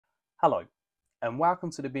Hello, and welcome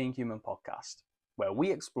to the Being Human podcast, where we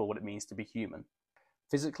explore what it means to be human,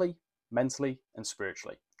 physically, mentally, and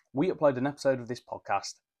spiritually. We upload an episode of this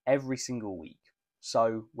podcast every single week.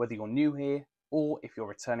 So whether you're new here or if you're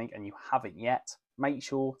returning and you haven't yet, make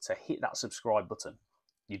sure to hit that subscribe button.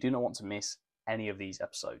 You do not want to miss any of these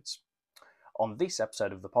episodes. On this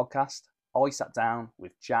episode of the podcast, I sat down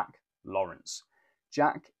with Jack Lawrence.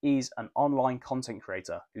 Jack is an online content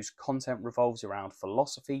creator whose content revolves around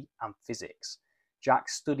philosophy and physics. Jack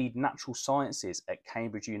studied natural sciences at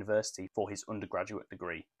Cambridge University for his undergraduate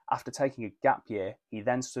degree. After taking a gap year, he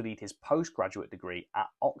then studied his postgraduate degree at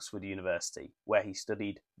Oxford University, where he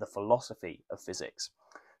studied the philosophy of physics.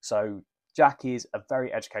 So Jack is a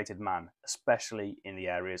very educated man, especially in the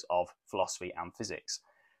areas of philosophy and physics.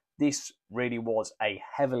 This really was a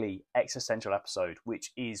heavily existential episode,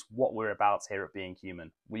 which is what we're about here at Being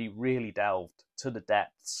Human. We really delved to the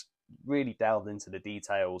depths, really delved into the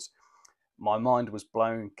details. My mind was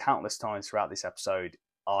blown countless times throughout this episode.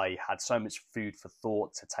 I had so much food for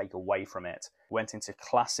thought to take away from it. Went into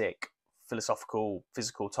classic philosophical,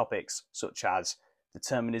 physical topics such as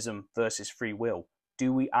determinism versus free will.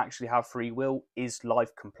 Do we actually have free will? Is life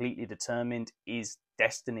completely determined? Is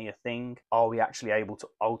destiny a thing? Are we actually able to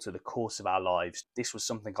alter the course of our lives? This was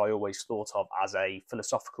something I always thought of as a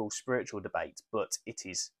philosophical, spiritual debate, but it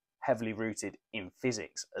is heavily rooted in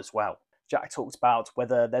physics as well. Jack talked about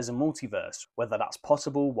whether there's a multiverse, whether that's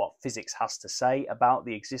possible, what physics has to say about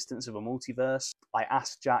the existence of a multiverse. I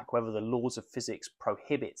asked Jack whether the laws of physics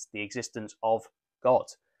prohibit the existence of God.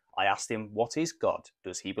 I asked him, what is God?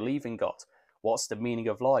 Does he believe in God? What's the meaning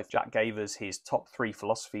of life? Jack gave us his top 3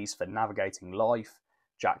 philosophies for navigating life.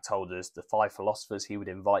 Jack told us the 5 philosophers he would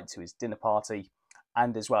invite to his dinner party.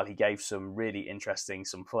 And as well, he gave some really interesting,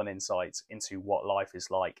 some fun insights into what life is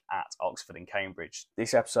like at Oxford and Cambridge.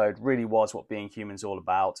 This episode really was what Being Human's all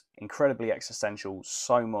about. Incredibly existential,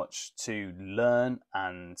 so much to learn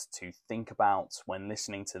and to think about when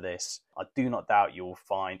listening to this. I do not doubt you will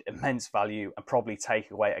find immense value and probably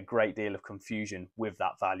take away a great deal of confusion with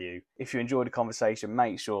that value. If you enjoyed the conversation,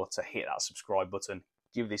 make sure to hit that subscribe button,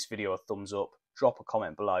 give this video a thumbs up, drop a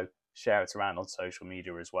comment below, share it around on social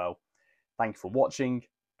media as well. Thank you for watching,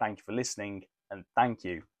 thank you for listening, and thank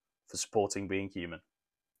you for supporting Being Human.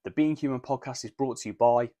 The Being Human podcast is brought to you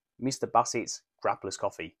by Mr. Bassett's Grappler's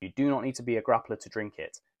Coffee. You do not need to be a grappler to drink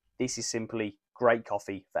it. This is simply great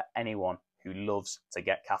coffee for anyone who loves to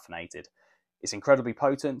get caffeinated. It's incredibly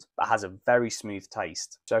potent, but has a very smooth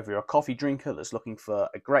taste. So if you're a coffee drinker that's looking for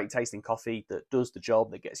a great tasting coffee that does the job,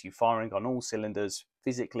 that gets you firing on all cylinders,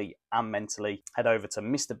 physically and mentally, head over to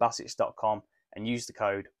mrbassets.com and use the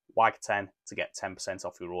code WAG10 to get 10%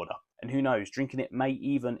 off your order. And who knows, drinking it may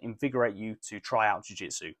even invigorate you to try out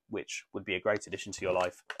jiu-jitsu, which would be a great addition to your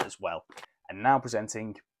life as well. And now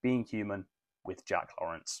presenting Being Human with Jack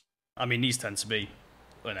Lawrence. I mean, these tend to be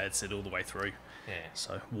unedited all the way through. Yeah.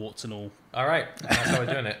 So, warts and all. All right, that's how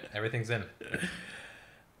we're doing it. Everything's in.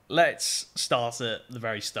 Let's start at the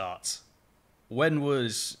very start. When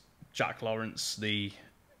was Jack Lawrence, the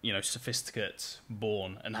sophisticate,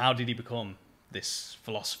 born, and how did he become this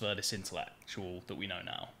philosopher, this intellectual that we know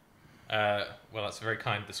now? Well, that's a very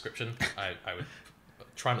kind description. I would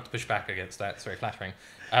try not to push back against that. It's very flattering.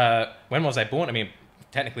 When was I born? I mean,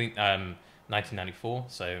 technically, 1994,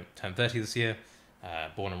 so turned 30 this year.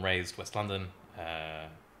 Born and raised West London.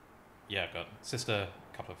 I've got a sister,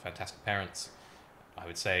 a couple of fantastic parents. I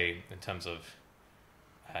would say in terms of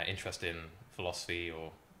interest in philosophy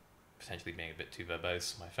or potentially being a bit too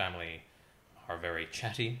verbose, my family are a very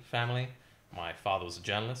chatty family. My father was a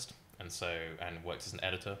journalist and worked as an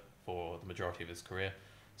editor for the majority of his career.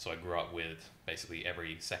 So I grew up with basically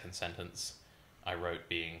every second sentence I wrote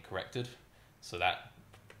being corrected. So that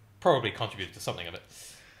probably contributed to something of it.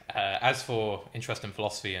 As for interest in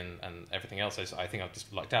philosophy and everything else, I think I've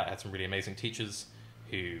just lucked out. I had some really amazing teachers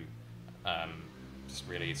who just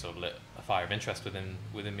really sort of lit a fire of interest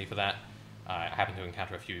within me for that. I happened to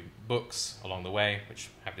encounter a few books along the way, which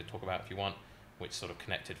I'm happy to talk about if you want, which sort of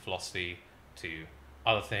connected philosophy to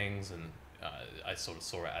other things, and I sort of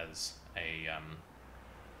saw it as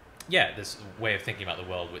this way of thinking about the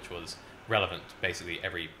world which was relevant to basically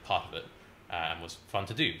every part of it, and was fun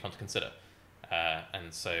to consider.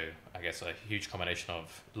 And so I guess a huge combination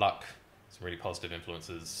of luck, some really positive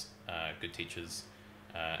influences, good teachers,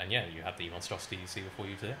 and you have the monstrosity you see before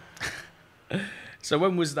you today. So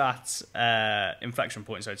when was that inflection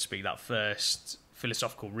point, so to speak, that first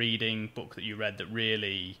philosophical reading book that you read that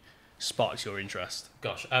really sparked your interest?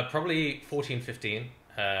 Gosh, probably 14, 15.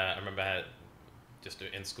 I remember just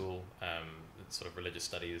in school, sort of religious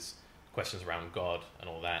studies, questions around God and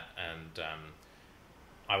all that, and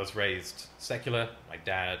I was raised secular. My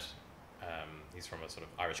dad, he's from a sort of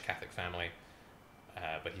Irish Catholic family,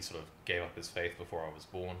 but he sort of gave up his faith before I was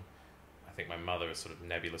born. I think my mother is sort of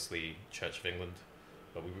nebulously Church of England,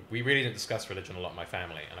 but we really didn't discuss religion a lot in my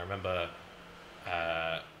family. And I remember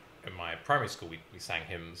in my primary school we sang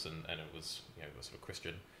hymns, and it was, you know, it was sort of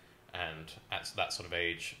Christian. And at that sort of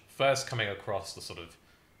age, first coming across the sort of,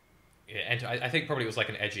 I think probably it was like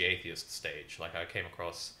an edgy atheist stage. Like I came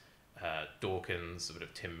across Dawkins, a bit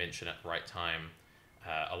of Tim Minchin at the right time,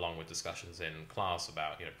 along with discussions in class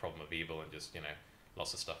about, you know, problem of evil and just, you know,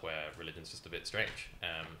 lots of stuff where religion's just a bit strange.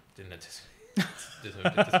 Didn't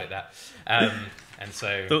anticipate that. And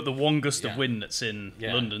so the one gust of wind that's in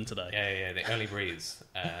London today. Yeah. The early breeze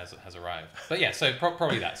has arrived. But yeah, so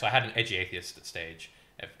probably that. So I had an edgy atheist at stage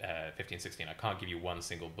at 15, 16. I can't give you one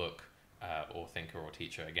single book or thinker or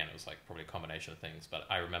teacher. Again, it was like probably a combination of things. But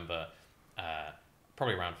I remember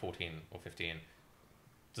probably around 14 or 15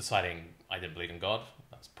 deciding I didn't believe in God.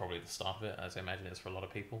 That's probably the start of it, as I imagine it is for a lot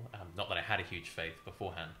of people. Not that I had a huge faith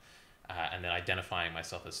beforehand. And then identifying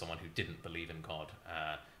myself as someone who didn't believe in God,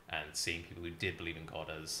 and seeing people who did believe in God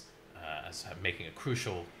as making a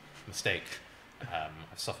crucial mistake.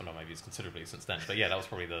 I've softened on my views considerably since then. But yeah, that was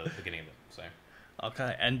probably the beginning of it. So.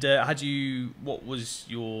 Okay, and what was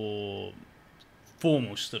your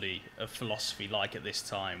formal study of philosophy like at this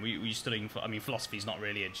time? Were you studying? I mean, philosophy is not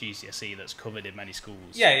really a GCSE that's covered in many schools.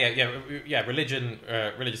 Yeah. Religion,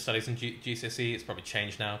 religious studies in GCSE. It's probably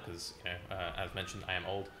changed now because, you know, as mentioned, I am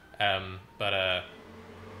old.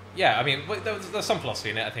 Yeah, I mean, there's some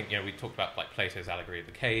philosophy in it. I think, you know, we talked about like Plato's allegory of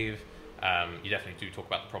the cave. You definitely do talk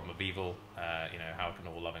about the problem of evil. You know, how can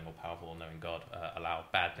all loving, all powerful, all knowing God allow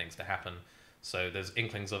bad things to happen? So there's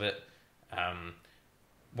inklings of it.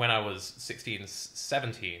 When I was 16,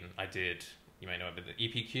 17, I did, you may know, a bit of the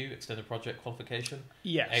EPQ, Extended Project Qualification.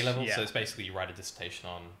 Yes. A-level. Yeah. So it's basically you write a dissertation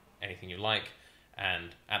on anything you like.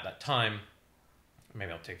 And at that time,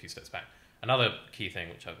 maybe I'll take a few steps back. Another key thing,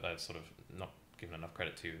 which I've sort of not given enough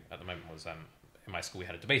credit to at the moment, was in my school we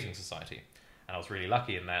had a debating society. And I was really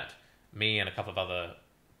lucky in that me and a couple of other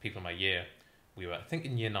people in my year, we were, I think,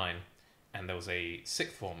 in year 9, and there was a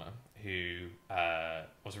sixth former who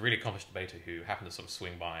was a really accomplished debater who happened to sort of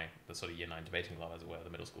swing by the sort of year 9 debating club, as it were, the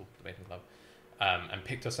middle school debating club, and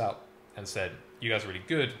picked us up and said, "You guys are really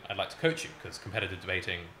good, I'd like to coach you," because competitive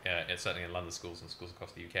debating, certainly in London schools and schools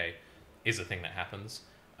across the UK, is a thing that happens.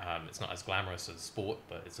 It's not as glamorous as sport,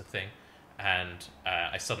 but it's a thing. And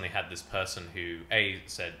I suddenly had this person who, A,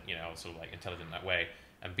 said, you know, I was sort of like intelligent in that way,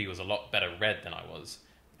 and B, was a lot better read than I was.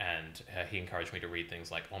 And he encouraged me to read things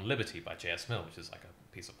like On Liberty by J.S. Mill, which is like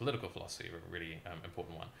a piece of political philosophy, a really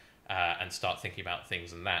important one, and start thinking about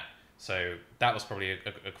things in that. So that was probably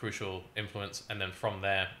a crucial influence. And then from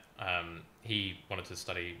there, he wanted to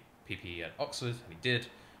study PP at Oxford, and he did.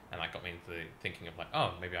 And that got me into thinking of like,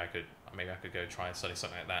 oh, maybe I could go try and study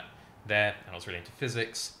something like that there. And I was really into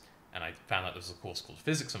physics, and I found out there was a course called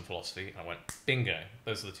Physics and Philosophy, and I went, bingo,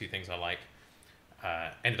 those are the two things I like.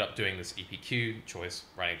 Ended up doing this EPQ choice,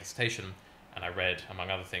 writing a dissertation, and I read,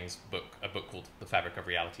 among other things, a book called The Fabric of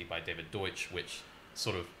Reality by David Deutsch, which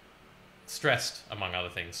sort of stressed, among other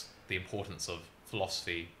things, the importance of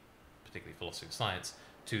philosophy, particularly philosophy of science,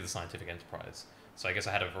 to the scientific enterprise. So I guess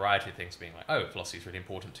I had a variety of things being like, oh, philosophy is really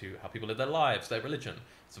important to how people live their lives, their religion.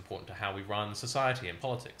 It's important to how we run society and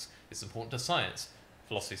politics. It's important to science.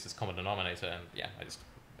 Philosophy is this common denominator, and yeah,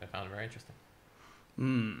 I found it very interesting.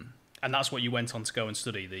 And that's what you went on to go and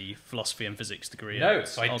study, the philosophy and physics degree? No,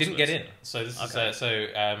 so I didn't get in. So this Okay. is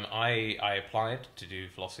I applied to do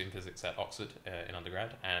philosophy and physics at Oxford in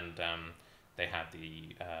undergrad, and they had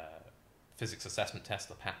the physics assessment test,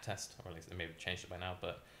 the PAT test, or at least they may have changed it by now.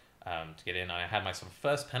 But to get in, I had my sort of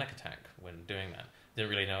first panic attack when doing that. Didn't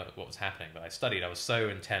really know what was happening, but I studied. I was so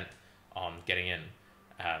intent on getting in.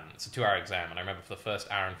 It's a 2-hour exam, and I remember for the first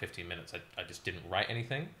hour and 15 minutes, I just didn't write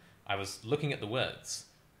anything. I was looking at the words,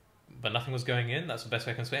 but nothing was going in. That's the best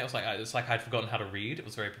way I can explain it. It's like I'd forgotten how to read. It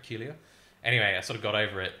was very peculiar. Anyway, I sort of got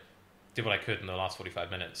over it, did what I could in the last 45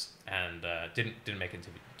 minutes, and didn't make it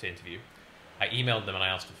to interview. I emailed them and I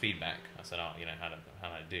asked for feedback. I said, oh, you know, how did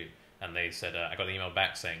I do? And they said, I got an email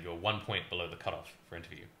back saying you're 1 point below the cutoff for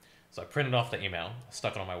interview. So I printed off the email,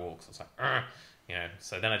 stuck it on my wall. So I was like, you know.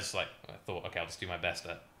 So then I thought, okay, I'll just do my best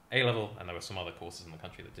at A-level, and there were some other courses in the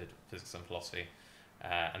country that did physics and philosophy.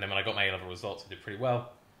 And then when I got my A-level results, I did pretty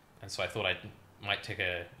well. And so I thought I might take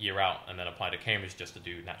a year out and then apply to Cambridge just to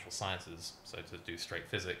do natural sciences, so to do straight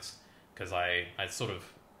physics, because I sort of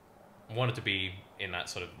wanted to be in that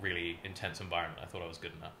sort of really intense environment. I thought I was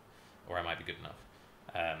good enough, or I might be good enough.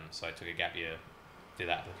 So I took a gap year, did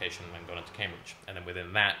that application, and got into Cambridge. And then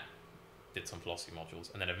within that, did some philosophy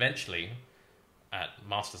modules, and then eventually, at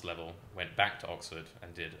master's level, went back to Oxford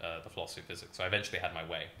and did the philosophy of physics. So I eventually had my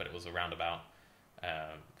way, but it was a roundabout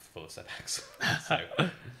full of setbacks. So,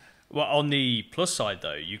 well, on the plus side,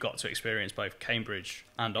 though, you got to experience both Cambridge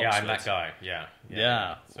and Oxford. yeah, I'm that guy.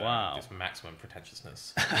 Yeah. So Wow. Just maximum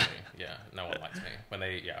pretentiousness. Really. Yeah, no one likes me when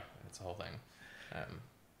they. Yeah, it's a whole thing.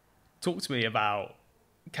 Talk to me about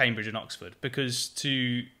Cambridge and Oxford, because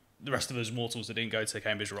to the rest of us mortals that didn't go to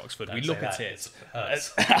Cambridge or Oxford, we look at it.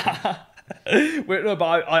 No,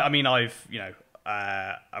 but I mean, I've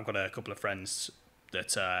got a couple of friends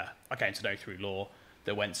that I came to know through law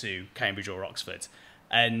that went to Cambridge or Oxford,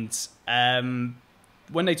 and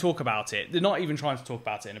when they talk about it, they're not even trying to talk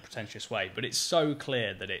about it in a pretentious way, but it's so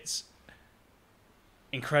clear that it's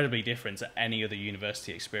incredibly different to any other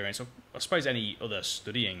university experience, or I suppose any other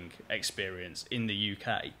studying experience in the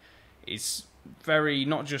UK. It's very,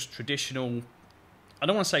 not just traditional, I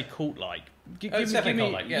don't want to say cult-like. It's definitely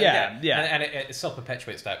cult-like, yeah. And it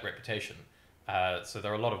self-perpetuates that reputation. So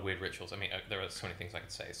there are a lot of weird rituals. I mean, there are so many things I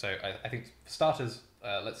could say. So I think, for starters,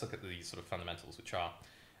 let's look at the sort of fundamentals, which are,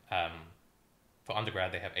 for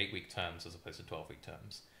undergrad, they have 8-week terms as opposed to 12-week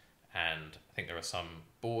terms. And I think there are some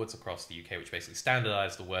boards across the UK which basically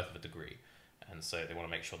standardise the worth of a degree. And so they want to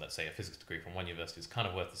make sure that, say, a physics degree from one university is kind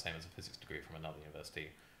of worth the same as a physics degree from another university.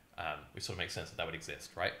 Which sort of makes sense that would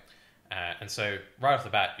exist, right? And so right off the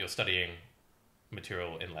bat, you're studying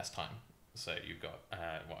material in less time. So you've got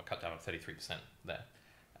a cut down of 33%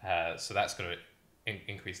 there. So that's going to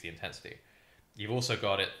increase the intensity. You've also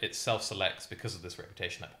got it self-selects because of this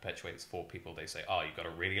reputation that perpetuates for people. They say, oh, you've got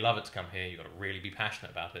to really love it to come here. You've got to really be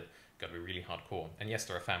passionate about it. You've got to be really hardcore. And yes,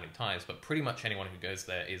 there are family ties, but pretty much anyone who goes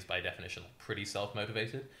there is by definition pretty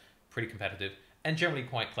self-motivated, pretty competitive, and generally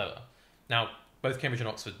quite clever. Now, both Cambridge and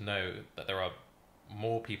Oxford know that there are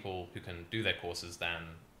more people who can do their courses than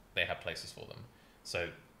they have places for them. So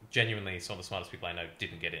genuinely, some of the smartest people I know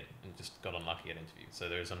didn't get in and just got unlucky at interview. So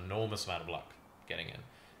there's an enormous amount of luck getting in.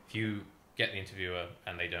 If you get the interviewer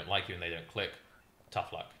and they don't like you and they don't click,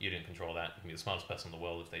 tough luck. You didn't control that. You can be the smartest person in the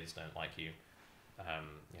world. If they just don't like you,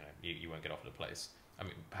 you won't get offered a place. I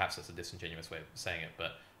mean, perhaps that's a disingenuous way of saying it,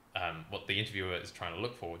 but what the interviewer is trying to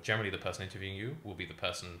look for, generally the person interviewing you will be the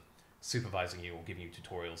person supervising you or giving you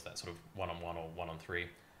tutorials, that sort of one-on-one or one-on-three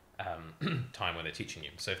time when they're teaching you.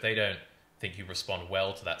 So if they don't think you respond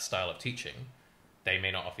well to that style of teaching, they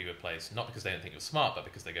may not offer you a place, not because they don't think you're smart, but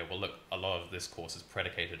because they go, well, look, a lot of this course is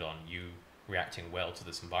predicated on you reacting well to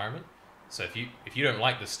this environment. So if you don't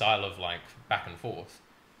like the style of like back and forth,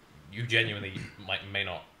 you genuinely may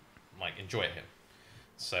not like enjoy it here.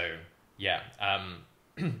 So yeah,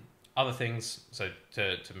 other things. So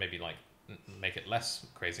to maybe like make it less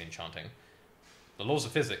crazy enchanting, the laws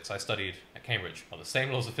of physics I studied at Cambridge are the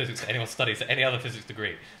same laws of physics that anyone studies at any other physics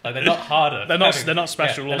degree. Like they're not harder. they're not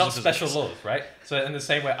special laws. They're not special laws, right? So in the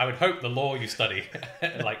same way, I would hope the law you study,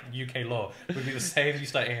 like UK law, would be the same you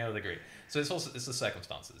study any other degree. So it's the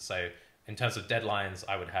circumstances. So in terms of deadlines,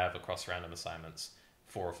 I would have across random assignments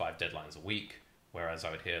 4 or 5 deadlines a week, whereas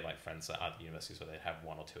I would hear like friends at other universities where they'd have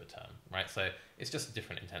 1 or 2 a term, right? So it's just a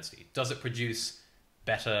different intensity. Does it produce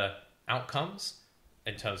better outcomes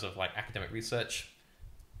in terms of like academic research?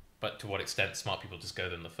 But to what extent smart people just go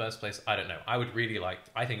there in the first place, I don't know. I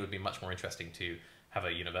think it would be much more interesting to have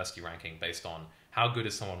a university ranking based on how good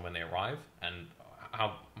is someone when they arrive and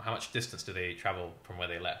how much distance do they travel from where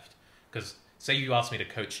they left. Because say you asked me to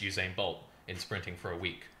coach Usain Bolt in sprinting for a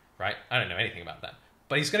week, right? I don't know anything about that.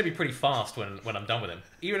 But he's going to be pretty fast when I'm done with him,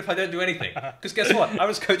 even if I don't do anything. Because guess what? I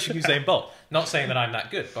was coaching Usain Bolt. Not saying that I'm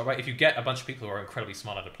that good, but right, if you get a bunch of people who are incredibly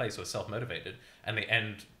smart at a place who are self-motivated and they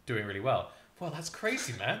end doing really well, well, that's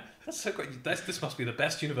crazy, man. That's so great. This must be the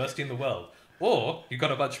best university in the world. Or you've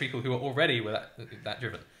got a bunch of people who are already that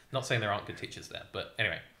driven. Not saying there aren't good teachers there, but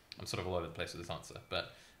anyway, I'm sort of all over the place with this answer.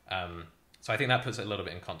 But so I think that puts it a little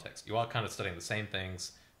bit in context. You are kind of studying the same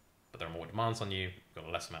things, but there are more demands on you. You've got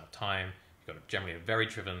a less amount of time. You've got generally a very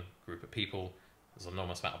driven group of people. There's an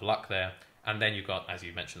enormous amount of luck there. And then you've got, as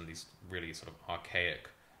you mentioned, these really sort of archaic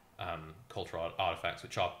cultural artifacts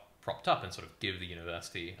which are propped up and sort of give the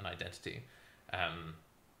university an identity.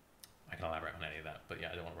 I can elaborate on any of that, but yeah,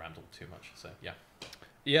 I don't want to ramble too much. So yeah.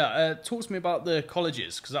 Yeah, talk to me about the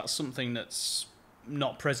colleges, because that's something that's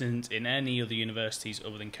not present in any other universities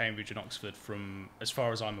other than Cambridge and Oxford from as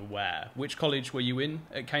far as I'm aware. Which college were you in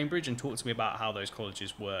at Cambridge, and talk to me about how those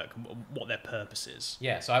colleges work, what their purpose is.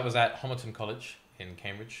 Yeah, so I was at Homerton College in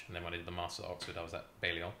Cambridge, and then when I did the Master at Oxford, I was at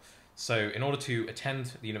Balliol. So in order to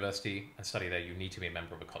attend the university and study there, you need to be a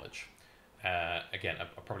member of a college. Again,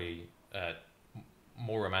 probably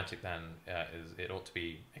more romantic than is it ought to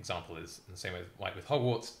be. Example is in the same way like with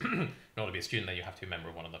Hogwarts. In order to be a student there, you have to be a member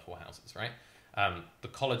of one of the 4 houses, right?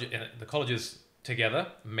 The colleges together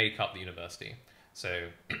make up the university. So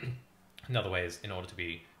another way is in order to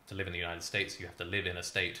live in the United States, you have to live in a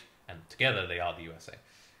state, and together they are the USA.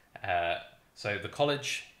 So the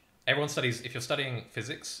college, everyone studies. If you're studying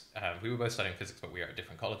physics, we were both studying physics, but we are at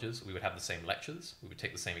different colleges. We would have the same lectures. We would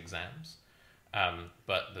take the same exams.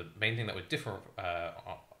 But the main thing that would differ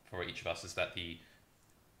for each of us is that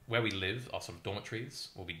where we live, our sort of dormitories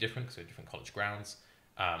will be different because we have different college grounds.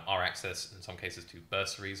 Our access, in some cases, to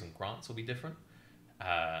bursaries and grants will be different.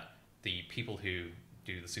 The people who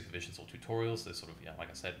do the supervisions or tutorials, the sort of, like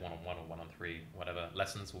I said, 1-on-1 or 1-on-3, whatever,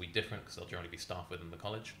 lessons will be different because they'll generally be staff within the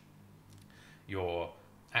college. Your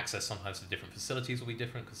access sometimes to different facilities will be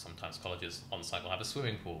different because sometimes colleges on site will have a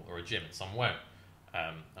swimming pool or a gym and some won't,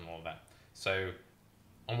 and all of that. So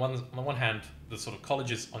on the one hand, the sort of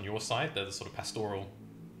colleges on your side, they're the sort of pastoral,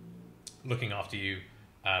 looking after you,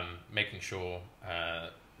 making sure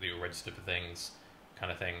that you're registered for things,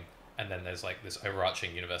 kind of thing. And then there's like this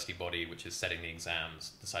overarching university body which is setting the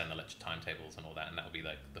exams, deciding the lecture timetables and all that, and that will be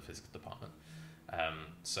like the physics department.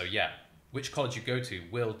 So yeah, which college you go to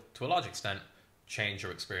will, to a large extent, change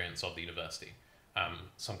your experience of the university.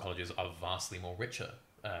 Some colleges are vastly more richer,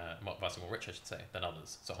 I should say, than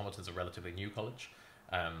others. So Hamilton's a relatively new college,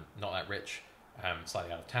 not that rich,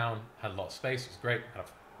 slightly out of town, had a lot of space, it was great, had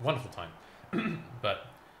a wonderful time. But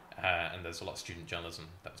and there's a lot of student journalism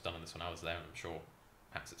that was done on this when I was there, and I'm sure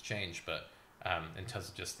perhaps it's changed, but in terms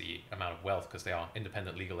of just the amount of wealth, because they are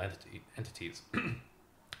independent legal entities,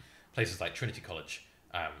 places like Trinity College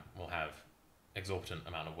will have exorbitant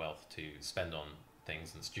amount of wealth to spend on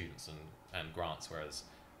things and students and grants, whereas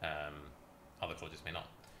other colleges may not.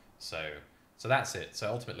 So that's it.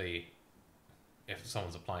 So ultimately, if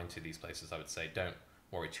someone's applying to these places, I would say don't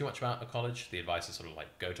worry too much about a college. The advice is sort of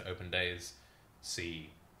like go to open days, see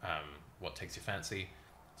what takes your fancy.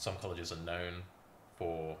 Some colleges are known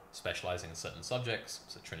for specializing in certain subjects.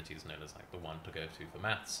 So Trinity is known as like the one to go to for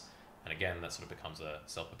maths. And again, that sort of becomes a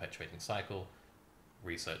self-perpetuating cycle.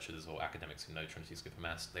 Researchers or academics who know Trinity is good for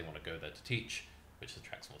maths, they want to go there to teach, which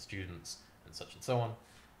attracts more students and such and so on.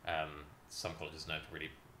 Some colleges are known for really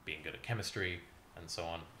being good at chemistry and so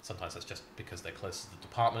on. Sometimes that's just because they're close to the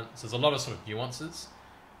department. So there's a lot of sort of nuances.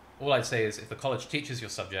 All I'd say is if the college teaches your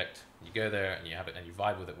subject, you go there and you have it and you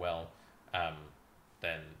vibe with it well,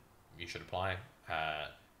 then you should apply.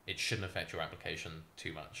 It shouldn't affect your application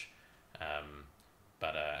too much.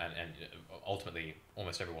 But ultimately,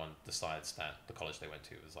 almost everyone decides that the college they went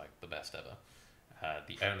to was like the best ever.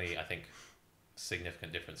 The only, I think,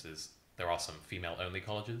 significant difference is there are some female-only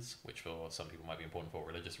colleges, which for some people might be important for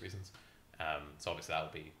religious reasons. So obviously that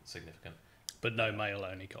will be significant. But no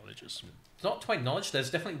male-only colleges. Not to my knowledge.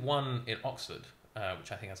 There's definitely one in Oxford,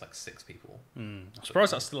 which I think has like 6 people. I'm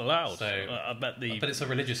surprised that's still allowed. So, I bet but it's a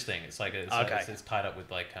religious thing. It's like it's tied up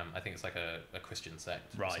with like I think it's like a Christian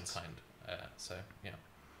sect of some kind. So yeah.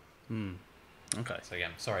 Okay. So yeah,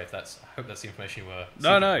 sorry if that's. I hope that's the information you were.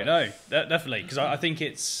 No, definitely, because I think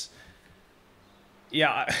it's.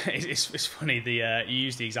 Yeah, it's funny. You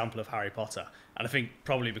used the example of Harry Potter, and I think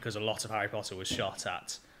probably because a lot of Harry Potter was shot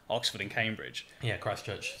at Oxford and Cambridge. Yeah,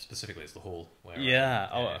 Christchurch specifically is the hall where.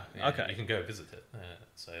 Okay. You can go visit it.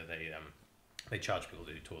 So they charge people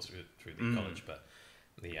to do tours through the college, but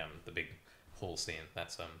the big hall scene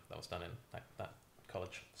that was done in that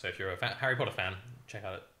college. So if you're a Harry Potter fan, check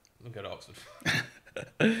out it. Go to Oxford.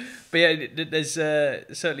 But yeah, there's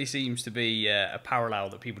certainly seems to be a parallel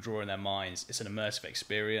that people draw in their minds. It's an immersive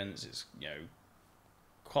experience. It's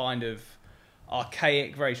kind of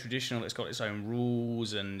archaic, very traditional. It's got its own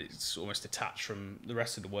rules and it's almost detached from the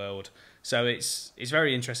rest of the world. So it's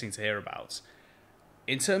very interesting to hear about.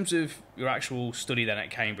 In terms of your actual study then at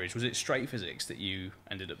Cambridge, was it straight physics that you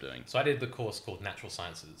ended up doing? So I did the course called Natural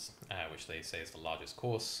Sciences, which they say is the largest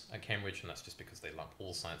course at Cambridge, and that's just because they lump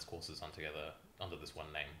all science courses under this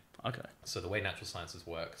one name. Okay. So the way Natural Sciences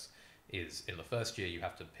works is in the first year you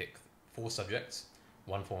have to pick 4 subjects,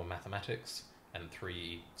 1 form of mathematics, and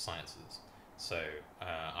 3 sciences. So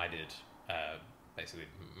I did basically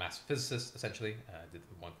maths physicist, essentially. I did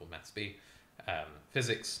one called Maths B,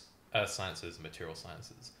 physics, earth sciences, and material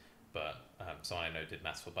sciences. But someone I know did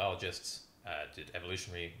maths for biologists, did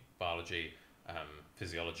evolutionary biology,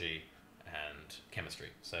 physiology, and chemistry.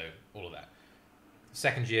 So all of that.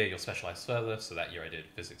 Second year, you'll specialize further. So that year I did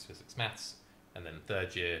physics, maths. And then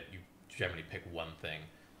third year, you generally pick one thing.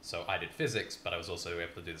 So I did physics, but I was also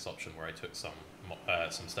able to do this option where I took some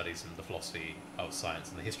studies in the philosophy of science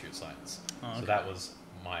and the history of science. Oh, okay. So that was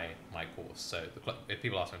my course. So if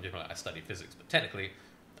people ask me, I'm different, I studied physics, but technically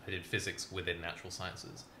I did physics within natural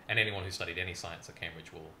sciences. And anyone who studied any science at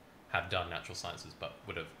Cambridge will have done natural sciences, but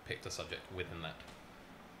would have picked a subject within that.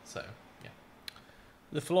 So, yeah.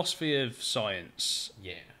 The philosophy of science.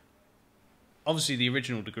 Yeah. Obviously, the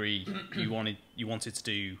original degree you wanted to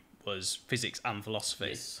do was physics and philosophy.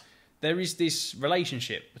 Yes. There is this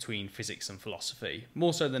relationship between physics and philosophy,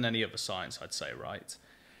 more so than any other science, I'd say, right?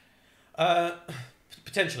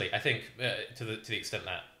 Potentially, I think to the extent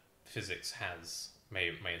that physics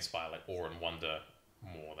may inspire like awe and wonder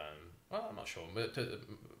more than, well, I'm not sure, but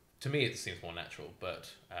to me it seems more natural.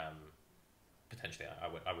 But potentially, I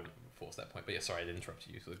wouldn't force that point. But yeah, sorry, I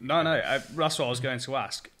interrupted you. So No, that's what I was going to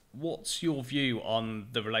ask. What's your view on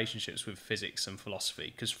the relationships with physics and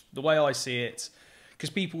philosophy? Because the way I see it, because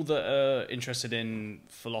people that are interested in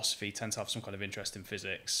philosophy tend to have some kind of interest in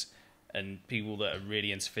physics, and people that are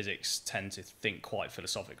really into physics tend to think quite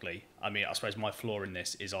philosophically. I mean, I suppose my flaw in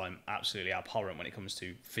this is I'm absolutely abhorrent when it comes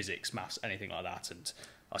to physics, maths, anything like that, and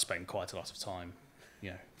I spend quite a lot of time,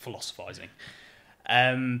 philosophizing.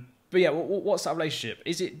 But yeah, what's that relationship?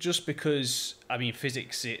 Is it just because, I mean,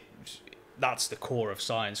 physics, that's the core of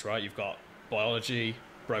science, right? You've got biology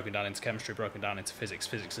broken down into chemistry, broken down into physics.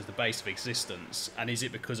 Physics is the base of existence. And is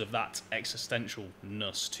it because of that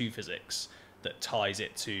existentialness to physics that ties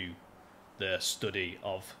it to the study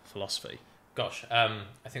of philosophy? Gosh, I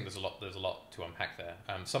think there's a lot to unpack there.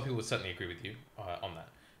 Some people would certainly agree with you on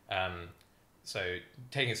that. So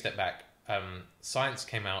taking a step back, science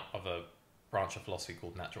came out of a branch of philosophy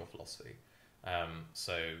called natural philosophy.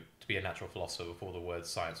 So to be a natural philosopher before the word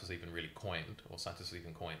science was even really coined, or scientists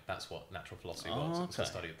even coined, that's what natural philosophy was. Okay. It was the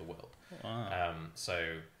study of the world. Wow.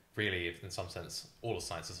 So really, in some sense, all of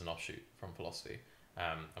science is an offshoot from philosophy.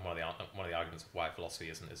 And one of the arguments of why philosophy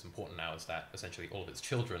isn't as important now is that essentially all of its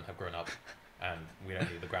children have grown up, and we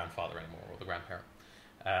don't need the grandfather anymore or the grandparent.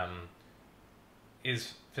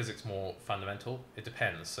 Is physics more fundamental? It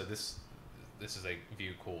depends. So this is a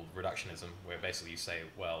view called reductionism, where basically you say,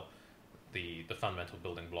 well, the fundamental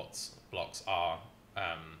building blocks are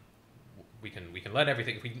we can learn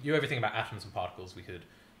everything. If we knew everything about atoms and particles, we could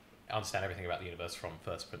understand everything about the universe from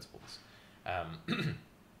first principles.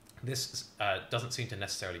 This doesn't seem to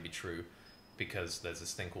necessarily be true, because there's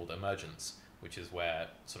this thing called emergence, which is where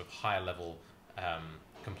sort of higher level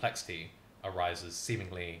complexity arises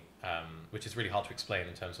seemingly, which is really hard to explain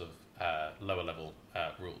in terms of lower level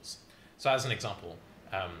rules. So as an example,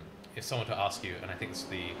 if someone were to ask you, and I think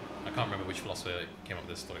I can't remember which philosopher came up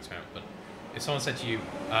with this thought experiment, but if someone said to you,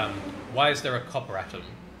 why is there a copper atom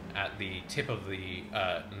at the tip of the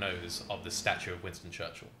nose of the statue of Winston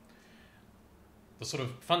Churchill? The sort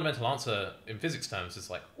of fundamental answer in physics terms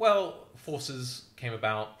is like, well, forces came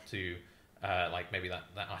about to, like maybe that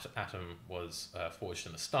atom was forged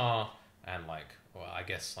in a star, and well, I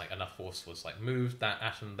guess enough force was moved that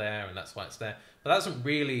atom there, and that's why it's there. But that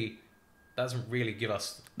doesn't really give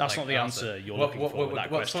us. That's not the answer you're looking for with that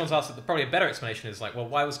question. What someone's asked, probably a better explanation is well,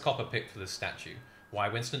 why was copper picked for this statue? Why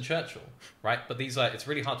Winston Churchill? Right? But it's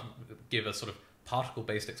really hard to give a sort of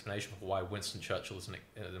particle-based explanation for why Winston Churchill is an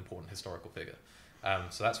important historical figure.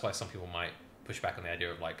 So that's why some people might push back on the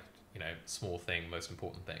idea of small thing, most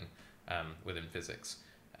important thing within physics.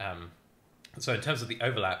 So in terms of the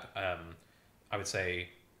overlap, I would say,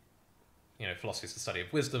 philosophy is the study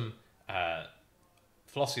of wisdom.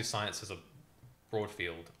 Philosophy of science as a broad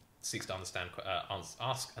field seeks to understand,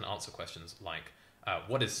 ask and answer questions like,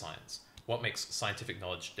 what is science? What makes scientific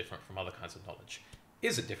knowledge different from other kinds of knowledge?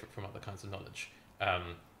 Is it different from other kinds of knowledge?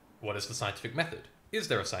 What is the scientific method? Is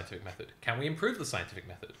there a scientific method? Can we improve the scientific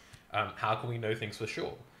method? How can we know things for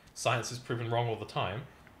sure? Science is proven wrong all the time.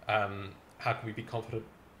 How can we be confident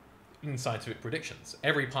in scientific predictions?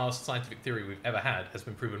 Every past scientific theory we've ever had has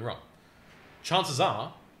been proven wrong. Chances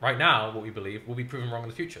are, right now, what we believe will be proven wrong in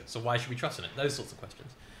the future. So why should we trust in it? Those sorts of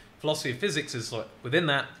questions. Philosophy of physics is within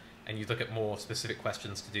that, and you look at more specific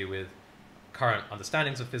questions to do with current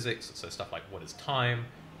understandings of physics. So stuff like, what is time?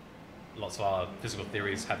 Lots of our physical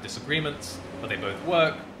theories have disagreements, but they both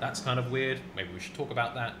work. That's kind of weird. Maybe we should talk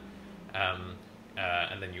about that.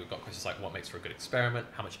 And then you've got questions like, what makes for a good experiment?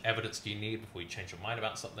 How much evidence do you need before you change your mind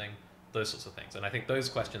about something? Those sorts of things. And I think those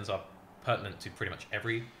questions are pertinent to pretty much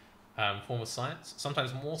every form of science,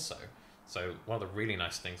 sometimes more so. So one of the really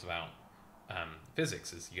nice things about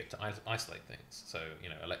physics is you get to isolate things. So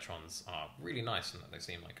electrons are really nice in that they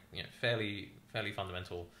seem like fairly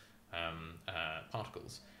fundamental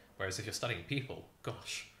particles. Whereas if you're studying people,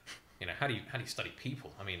 gosh, how do you study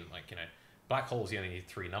people? I mean, black holes, you only need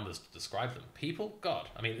 3 numbers to describe them. People, God,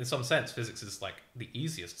 I mean, in some sense, physics is like the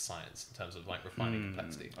easiest science in terms of like refining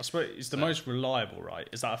complexity. I suppose it's the most reliable, right?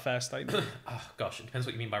 Is that a fair statement? Oh gosh, it depends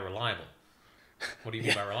what you mean by reliable. What do you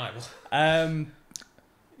mean by reliable?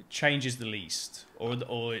 It changes the least,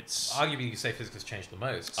 or it's Arguably, you say physics has changed the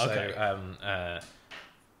most. Okay.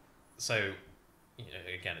 So, you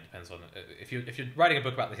know, again, it depends on if you're writing a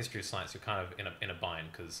book about the history of science, you're kind of in a bind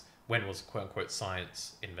because when was quote unquote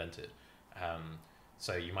science invented?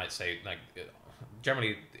 So you might say like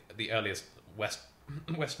generally the earliest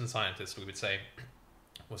Western scientist we would say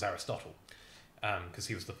was Aristotle because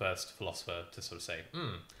he was the first philosopher to sort of say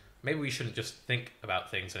maybe we shouldn't just think about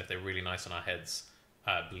things and if they're really nice in our heads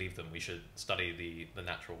believe them. We should study the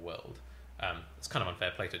natural world. It's kind of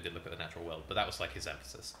unfair. Plato did look at the natural world, but that was like his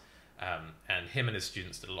emphasis. And him and his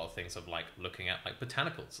students did a lot of things of like looking at like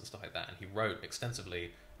botanicals and stuff like that. And he wrote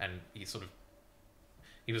extensively, and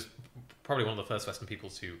he was probably one of the first Western people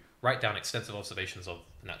to write down extensive observations of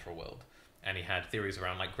the natural world. And he had theories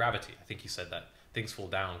around like gravity. I think he said that things fall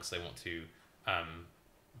down because they want to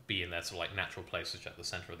be in their sort of like natural place, which is at the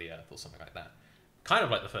center of the earth or something like that. Kind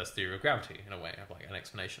of like the first theory of gravity in a way, of like an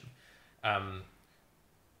explanation.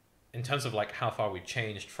 In terms of like how far we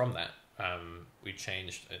changed from that, we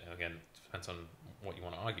changed, again, depends on what you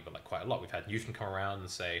want to argue, but like quite a lot. We've had Newton come around and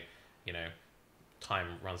say, you know, time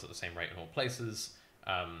runs at the same rate in all places.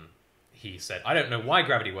 He said, I don't know why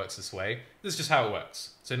gravity works this way. This is just how it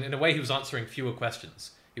works. So in a way, he was answering fewer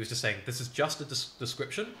questions. He was just saying, this is just a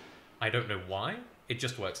description. I don't know why. It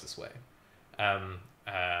just works this way.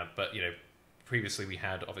 But, you know, previously we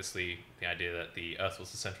had, obviously, the idea that the Earth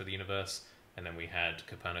was the center of the universe. And then we had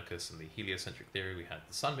Copernicus and the heliocentric theory. We had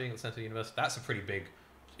the sun being the center of the universe. That's a pretty big...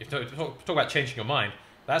 If you talk about changing your mind,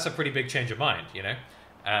 that's a pretty big change of mind, you know?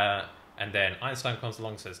 And then Einstein comes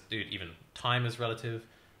along and says, dude, even time is relative.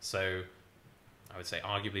 So I would say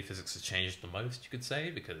arguably physics has changed the most, you could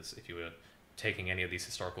say, because if you were taking any of these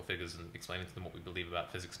historical figures and explaining to them what we believe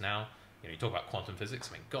about physics now, you know, you talk about quantum physics,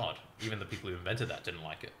 I mean, God, even the people who invented that didn't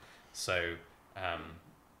like it. So,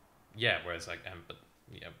 yeah, whereas like... but,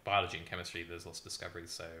 you know, biology and chemistry, there's lots of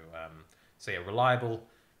discoveries. So, so yeah, reliable.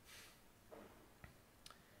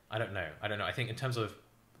 I don't know. I think in terms of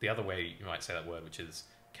the other way you might say that word, which is,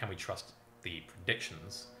 can we trust the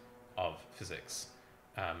predictions of physics?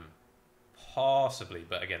 Possibly,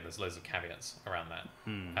 but again, there's loads of caveats around that.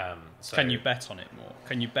 So can you bet on it more?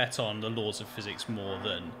 Can you bet on the laws of physics more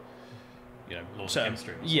than, you know, laws of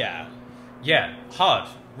chemistry? Yeah. Yeah, hard.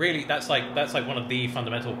 Really, that's like one of the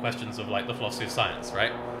fundamental questions of like the philosophy of science,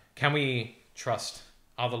 right? Can we trust,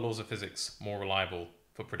 are the laws of physics more reliable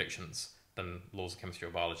for predictions than laws of chemistry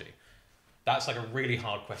or biology? That's like a really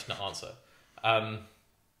hard question to answer.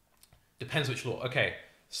 Depends which law. Okay,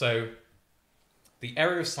 so the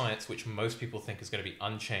area of science which most people think is going to be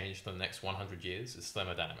unchanged in the next 100 years is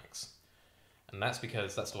thermodynamics. And that's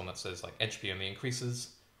because that's the one that says like entropy only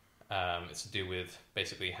increases. It's to do with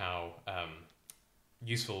basically how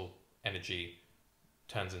useful energy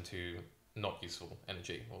turns into not useful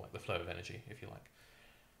energy, or like the flow of energy, if you like.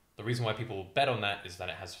 The reason why people bet on that is that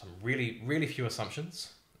it has some really, really few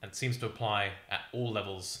assumptions and seems to apply at all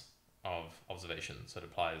levels of observation. So it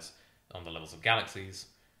applies on the levels of galaxies,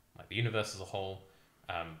 like the universe as a whole,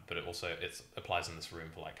 but it applies in this room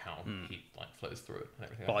for like how heat like flows through it and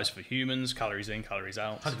everything. Applies for humans, calories in, calories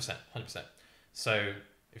out. 100%. So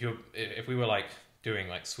if we were like doing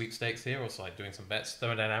like sweepstakes here, or so like doing some bets,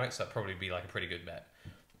 thermodynamics, that'd probably be like a pretty good bet.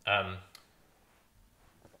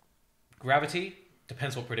 Gravity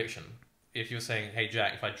depends what prediction. If you're saying, hey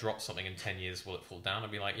Jack, if I drop something in 10 years, will it fall down?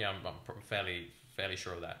 I'd be like, yeah, I'm fairly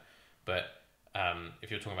sure of that. But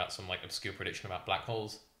if you're talking about some like obscure prediction about black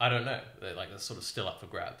holes, I don't know. They're sort of still up for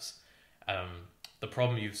grabs. The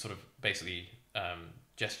problem you've sort of basically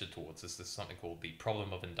gestured towards is this something called the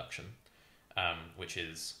problem of induction. Which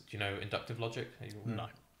is, do you know inductive logic? No.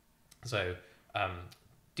 So,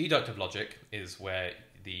 deductive logic is where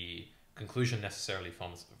the conclusion necessarily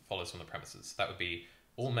follows from the premises. That would be,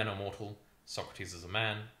 all men are mortal, Socrates is a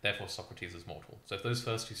man, therefore Socrates is mortal. So if those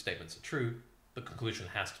first two statements are true, the conclusion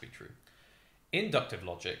has to be true. Inductive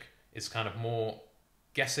logic is kind of more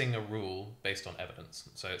guessing a rule based on evidence.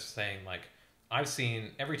 So it's saying like, I've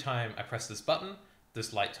seen every time I press this button,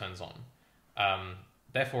 this light turns on.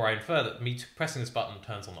 Therefore, I infer that me pressing this button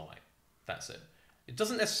turns on the light. That's it. It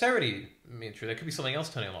doesn't necessarily mean true. There could be something else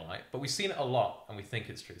turning on the light, but we've seen it a lot and we think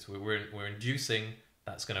it's true. So we're inducing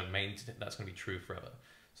that's going to be true forever.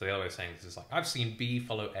 So the other way of saying this is like, I've seen B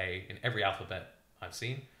follow A in every alphabet I've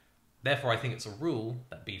seen. Therefore, I think it's a rule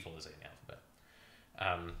that B follows A in the alphabet.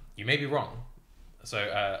 You may be wrong.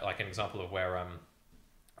 So like an example of where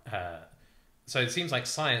So it seems like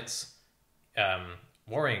science,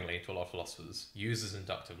 worryingly to a lot of philosophers, uses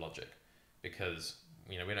inductive logic because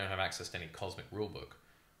we don't have access to any cosmic rule book.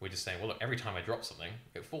 We're just saying, well, look, every time I drop something,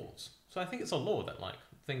 it falls. So I think it's a law that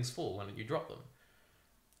things fall when you drop them.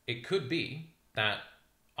 It could be that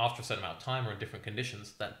after a certain amount of time or in different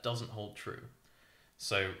conditions, that doesn't hold true.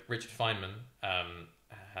 So Richard Feynman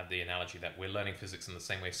had the analogy that we're learning physics in the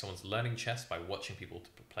same way someone's learning chess by watching people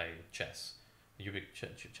play chess. Are you a big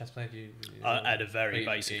chess player? At a very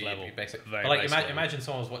basic level. Basic. Very but basic level. Imagine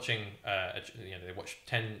someone was watching, they watched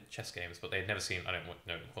 10 chess games, but they'd never seen, I don't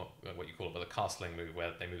know what you call it, but the castling move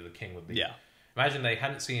where they move the king with the... Yeah. Imagine they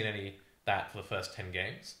hadn't seen that for the first 10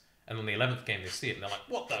 games, and on the 11th game they see it, and they're like,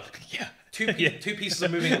 what the... Yeah. Two pieces are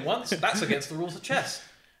moving at once? That's against the rules of chess.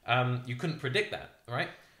 You couldn't predict that, right?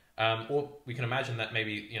 Or we can imagine that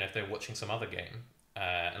maybe, if they're watching some other game,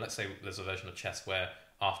 and let's say there's a version of chess where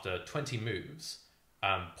after 20 moves,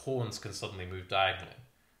 pawns can suddenly move diagonally,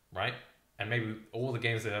 right? And maybe all the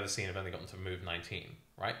games they've ever seen have only gotten to move 19,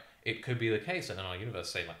 right? It could be the case that in our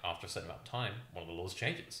universe, say, after a certain amount of time, one of the laws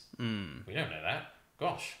changes. We don't know that.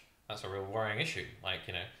 Gosh, that's a real worrying issue.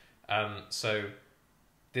 So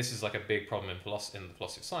this is a big problem in the philosophy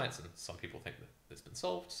of science, and some people think that it's been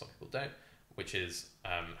solved, some people don't, which is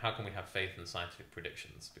how can we have faith in scientific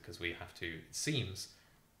predictions? Because we have to, it seems,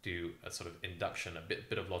 do a sort of induction, a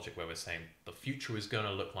bit of logic where we're saying the future is going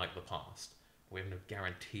to look like the past. We have no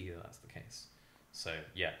guarantee that that's the case. So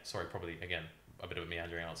yeah, sorry, probably again a bit of a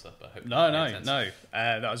meandering answer, but hope No.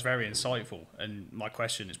 That was very insightful, and my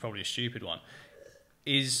question is probably a stupid one.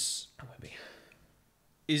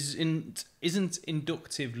 Isn't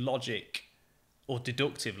inductive logic or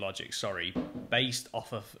deductive logic, based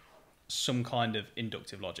off of some kind of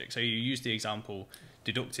inductive logic? So you use the example,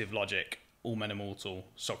 deductive logic, all men are mortal,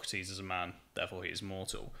 Socrates is a man, therefore he is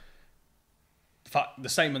mortal. The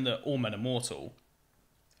statement that all men are mortal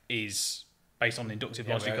is based on inductive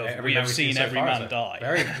logic of we have seen every man die.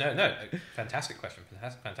 Fantastic question,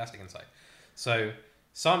 fantastic insight. So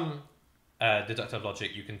some deductive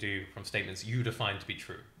logic you can do from statements you define to be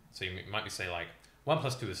true. So you might be say 1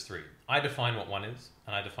 plus 2 is 3. I define what 1 is,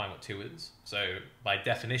 and I define what 2 is. So by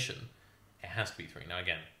definition, it has to be 3. Now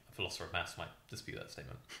again, a philosopher of maths might dispute that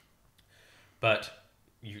statement. But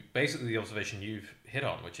basically the observation you've hit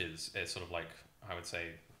on, which is sort of I would say,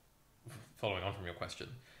 following on from your question,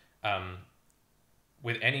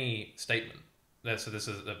 with any statement, so this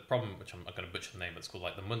is a problem which I'm going to butcher the name, but it's called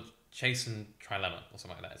the Munchausen trilemma or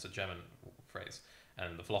something like that. It's a German phrase,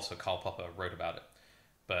 and the philosopher Karl Popper wrote about it.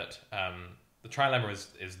 But the trilemma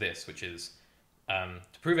is this, which is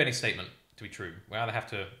to prove any statement to be true, we either have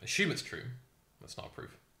to assume it's true, that's not a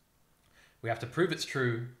proof. We have to prove it's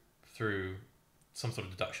true through some sort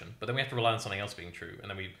of deduction, but then we have to rely on something else being true, and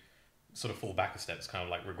then we sort of fall back a step. It's kind of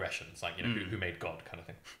like regression. It's who made God kind of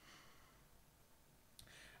thing.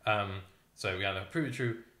 So we either prove it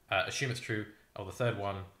true, assume it's true, or the third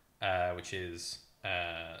one, which is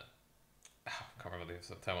I can't remember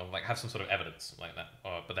the third one. Have some sort of evidence like that,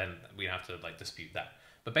 but then we have to dispute that.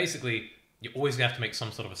 But basically, you always have to make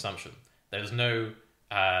some sort of assumption. There's no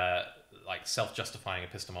self-justifying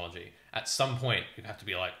epistemology. At some point, you have to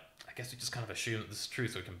be I guess we just kind of assume that this is true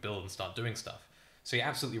so we can build and start doing stuff. So you're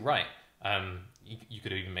absolutely right. You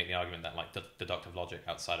could even make the argument that deductive logic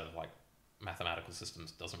outside of mathematical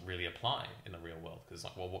systems doesn't really apply in the real world, because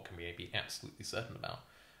what can we be absolutely certain about?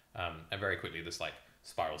 And very quickly this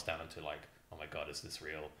spirals down into oh my god, is this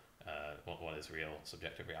real? What is real?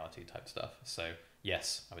 Subjective reality type stuff. So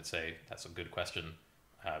yes, I would say that's a good question.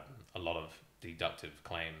 A lot of deductive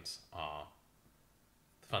claims are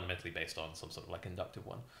fundamentally based on some sort of inductive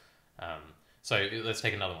one. So let's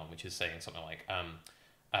take another one, which is saying something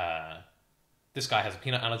this guy has a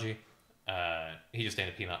peanut allergy. He just ate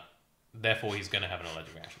a peanut, therefore he's going to have an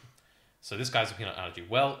allergic reaction. So this guy's a peanut allergy.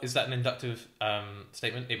 Well, is that an inductive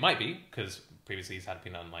statement? It might be, because previously he's had a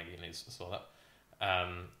peanut and he's saw that.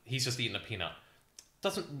 He's just eaten a peanut.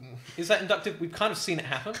 Is that inductive? We've kind of seen it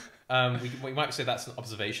happen. We might say that's an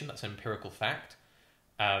observation, that's an empirical fact.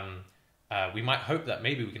 We might hope that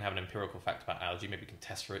maybe we can have an empirical fact about allergy. Maybe we can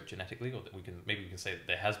test for it genetically, or that we can say that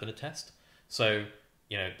there has been a test. So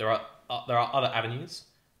there are other avenues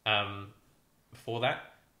for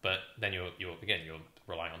that, but then you're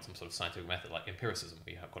relying on some sort of scientific method like empiricism.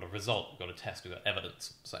 We have got a result, we've got a test, we've got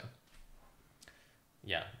evidence. So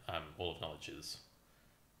yeah, all of knowledge is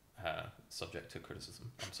subject to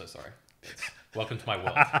criticism. I'm so sorry. Welcome to my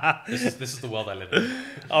world. This is the world I live in.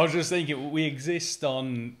 I was just thinking, we exist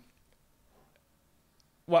on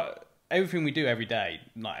everything we do every day,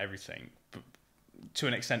 not everything, but to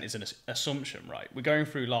an extent is an assumption, right? We're going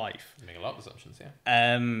through life. You make a lot of assumptions, yeah.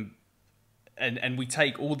 and we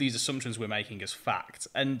take all these assumptions we're making as fact,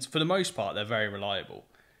 and for the most part, they're very reliable.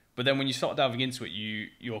 But then when you start delving into it,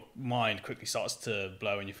 your mind quickly starts to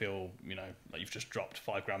blow, and you feel, like you've just dropped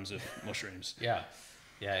 5 grams of mushrooms. Yeah.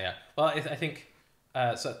 Well, I think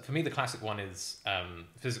so. For me, the classic one is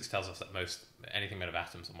physics tells us that anything made of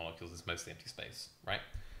atoms or molecules is mostly empty space, right?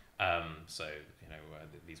 So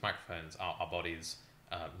these microphones, our bodies,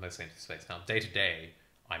 mostly empty space. Now, day to day,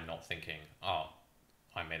 I'm not thinking,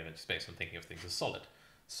 I'm made of empty space. I'm thinking of things as solid.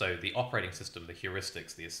 So the operating system, the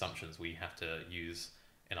heuristics, the assumptions we have to use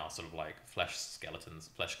in our sort of like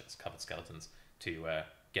flesh-covered skeletons to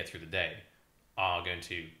get through the day are going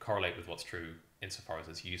to correlate with what's true insofar as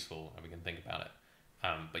it's useful and we can think about it.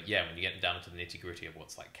 But yeah, when you get down into the nitty-gritty of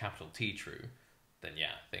what's like capital T true, then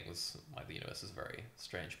yeah, things like the universe is a very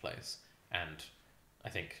strange place. And I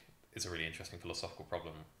think it's a really interesting philosophical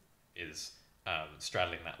problem is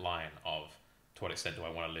straddling that line of to what extent do I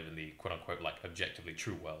want to live in the quote-unquote like objectively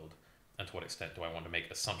true world, and to what extent do I want to make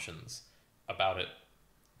assumptions about it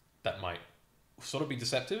that might sort of be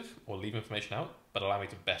deceptive or leave information out, but allow me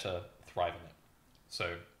to better thrive in it.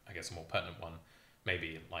 So I guess a more pertinent one,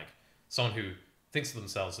 maybe like someone who thinks of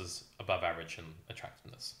themselves as above average in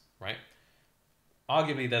attractiveness, right?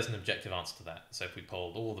 Arguably, there's an objective answer to that. So if we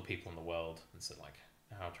polled all the people in the world and said, like,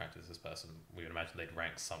 how attractive is this person, we would imagine they'd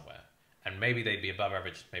rank somewhere. And maybe they'd be above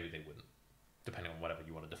average, maybe they wouldn't, depending on whatever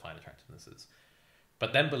you want to define attractiveness as.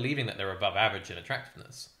 But then believing that they're above average in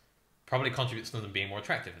attractiveness probably contributes to them being more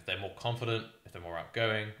attractive. If they're more confident, if they're more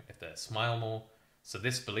outgoing, if they smile more. So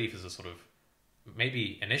this belief is a sort of,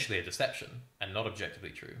 maybe initially a deception and not objectively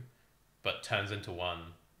true, but turns into one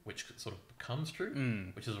which sort of becomes true,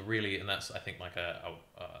 which is really, and that's I think like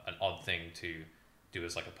an odd thing to do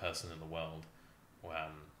as like a person in the world,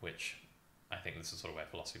 which I think this is sort of where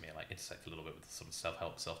philosophy may like intersect a little bit with the sort of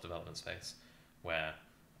self-help, self-development space, where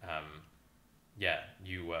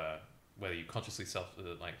you whether you consciously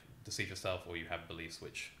deceive yourself or you have beliefs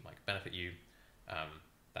which like benefit you,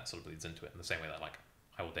 that sort of bleeds into it in the same way that like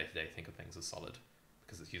I will day to day think of things as solid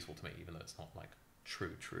because it's useful to me even though it's not like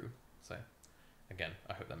true. So again,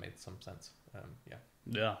 I hope that made some sense.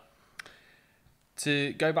 Yeah.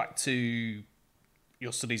 To go back to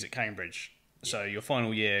your studies at Cambridge, so your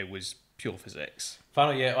final year was pure physics.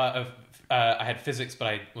 Final year, I had physics, but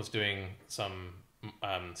I was doing some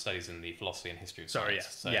studies in the philosophy and history of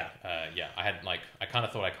science. I had I kind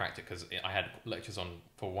of thought I cracked it because I had lectures on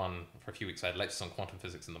for a few weeks. I had lectures on quantum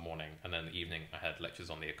physics in the morning, and then in the evening I had lectures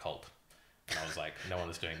on the occult. And I was like, no one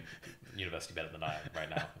is doing university better than I am right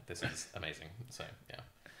now. This is amazing. So yeah.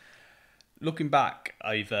 Looking back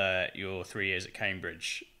over your 3 years at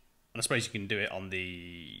Cambridge, and I suppose you can do it on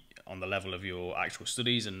the level of your actual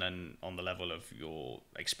studies and then on the level of your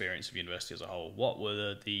experience of university as a whole, what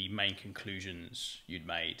were the main conclusions you'd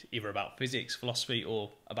made, either about physics, philosophy,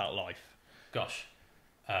 or about life? Gosh,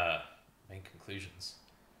 main conclusions.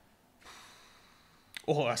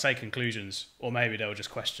 Or I say conclusions, or maybe they were just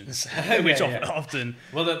questions, which often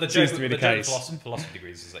the seems to be the case. Philosophy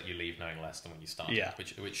degrees is that you leave knowing less than when you started,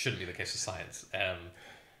 which shouldn't be the case with science.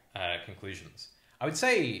 Conclusions. I would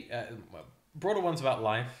say broader ones about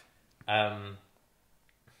life. I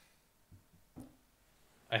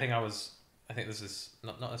think this is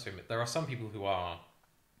not necessarily. There are some people who are.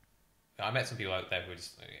 I met some people out there who are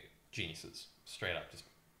just geniuses, straight up, just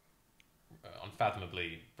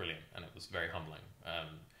unfathomably brilliant, and it was very humbling.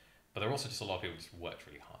 But there were also just a lot of people who just worked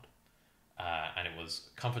really hard, and it was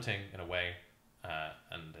comforting in a way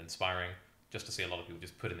and inspiring just to see a lot of people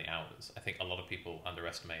just put in the hours. I think a lot of people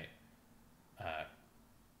underestimate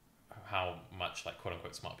how much like quote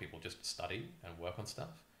unquote smart people just study and work on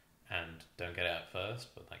stuff and don't get it at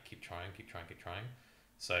first, but like keep trying.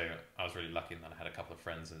 So I was really lucky in that I had a couple of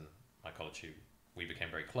friends in my college who we became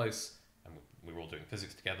very close, and we were all doing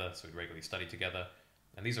physics together, so we regularly studied together.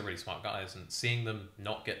 And these are really smart guys, and seeing them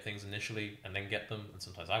not get things initially and then get them, and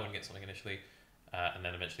sometimes I wouldn't get something initially and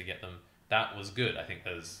then eventually get them, that was good. I think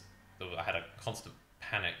I had a constant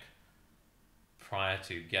panic prior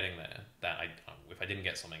to getting there that if I didn't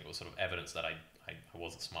get something, it was sort of evidence that I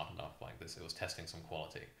wasn't smart enough like this. It was testing some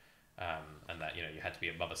quality, and that you had to be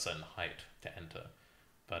above a certain height to enter.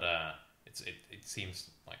 But it seems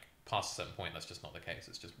like past a certain point, that's just not the case.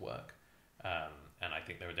 It's just work. And I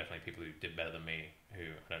think there were definitely people who did better than me who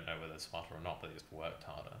I don't know whether they're smarter or not, but they just worked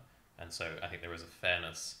harder. And so I think there is a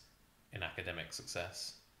fairness in academic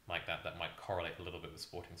success like that might correlate a little bit with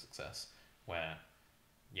sporting success, where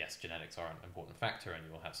yes, genetics are an important factor and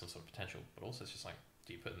you will have some sort of potential, but also it's just like,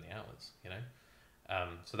 do you put in the hours,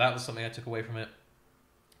 So that was something I took away from it.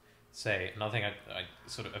 Another thing I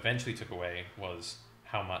sort of eventually took away was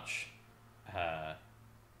how much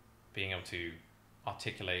being able to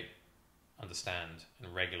articulate, understand,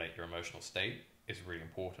 and regulate your emotional state is really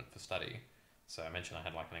important for study. So I mentioned I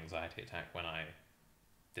had like an anxiety attack when I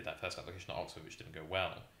did that first application at Oxford, which didn't go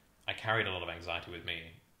well. I carried a lot of anxiety with me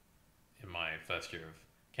in my first year of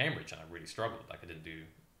Cambridge, and I really struggled. Like I did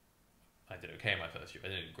okay in my first year,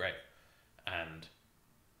 but I didn't do great. And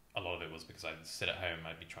a lot of it was because I'd sit at home,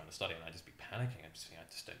 I'd be trying to study, and I'd just be panicking. I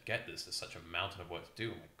just don't get this. There's such a mountain of work to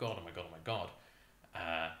do. Oh my God, oh my God, oh my God.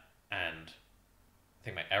 And I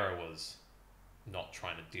think my error was not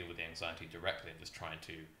trying to deal with the anxiety directly and just trying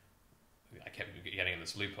to, I kept getting in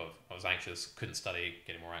this loop of I was anxious, couldn't study,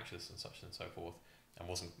 getting more anxious and such and so forth, and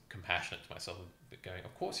wasn't compassionate to myself, going,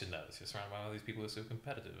 of course you're nervous, you're surrounded by all these people who are so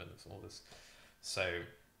competitive and it's all this. So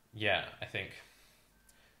yeah, I think,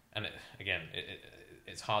 and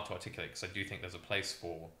it's hard to articulate because I do think there's a place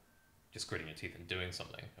for just gritting your teeth and doing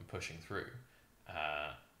something and pushing through.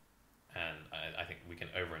 And I think we can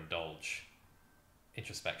overindulge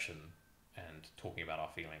introspection and talking about our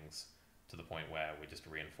feelings to the point where we're just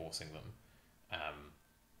reinforcing them.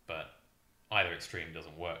 But either extreme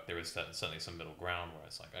doesn't work. There is certainly some middle ground where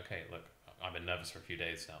it's like, okay, look, I've been nervous for a few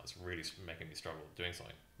days now. It's really making me struggle doing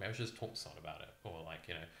something. Maybe I should just talk to someone about it. Or like,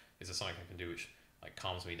 is there something I can do which like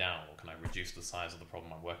calms me down? Or can I reduce the size of the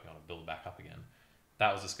problem I'm working on and build it back up again?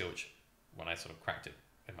 That was a skill which, when I sort of cracked it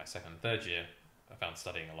in my second and third year, I found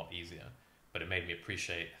studying a lot easier. But it made me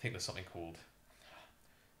appreciate, I think there's something called,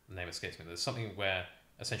 the name escapes me, there's something where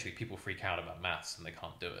essentially people freak out about maths and they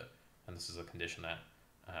can't do it. And this is a condition that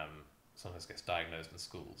sometimes gets diagnosed in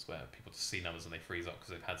schools where people just see numbers and they freeze up because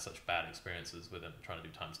they've had such bad experiences with them trying to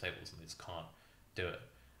do times tables and they just can't do it.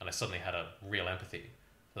 And I suddenly had a real empathy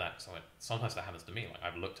for that. So sometimes that happens to me. Like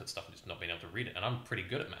I've looked at stuff and just not been able to read it, and I'm pretty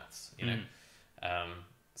good at maths, you know.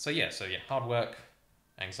 So yeah, hard work,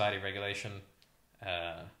 anxiety regulation,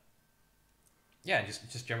 and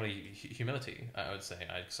just generally humility. I would say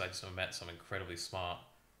I just met some incredibly smart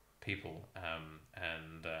people,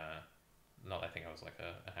 and not that I think I was like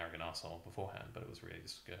an arrogant arsehole beforehand, but it was really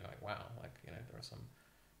just going like, wow, like there are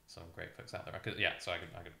some great folks out there. I could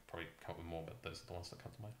probably come up with more, but those are the ones that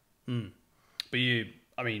come to mind. But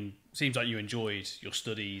seems like you enjoyed your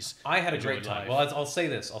studies. I had a great time. Well, I'll say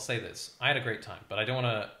this. I had a great time, but I don't want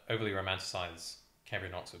to overly romanticize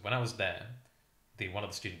Cambridge and Oxford. When I was there, one of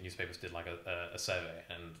the student newspapers did like a survey,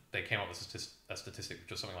 and they came up with a statistic which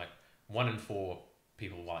was something like 1 in 4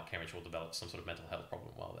 people while at Cambridge will develop some sort of mental health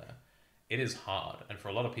problem while there. It is hard, and for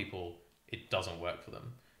a lot of people, it doesn't work for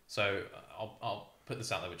them. So I'll put this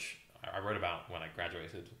out there, which I wrote about when I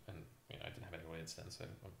graduated, and I didn't have any audience then, so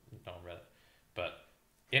no one read it. But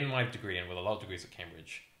in my degree, and with a lot of degrees at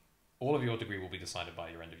Cambridge, all of your degree will be decided by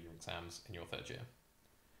your end of year exams in your third year.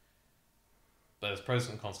 There's pros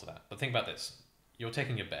and cons to that. But think about this. You're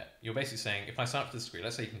taking a bet. You're basically saying, if I sign up for this degree,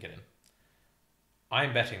 let's say you can get in,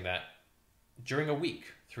 I'm betting that during a week,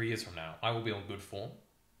 3 years from now, I will be on good form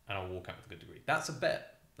and I'll walk out with a good degree. That's a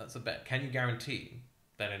bet. Can you guarantee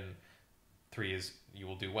that in 3 years you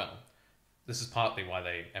will do well? This is partly why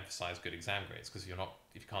they emphasize good exam grades, because if you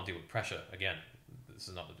can't deal with pressure, again,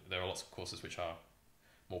 there are lots of courses which are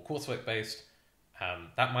more coursework based.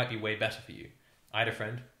 That might be way better for you. I had a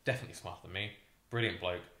friend, definitely smarter than me, brilliant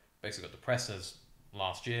bloke, basically got depressed in his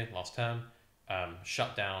last term,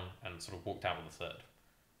 shut down and sort of walked out with a third.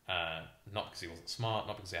 Not because he wasn't smart,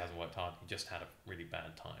 not because he hasn't worked hard, he just had a really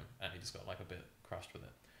bad time and he just got like a bit crushed with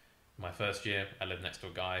it. My first year, I lived next to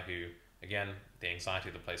a guy who, again, the anxiety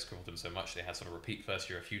of the place crippled him so much they had sort of repeat first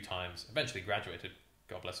year a few times, eventually graduated,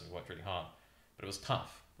 God bless him, he worked really hard, but it was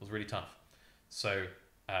tough, it was really tough. So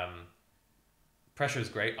pressure is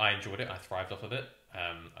great, I enjoyed it, I thrived off of it.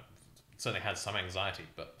 I certainly had some anxiety,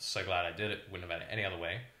 but so glad I did it, wouldn't have had it any other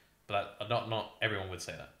way. But not everyone would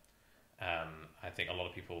say that. I think a lot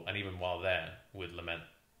of people, and even while there, would lament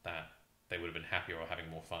that they would have been happier or having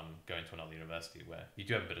more fun going to another university where you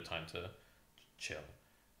do have a bit of time to chill.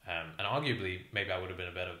 And arguably, maybe I would have been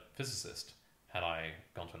a better physicist had I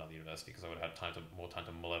gone to another university, because I would have had more time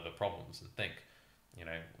to mull over problems and think.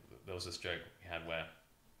 There was this joke we had where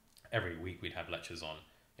every week we'd have lectures on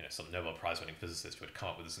some Nobel Prize winning physicist who had come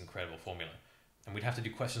up with this incredible formula, and we'd have to do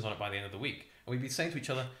questions on it by the end of the week, and we'd be saying to each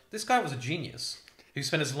other, this guy was a genius who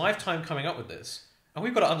spent his lifetime coming up with this, and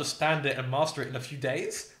we've got to understand it and master it in a few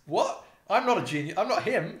days. What? I'm not a genius, I'm not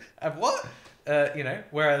him, and what?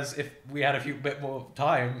 Whereas if we had a bit more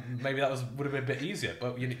time, maybe that would have been a bit easier,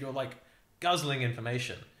 but you're like guzzling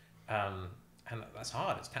information, and that's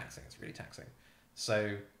hard, it's taxing, it's really taxing.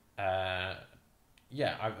 So I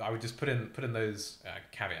would just put in those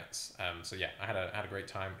caveats. So yeah, I had a great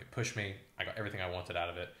time. It pushed me. I got everything I wanted out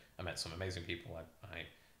of it. I met some amazing people.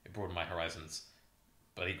 It broadened my horizons.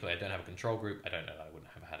 but equally I don't have a control group. I don't know that I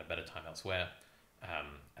wouldn't have had a better time elsewhere.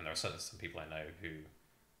 And there are certainly some people I know who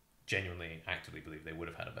genuinely, actively believe they would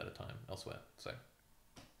have had a better time elsewhere. So,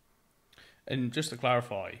 and just to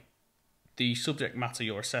clarify, the subject matter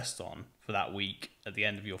you're assessed on for that week at the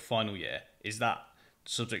end of your final year, is that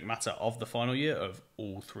subject matter of the final year of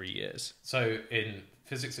all 3 years? So in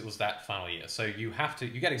physics, it was that final year. So you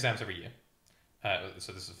get exams every year.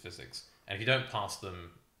 So this is physics, and if you don't pass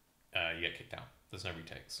them, you get kicked out. There's no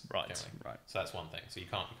retakes. Right. Generally. Right. So that's one thing. So you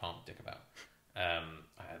can't dick about.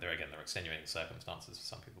 There are extenuating circumstances for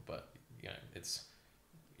some people, but it's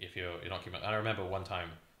if you're not keeping up. I remember one time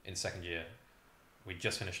in second year, we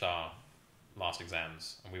just finished our last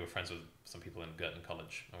exams, and we were friends with some people in Girton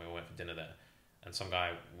College, and we went for dinner there. And some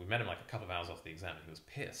guy, we met him like a couple of hours after the exam, and he was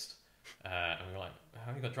pissed. And we were like, "How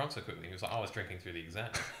have you got drunk so quickly?" He was like, "I was drinking through the exam."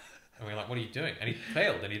 And we were like, "What are you doing?" And he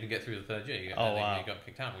failed, and he didn't get through the third year. He got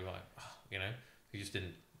kicked out. And we were like, he just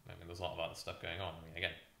didn't. I mean, there's a lot of other stuff going on. I mean,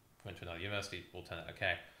 again, went to another university, all turned out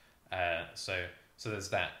okay. So there's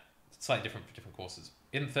that. It's slightly different for different courses.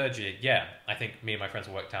 In third year, I think me and my friends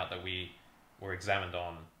worked out that we were examined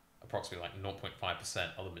on approximately like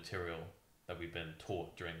 0.5% of the material that we've been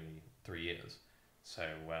taught during the 3 years. So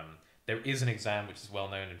there is an exam which is well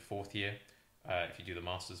known in fourth year, if you do the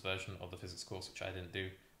master's version of the physics course, which I didn't do,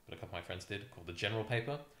 but a couple of my friends did, called the general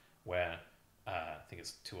paper, where I think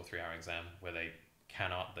it's 2 or 3 hour exam where they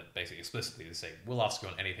cannot, that basically explicitly they say, we'll ask you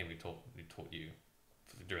on anything we taught you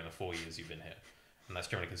during the 4 years you've been here. And that's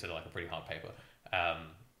generally considered like a pretty hard paper.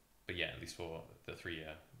 But yeah, at least for the 3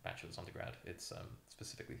 year bachelor's undergrad, it's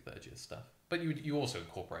specifically third year stuff. But you also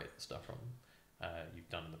incorporate stuff from you've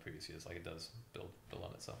done in the previous years, like it does build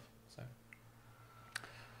on itself. So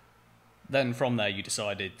then from there you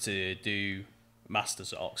decided to do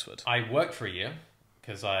masters at Oxford. I worked for a year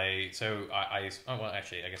because I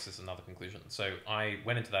guess this is another conclusion. So I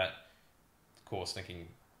went into that course thinking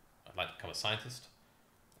I'd like to become a scientist,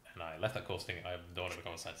 and I left that course thinking I don't want to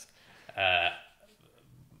become a scientist.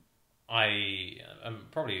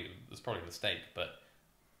 It's probably a mistake, but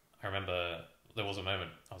I remember there was a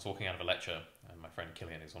moment I was walking out of a lecture, and my friend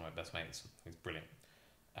Killian, who's one of my best mates, he's brilliant,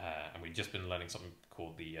 and we'd just been learning something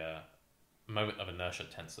called the moment of inertia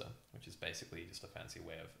tensor, which is basically just a fancy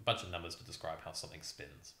way of a bunch of numbers to describe how something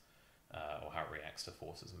spins, or how it reacts to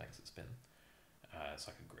forces and makes it spin. It's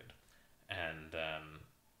like a grid, and I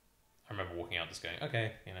remember walking out just going,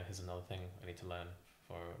 okay, here's another thing I need to learn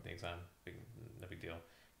for the exam. No big deal.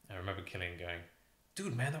 And I remember Killian going,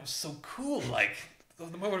 dude, man, that was so cool. Like,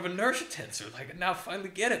 the moment of inertia tensor. Like, now I finally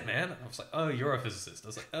get it, man. And I was like, oh, you're a physicist. I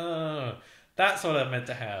was like, oh, that's what I meant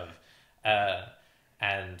to have.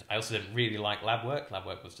 And I also didn't really like lab work. Lab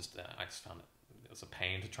work was just, I just found it was a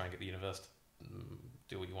pain to try and get the universe to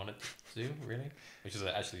do what you wanted to do, really. Which is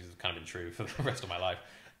actually kind of been true for the rest of my life.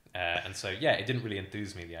 And so, it didn't really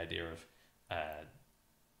enthuse me, the idea of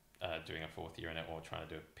doing a fourth year in it or trying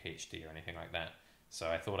to do a PhD or anything like that. So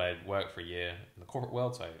I thought I'd work for a year in the corporate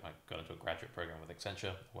world. So I got into a graduate program with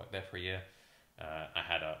Accenture, worked there for a year. I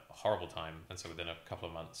had a horrible time. And so within a couple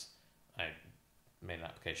of months, I made an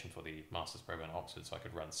application for the master's program at Oxford so I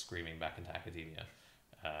could run screaming back into academia.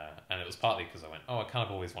 And it was partly because I went, I kind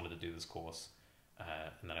of always wanted to do this course.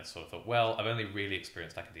 And then I sort of thought, well, I've only really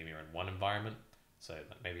experienced academia in one environment. So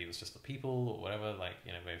maybe it was just the people or whatever,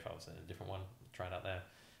 maybe if I was in a different one, try it out there.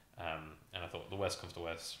 And I thought the worst comes to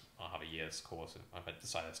worst, I'll have a year's course. If I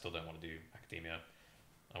decide I still don't want to do academia,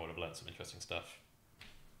 I would have learned some interesting stuff.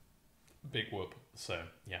 Big whoop. So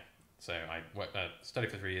I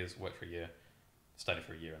studied for 3 years, worked for a year, studied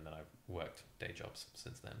for a year, and then I've worked day jobs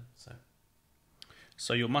since then.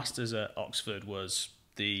 So your master's at Oxford was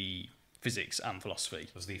the physics and philosophy.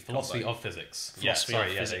 It was the philosophy of physics.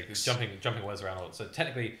 Physics. Jumping words around a lot. So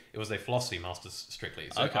technically, it was a philosophy master's strictly.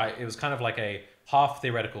 So okay. It was kind of like a half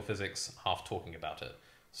theoretical physics, half talking about it.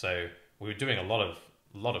 So we were doing a lot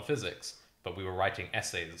of physics, but we were writing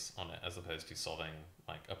essays on it as opposed to solving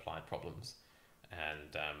like applied problems.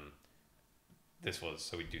 And this was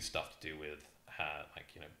so we do stuff to do with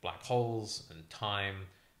black holes and time,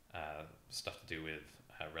 stuff to do with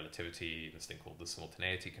relativity, this thing called the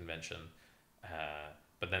simultaneity convention,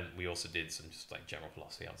 but then we also did some just like general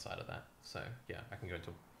philosophy outside of that. So I can go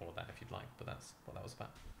into all of that if you'd like, but that's what that was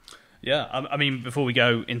about. I mean, before we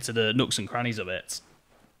go into the nooks and crannies of it,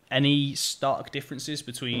 any stark differences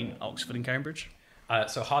between Oxford and Cambridge?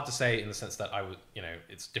 So hard to say in the sense that I would,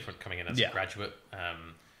 it's different coming in as a graduate.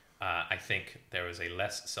 I think there is a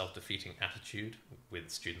less self-defeating attitude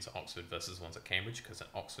with students at Oxford versus ones at Cambridge, because at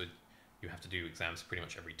Oxford you have to do exams pretty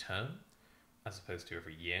much every term as opposed to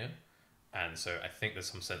every year. And so I think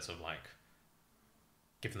there's some sense of like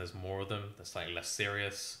given there's more of them, they're slightly less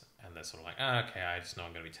serious, and they're sort of like, ah, okay, I just know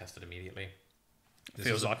I'm going to be tested immediately. This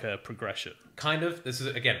feels like a progression. Kind of. This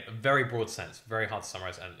is, again, a very broad sense, very hard to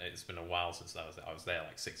summarize, and it's been a while since I was there,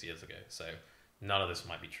 like 6 years ago, so none of this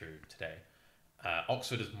might be true today.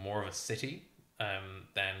 Oxford is more of a city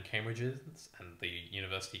than Cambridge is, and the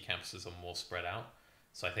university campuses are more spread out.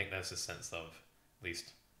 So I think there's this sense of, at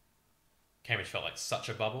least Cambridge felt like such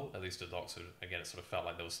a bubble, at least at Oxford, again, it sort of felt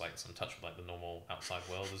like there was like some touch with like the normal outside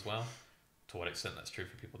world as well. To what extent that's true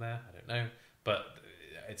for people there, I don't know. But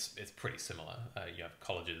it's pretty similar. You have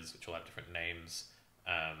colleges which all have different names,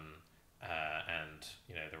 and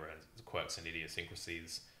you know, there are quirks and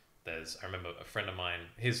idiosyncrasies. I remember a friend of mine,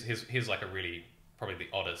 here's like a really, probably the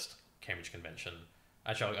oddest Cambridge convention.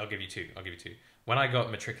 Actually, I'll give you two. When I got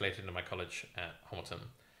matriculated into my college at Hamilton,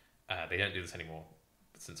 they don't do this anymore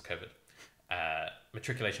since COVID.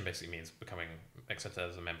 Matriculation basically means becoming accepted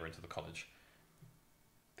as a member into the college.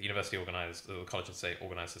 The university organized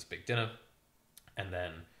this big dinner, and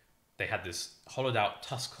then they had this hollowed out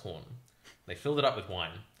tusk horn. They filled it up with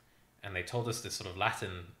wine, and they told us this sort of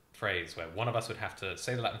Latin phrase where one of us would have to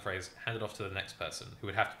say the Latin phrase, hand it off to the next person, who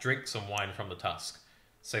would have to drink some wine from the tusk,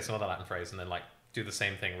 say some other Latin phrase, and then like do the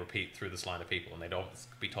same thing, repeat through this line of people, and they'd all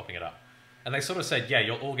be topping it up. And they sort of said, yeah,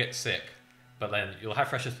 you'll all get sick, but then you'll have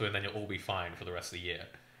freshers flu, and then you'll all be fine for the rest of the year.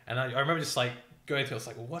 And I remember just like going through, I was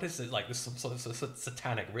like, well, what is it? Like this some sort of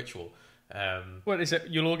satanic ritual. What is it?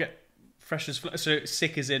 You'll all get freshers flu. So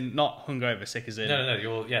sick as in not hungover, sick as in. No.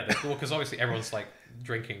 You'll because obviously everyone's like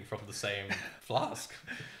drinking from the same flask.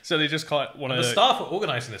 So they just want to. The staff were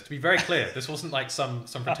organising this. To be very clear, this wasn't like some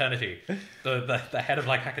fraternity. The head of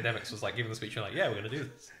like academics was like giving the speech and like, yeah, we're going to do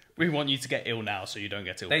this. We want you to get ill now, so you don't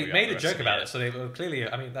get ill. They made a joke about it, so they were clearly.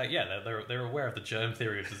 I mean, they're aware of the germ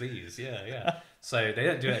theory of disease. Yeah. So they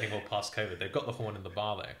don't do it anymore past COVID. They've got the horn in the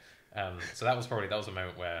bar though. So that was a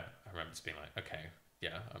moment where I remember just being like, okay,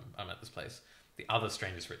 yeah, I'm at this place. The other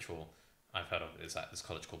strangest ritual I've heard of is at this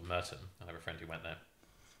college called Merton. I have a friend who went there,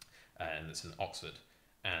 and it's in Oxford.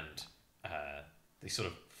 And they sort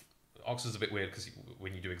of, Oxford's a bit weird because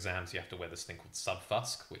when you do exams, you have to wear this thing called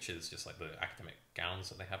subfusk, which is just like the academic gowns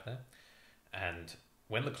that they have there. And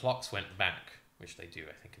when the clocks went back, which they do,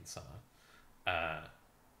 I think, in summer,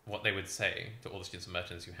 what they would say to all the students at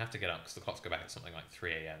Merton is you have to get up because the clocks go back at something like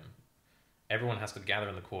 3 a.m. Everyone has to gather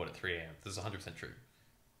in the court at 3 a.m. This is 100% true.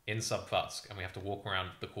 In subfusk, and we have to walk around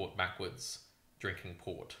the court backwards drinking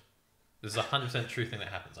port. This is a 100% true thing that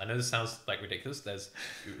happens. I know this sounds like ridiculous.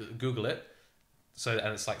 Google it. So,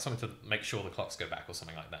 and it's like something to make sure the clocks go back or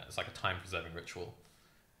something like that. It's like a time-preserving ritual.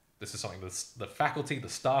 This is something the faculty, the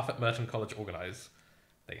staff at Merton College organise.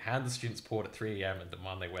 They hand the students port at 3 a.m. and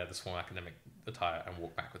demand they wear this formal academic attire and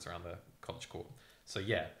walk backwards around the college court. So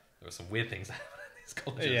yeah, there were some weird things that happened in these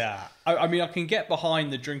colleges. Yeah, I mean, I can get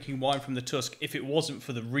behind the drinking wine from the tusk if it wasn't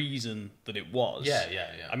for the reason that it was. Yeah.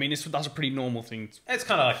 I mean, that's a pretty normal thing. It's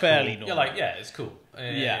kind of like fairly cool. normal. You're like, yeah, it's cool.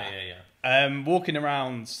 Yeah. Walking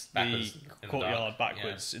around Backwards the courtyard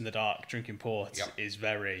backwards in the dark, drinking port is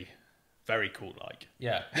very, very cool. Like,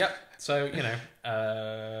 yeah, yep. So yeah.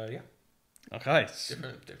 Okay.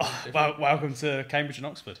 Different. Welcome to Cambridge and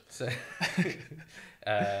Oxford. So,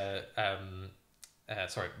 sorry,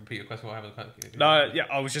 repeat your question. What happened? No, yeah,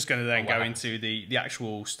 I was just going to then go happened? into the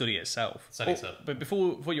actual study itself. Study itself. But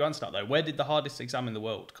before you answer that though, where did the hardest exam in the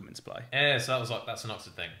world come into play? Yeah, so that's an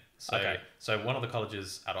Oxford thing. So, Okay. So one of the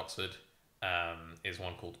colleges at Oxford is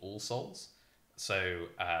one called All Souls. So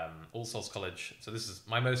All Souls College. So this is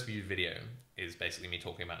my most viewed video. Is basically me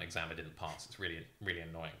talking about an exam I didn't pass. It's really, really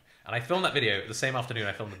annoying. And I filmed that video the same afternoon.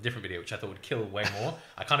 I filmed a different video, which I thought would kill way more.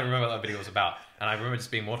 I can't even remember what that video was about. And I remember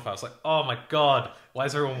just being mortified. I was like, oh my God, why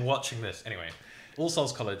is everyone watching this? Anyway, All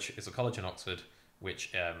Souls College is a college in Oxford,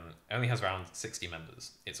 which only has around 60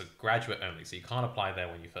 members. It's a graduate only, so you can't apply there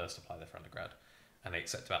when you first apply there for undergrad. And they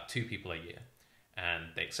accept about 2 people a year.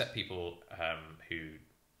 And they accept people who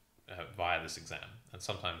via this exam. And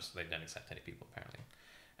sometimes they don't accept any people, apparently.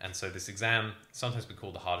 And so this exam, sometimes been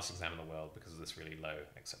called the hardest exam in the world because of this really low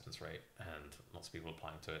acceptance rate and lots of people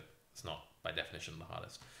applying to it. It's not, by definition, the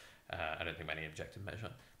hardest. I don't think by any objective measure.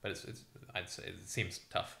 But I'd say it seems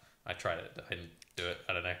tough. I tried it. I didn't do it.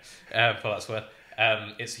 I don't know. For what it's worth.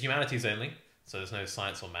 It's humanities only, so there's no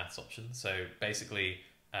science or maths option. So basically,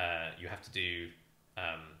 you have to do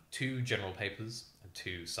 2 general papers and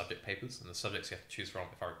 2 subject papers. And the subjects you have to choose from,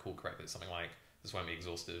 if I recall correctly, it's something like, this won't be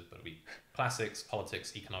exhaustive, but it'll be classics,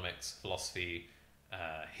 politics, economics, philosophy,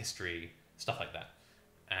 history, stuff like that.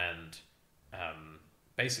 And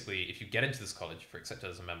basically, if you get into this college for accepted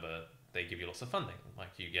as a member, they give you lots of funding.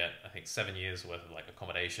 Like you get, I think, 7 years worth of like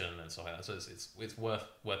accommodation and stuff like that. So it's worth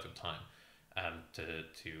your time. to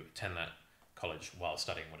attend that college while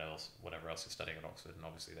studying whatever else you're studying at Oxford. And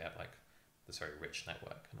obviously they have like this very rich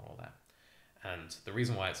network and all that. And the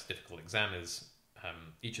reason why it's a difficult exam is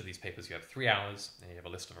each of these papers you have 3 hours, and you have a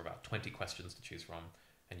list of about 20 questions to choose from,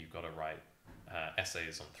 and you've got to write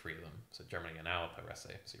essays on 3 of them. So generally an hour per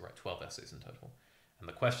essay, so you write 12 essays in total. And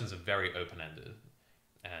the questions are very open-ended,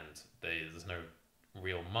 and there's no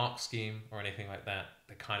real mark scheme or anything like that.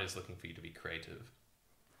 They're kind of just looking for you to be creative.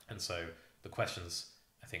 And so the questions,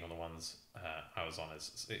 I think on the ones I was on,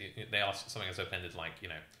 they ask something as open-ended like,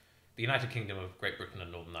 the United Kingdom of Great Britain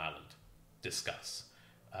and Northern Ireland, discuss.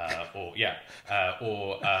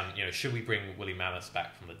 Should we bring woolly mammoths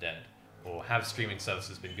back from the dead? Or have streaming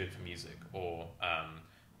services been good for music? Or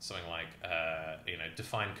something like,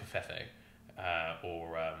 define covfefe. I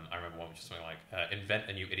remember one which is something like, invent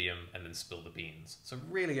a new idiom and then spill the beans. So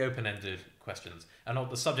really open-ended questions. And all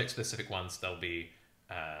the subject-specific ones, they'll be,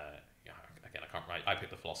 again, I can't write, I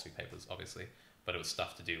picked the philosophy papers, obviously, but it was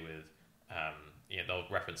stuff to do with, they'll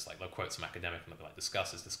reference, like, they'll quote some academic and they'll be like,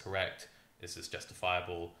 discuss, is this correct? Is this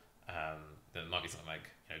justifiable? There might be something like,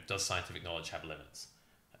 does scientific knowledge have limits?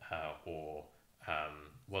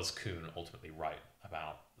 Was Kuhn ultimately right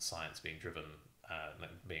about science being driven,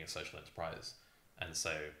 being a social enterprise? And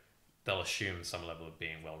so they'll assume some level of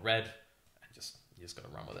being well read, and you just got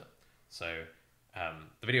to run with it. So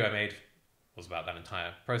the video I made was about that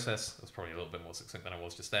entire process. It was probably a little bit more succinct than I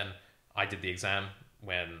was just then. I did the exam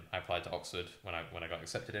when I applied to Oxford, when I got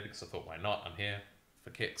accepted in, because I thought, why not? I'm here for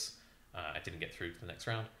kicks. I didn't get through to the next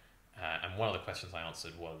round. And one of the questions I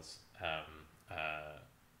answered was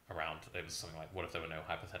it was something like, what if there were no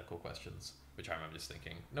hypothetical questions? Which I remember just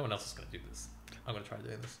thinking, no one else is going to do this. I'm going to try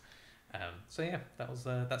doing this.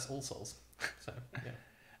 That's All Souls. So, yeah.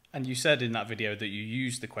 And you said in that video that you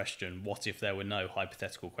used the question, what if there were no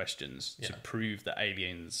hypothetical questions, to prove that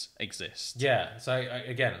aliens exist? Yeah. So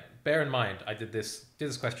again, bear in mind, I did this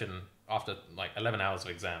question after like 11 hours of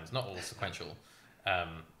exams, not all sequential.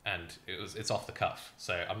 And it's off the cuff.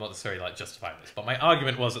 So I'm not necessarily like justifying this, but my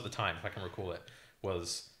argument was at the time, if I can recall it,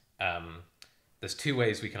 was there's 2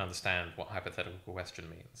 ways we can understand what hypothetical question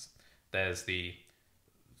means. There's the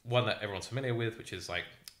one that everyone's familiar with, which is like,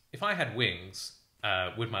 if I had wings,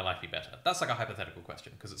 would my life be better? That's like a hypothetical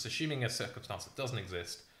question, because it's assuming a circumstance that doesn't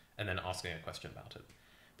exist and then asking a question about it.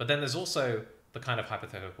 But then there's also the kind of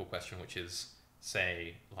hypothetical question, which is,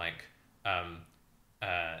 say, like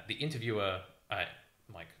the interviewer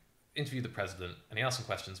interviewed the president and he asked some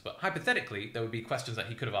questions, but hypothetically there would be questions that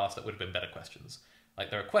he could have asked that would have been better questions. Like,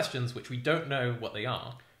 there are questions which we don't know what they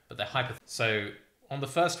are, but they're hypothetical. So on the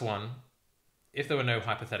first one, if there were no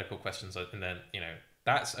hypothetical questions, and then,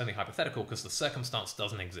 that's only hypothetical because the circumstance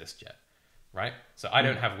doesn't exist yet, right? So I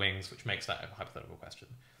don't have wings, which makes that a hypothetical question.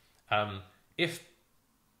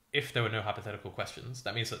 If there were no hypothetical questions,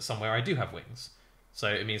 that means that somewhere I do have wings. So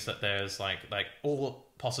it means that there's like all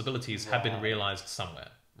possibilities have been realized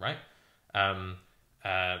somewhere, right?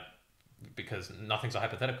 Because nothing's a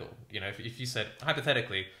hypothetical. If you said,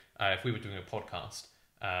 hypothetically, if we were doing a podcast,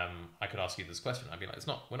 I could ask you this question. I'd be like,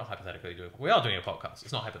 we're not hypothetically doing, we are doing a podcast.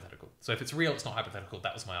 It's not hypothetical. So if it's real, it's not hypothetical.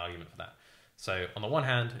 That was my argument for that. So on the one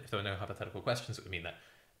hand, if there were no hypothetical questions, it would mean that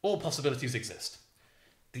all possibilities exist.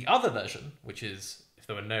 The other version, which is if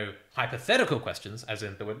there were no hypothetical questions, as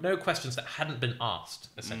in there were no questions that hadn't been asked,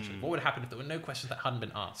 essentially. What would happen if there were no questions that hadn't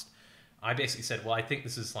been asked? I basically said, well, I think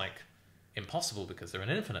this is like impossible because there are an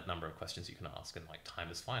infinite number of questions you can ask, and like time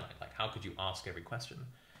is finite. Like, how could you ask every question?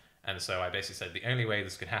 And so I basically said the only way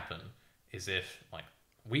this could happen is if like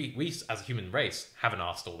we as a human race haven't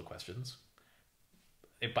asked all the questions.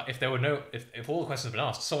 But if there were if all the questions have been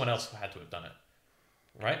asked, someone else had to have done it,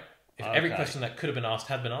 right? If every question that could have been asked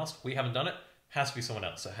had been asked, we haven't done it. Has to be someone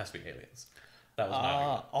else. So it has to be aliens. That was my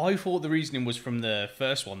argument. I thought the reasoning was from the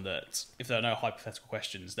first one that if there are no hypothetical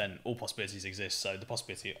questions, then all possibilities exist. So the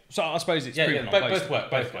possibility. So I suppose it's proven on both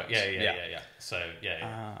work. Yeah. So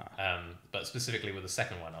but specifically with the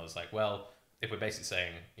second one, I was like, well, if we're basically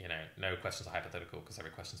saying, no questions are hypothetical because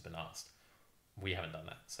every question's been asked, we haven't done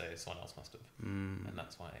that. So someone else must have, and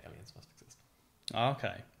that's why aliens must exist.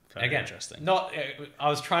 Okay. Very Again, interesting. I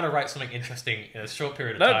was trying to write something interesting in a short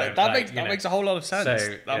period of time. That makes a whole lot of sense.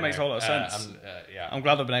 So, makes a whole lot of sense. I'm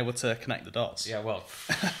glad I've been able to connect the dots. Yeah, well,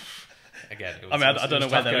 again, I don't know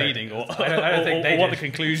where they're leading or what the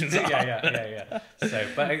conclusions are. Yeah. So,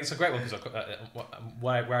 but it's a great one because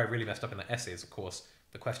where I really messed up in the essay is, of course,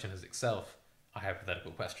 the question is itself a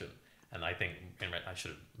hypothetical question, and I think I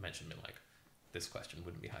should have mentioned this question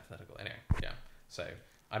wouldn't be hypothetical anyway. Yeah, so.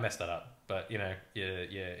 I messed that up, but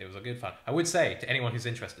it was a good fun. I would say to anyone who's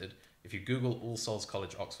interested, if you Google All Souls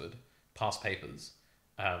College, Oxford, past papers,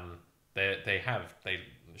 they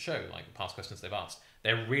show like past questions they've asked.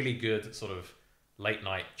 They're really good sort of late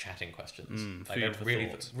night chatting questions. Like they're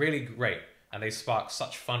really great, and they spark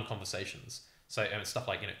such fun conversations. So stuff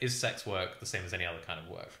like, is sex work the same as any other kind of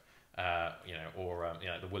work?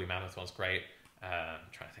 The woolly mammoth one's great. I'm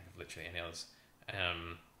trying to think of literally any others.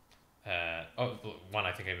 One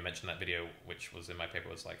I think I even mentioned in that video, which was in my paper,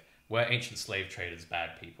 was like, were ancient slave traders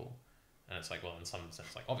bad people? And it's like, well, in some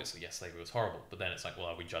sense, like, obviously, yes, slavery was horrible. But then it's like, well,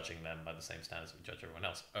 are we judging them by the same standards we judge everyone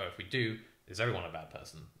else? Oh, if we do, is everyone a bad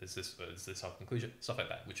person? Is this our conclusion? Stuff like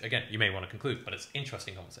that, which, again, you may want to conclude, but it's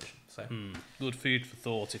interesting conversation. So good food for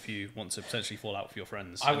thought if you want to potentially fall out with your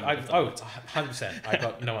friends. 100%. I've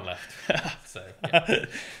got no one left. So, yeah.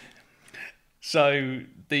 So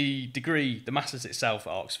the degree, the Masters itself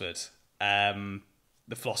at Oxford,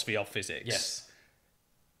 the philosophy of physics. Yes.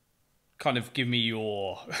 Kind of give me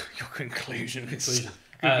your conclusions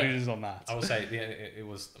on that. I will say it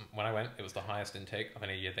was, when I went, it was the highest intake of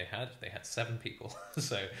any year they had. They had 7 people,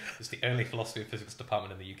 so it's the only philosophy of physics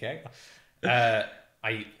department in the UK.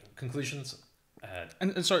 Conclusions.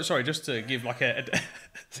 And sorry, just to give like a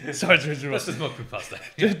sorry to interrupt. This is not past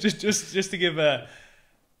that. Just to give a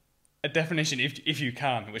definition, if you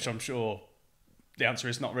can, which I'm sure the answer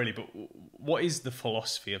is not really. But what is the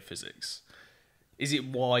philosophy of physics? Is it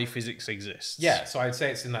why physics exists? Yeah, so I'd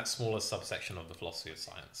say it's in that smaller subsection of the philosophy of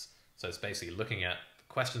science. So it's basically looking at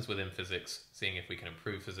questions within physics, seeing if we can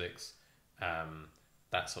improve physics,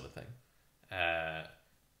 that sort of thing.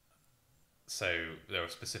 So there are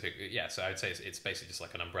specific, so I'd say it's basically just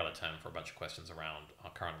like an umbrella term for a bunch of questions around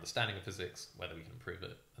our current understanding of physics, whether we can improve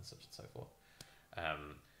it, and such and so forth.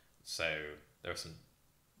 So there are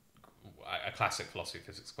a classic philosophy of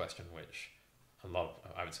physics question, which a lot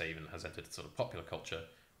of, I would say, even has entered sort of popular culture,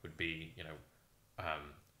 would be,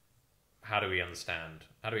 how do we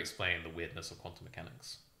explain the weirdness of quantum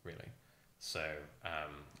mechanics, really? So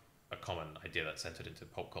a common idea that's entered into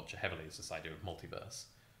pop culture heavily is this idea of multiverse,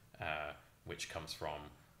 which comes from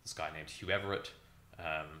this guy named Hugh Everett,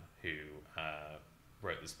 who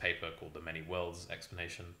wrote this paper called The Many Worlds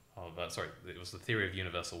Explanation of, it was the theory of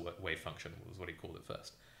universal wave function, was what he called it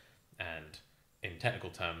first. And in technical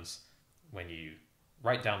terms, when you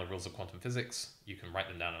write down the rules of quantum physics, you can write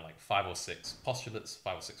them down in like 5 or 6 postulates,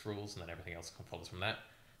 5 or 6 rules, and then everything else follows from that.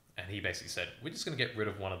 And he basically said, we're just going to get rid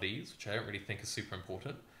of one of these, which I don't really think is super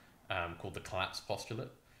important, called the collapse postulate.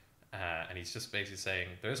 And he's just basically saying,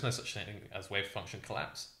 there is no such thing as wave function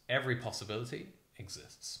collapse. Every possibility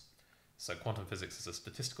exists. So quantum physics is a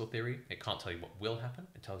statistical theory. It can't tell you what will happen.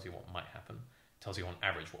 It tells you what might happen. It tells you on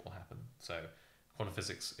average what will happen. So quantum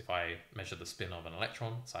physics, if I measure the spin of an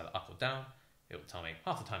electron, it's either up or down, it will tell me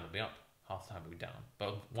half the time it'll be up, half the time it'll be down.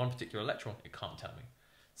 But one particular electron, it can't tell me.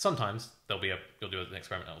 Sometimes you'll do an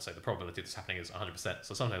experiment and it'll say the probability this happening is 100%.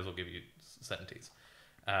 So sometimes it'll give you certainties.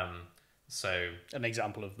 So an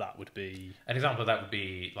example of that would be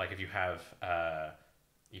like if you have,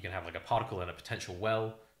 you can have like a particle in a potential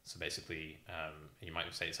well. So basically, you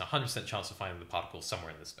might say it's a 100% chance of finding the particle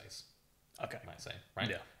somewhere in this space. Okay. You might say, right?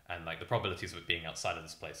 Yeah. And like the probabilities of it being outside of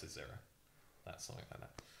this place is 0. That's something like that.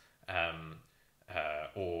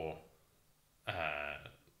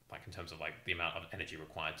 Like in terms of like the amount of energy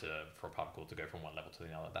required for a particle to go from one level to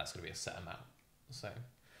the other, that's going to be a set amount.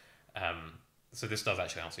 So this does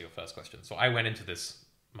actually answer your first question. So I went into this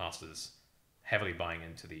master's heavily buying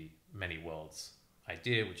into the many worlds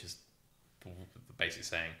idea, which is basically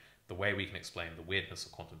saying the way we can explain the weirdness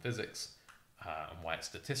of quantum physics and why it's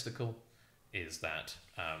statistical is that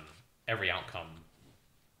every outcome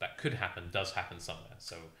that could happen does happen somewhere.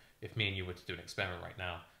 So if me and you were to do an experiment right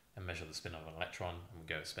now and measure the spin of an electron and we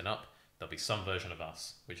go spin up, there'll be some version of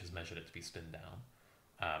us which has measured it to be spin down.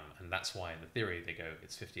 And that's why in the theory they go,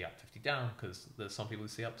 it's 50 up, 50 down, because there's some people who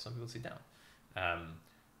see up, some people who see down.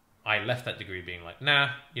 I left that degree being like, nah,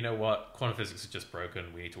 you know what? Quantum physics is just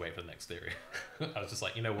broken. We need to wait for the next theory. I was just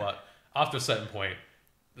like, you know what? After a certain point,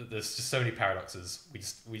 there's just so many paradoxes.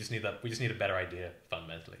 We just need a better idea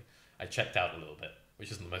fundamentally. I checked out a little bit,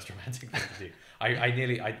 which isn't the most romantic thing to do.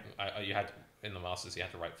 You had in the masters you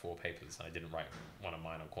had to write 4 papers, and I didn't write one of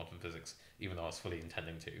mine on quantum physics, even though I was fully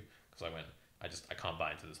intending to, because I can't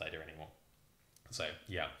buy into this idea anymore. So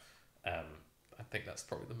yeah, I think that's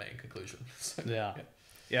probably the main conclusion. So, yeah.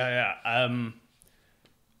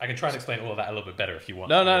 I can try and explain all of that a little bit better if you want.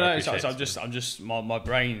 No. So I'm just my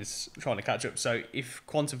brain's trying to catch up. So if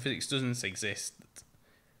quantum physics doesn't exist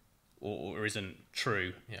or isn't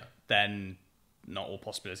true, then not all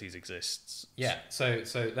possibilities exist. Yeah. So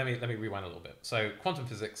let me rewind a little bit. So quantum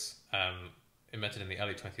physics, invented in the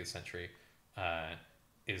early 20th century,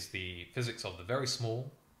 is the physics of the very small,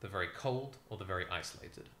 the very cold, or the very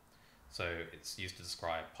isolated. So it's used to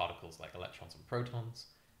describe particles like electrons and protons,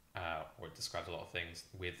 or it describes a lot of things,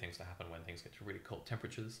 weird things that happen when things get to really cold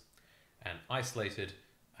temperatures. And isolated,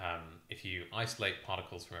 if you isolate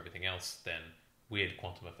particles from everything else, then weird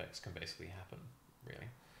quantum effects can basically happen, really.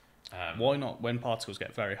 Why not when particles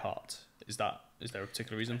get very hot? Is there a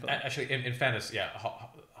particular reason for that? Actually, in fairness, yeah,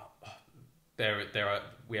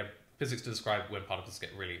 we have physics to describe when particles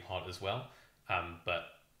get really hot as well, but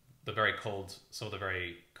some of the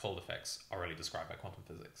very cold effects are only described by quantum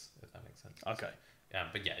physics, if that makes sense. Okay.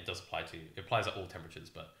 But yeah, it applies at all temperatures,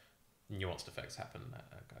 but nuanced effects happen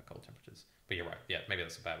at cold temperatures. But you're right. Yeah, maybe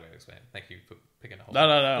that's a bad way of explaining it. Thank you for picking a whole.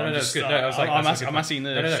 No, it's good. I'm asking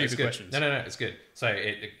the stupid questions. No, it's good. So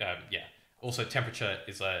yeah. Also, temperature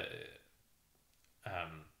is that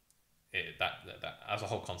as a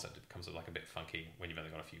whole concept, it becomes like a bit funky when you've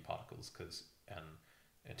only got a few particles, because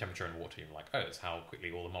temperature in water, you're like, oh, it's how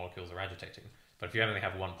quickly all the molecules are agitating. But if you only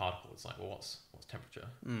have one particle, it's like, well, what's temperature?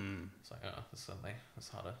 It's like, oh, that's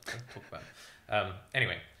harder to talk about.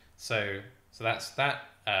 Anyway, so that's that.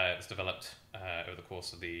 It's developed over the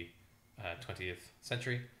course of the 20th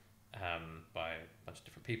century by a bunch of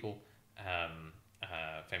different people.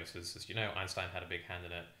 Famous physicists, Einstein had a big hand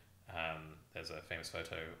in it. There's a famous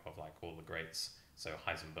photo of like all the greats. So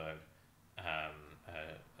Heisenberg,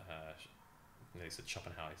 they said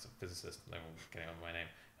Schopenhauer, he's a physicist. No one getting on my name,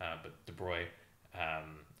 but De Broglie,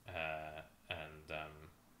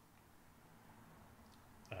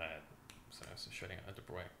 so Schrödinger, De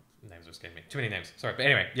Broglie. Names are escaping me. Too many names. Sorry, but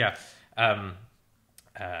anyway, yeah.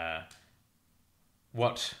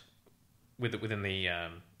 Within the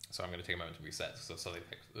so I'm going to take a moment to reset. So suddenly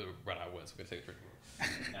run out of words. I'm going to take a drink.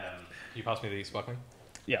 Can you pass me the sparkling?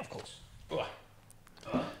 Yeah, of course.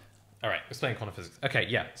 All right, explain quantum physics. Okay,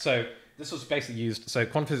 yeah. So this was basically used. So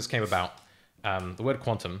quantum physics came about. The word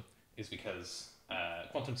quantum is because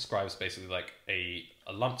quantum describes basically like a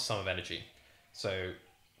lump sum of energy. So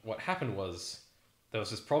what happened was there was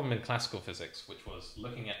this problem in classical physics, which was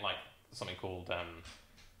looking at like something called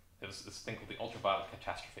there was this thing called the ultraviolet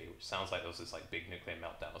catastrophe, which sounds like there was this like big nuclear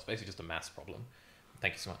meltdown. It was basically just a mass problem.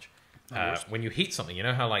 Thank you so much. When you heat something, you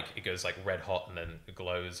know how like it goes like red hot and then it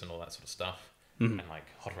glows and all that sort of stuff, and like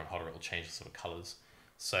hotter and hotter, it will change the sort of colors.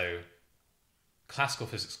 So classical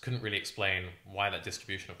physics couldn't really explain why that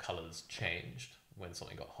distribution of colors changed when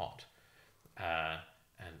something got hot,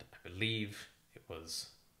 and I believe it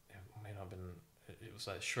may not have been. It was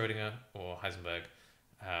like Schrödinger or Heisenberg,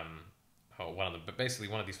 or one of them. But basically,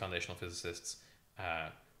 one of these foundational physicists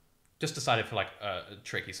just decided for like a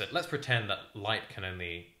trick. He said, "Let's pretend that light can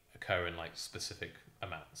only occur in like specific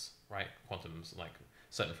amounts, right? Quantums, like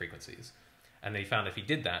certain frequencies." And then he found if he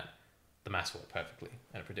did that, the math worked perfectly,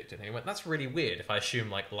 and it predicted. And he went, "That's really weird. If I assume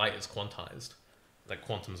like light is quantized, like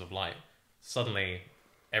quantums of light, suddenly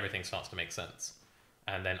everything starts to make sense."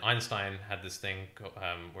 And then Einstein had this thing,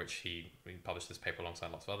 which he published this paper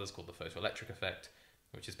alongside lots of others, called the photoelectric effect,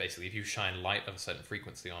 which is basically if you shine light of a certain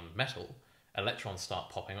frequency on metal, electrons start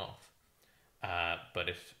popping off. And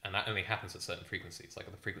that only happens at certain frequencies. Like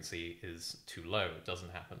if the frequency is too low, it doesn't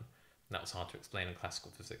happen. And that was hard to explain in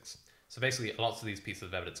classical physics. So basically, lots of these pieces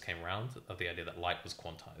of evidence came around of the idea that light was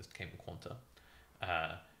quantized, came in quanta.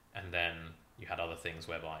 And then you had other things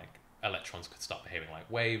whereby electrons could start behaving like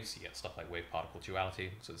waves. You get stuff like wave-particle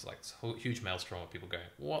duality. So it's like this whole huge maelstrom of people going,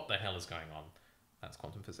 what the hell is going on? That's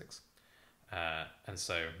quantum physics. And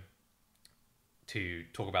so to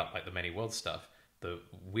talk about like the many worlds stuff, the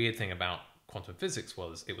weird thing about quantum physics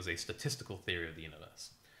was it was a statistical theory of the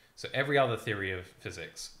universe. So every other theory of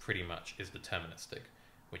physics pretty much is deterministic,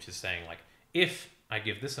 which is saying like, if I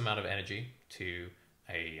give this amount of energy to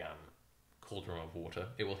a cauldron of water,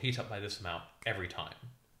 it will heat up by this amount every time.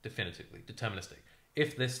 Definitively, deterministic.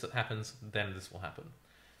 If this happens, then this will happen.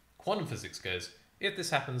 Quantum physics goes, if this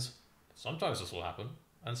happens, sometimes this will happen,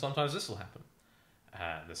 and sometimes this will happen.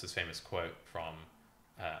 There's this famous quote from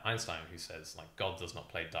Einstein who says, like, God does not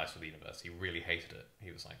play dice with the universe. He really hated it.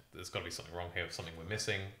 He was like, there's got to be something wrong here, something we're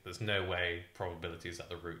missing. There's no way probability is at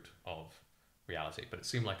the root of reality. But it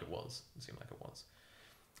seemed like it was.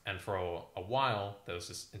 And for a while, there was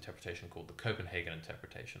this interpretation called the Copenhagen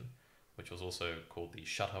interpretation, which was also called the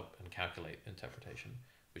shut up and calculate interpretation,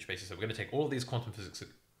 which basically said we're going to take all of these quantum physics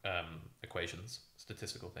equations,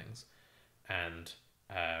 statistical things, and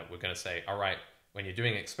we're going to say, all right, when you're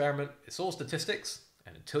doing an experiment, it's all statistics,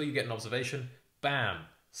 and until you get an observation, bam,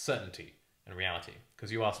 certainty and reality.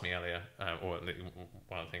 Because you asked me earlier, or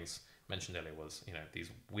one of the things mentioned earlier was,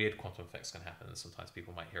 these weird quantum effects can happen, and sometimes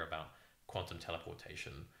people might hear about quantum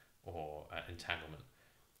teleportation or entanglement,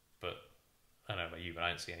 but I don't know about you, but I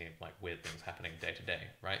don't see any like weird things happening day to day,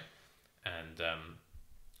 right? And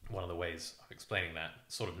one of the ways of explaining that,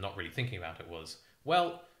 sort of not really thinking about it, was,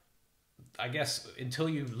 well, I guess until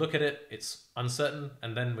you look at it, it's uncertain,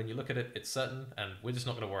 and then when you look at it, it's certain, and we're just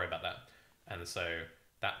not going to worry about that. And so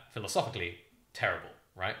that philosophically terrible,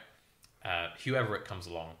 right? Hugh Everett comes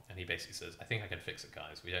along and he basically says, I think I can fix it,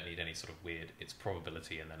 guys. We don't need any sort of weird, it's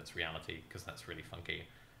probability and then it's reality, because that's really funky.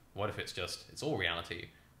 What if it's just, it's all reality,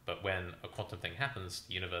 but when a quantum thing happens,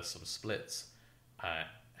 the universe sort of splits,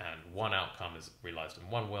 and one outcome is realized in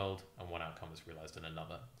one world and one outcome is realized in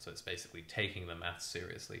another. So it's basically taking the maths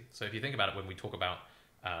seriously. So if you think about it, when we talk about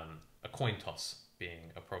a coin toss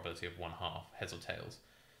being a probability of 1/2, heads or tails,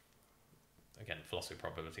 again, philosophy of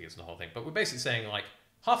probability is the whole thing, but we're basically saying, like,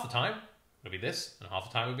 half the time it'll be this and half the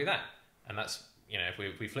time it'll be that. And that's, you know,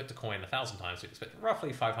 if we flipped a coin 1,000 times, we'd expect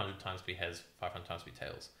roughly 500 times to be heads, 500 times to be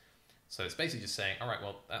tails. So it's basically just saying, all right,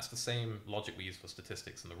 well, that's the same logic we use for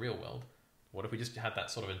statistics in the real world. What if we just had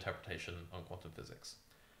that sort of interpretation on quantum physics?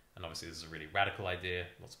 And obviously this is a really radical idea.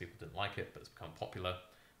 Lots of people didn't like it, but it's become popular.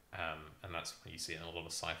 And that's when you see it in a lot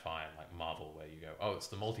of sci-fi and like Marvel, where you go, oh, it's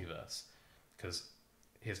the multiverse. Because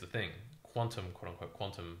here's the thing, quantum, quote unquote,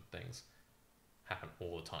 quantum things happen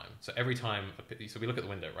all the time. So every time, so we look at the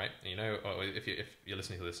window, right? And you know, if you're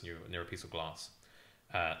listening to this and you're near a piece of glass,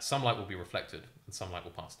 some light will be reflected and some light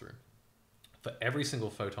will pass through. For every single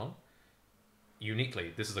photon,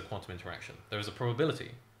 uniquely, this is a quantum interaction. There is a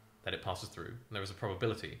probability that it passes through, and there is a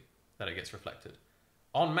probability that it gets reflected.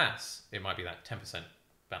 En masse, it might be that 10%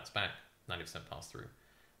 bounce back, 90% pass through.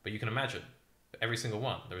 But you can imagine, for every single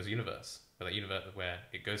one, there is a universe, where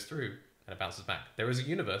it goes through and it bounces back. There is a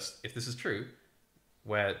universe, if this is true,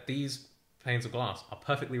 where these panes of glass are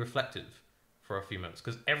perfectly reflective for a few moments,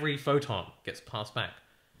 because every photon gets passed back.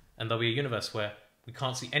 And there'll be a universe where we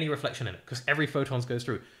can't see any reflection in it, because every photon goes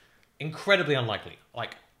through. Incredibly unlikely,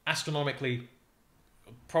 like astronomically,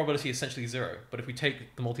 probability essentially zero. But if we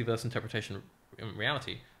take the multiverse interpretation in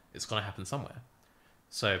reality, it's going to happen somewhere.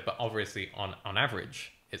 So, but obviously on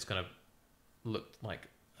average, it's going to look like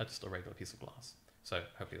just a regular piece of glass. So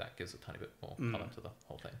hopefully that gives a tiny bit more color to the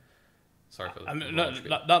whole thing. Sorry for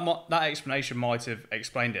the that explanation might have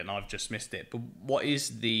explained it and I've just missed it. But what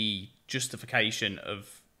is the justification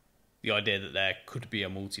of the idea that there could be a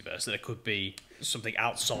multiverse, that there could be something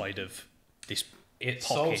outside of this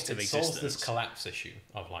pocket of existence? It solves this collapse issue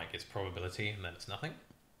of like it's probability and then it's nothing.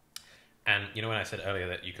 And you know when I said earlier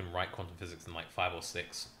that you can write quantum physics in like 5 or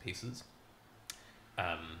 6 pieces,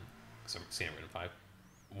 because I've seen it written in 5.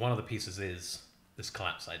 One of the pieces is this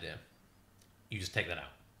collapse idea. You just take that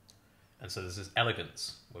out. And so there's this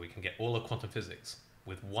elegance where we can get all of quantum physics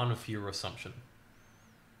with one fewer assumption,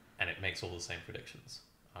 and it makes all the same predictions,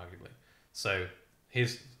 arguably. So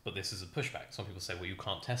but this is a pushback. Some people say, well, you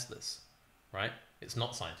can't test this, right? It's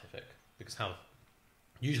not scientific, because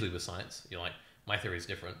usually with science, you're like, my theory is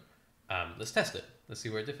different. Let's test it. Let's see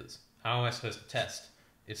where it differs. How am I supposed to test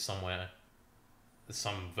if some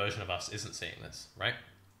version of us isn't seeing this, right?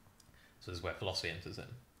 So this is where philosophy enters in,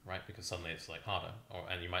 right? Because suddenly it's like harder.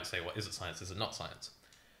 And you might say, well, is it science? Is it not science?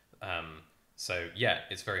 So yeah,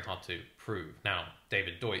 it's very hard to prove. Now,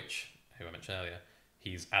 David Deutsch, who I mentioned earlier,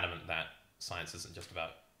 he's adamant that science isn't just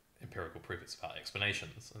about empirical proof, it's about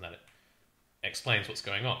explanations, and that it explains what's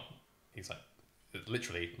going on. He's like, it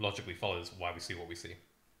literally, logically follows why we see what we see.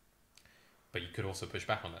 But you could also push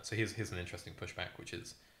back on that. So here's an interesting pushback, which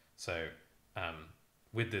is, so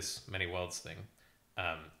with this many worlds thing,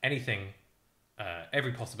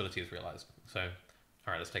 every possibility is realized. So, all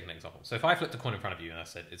right, let's take an example. So if I flipped a coin in front of you and I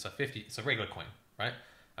said, it's a regular coin, right?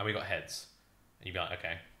 And we got heads. And you'd be like,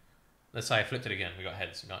 okay. Let's say I flipped it again, we got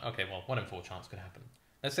heads. You'd be like, okay, well, 1 in 4 chance could happen.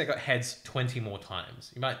 Let's say I got heads 20 more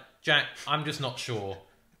times. You might, Jack, I'm just not sure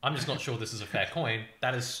this is a fair coin.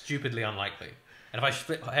 That is stupidly unlikely. And if I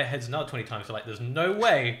flip heads another 20 times, you're like, there's no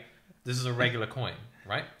way this is a regular coin,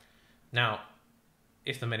 right? Now,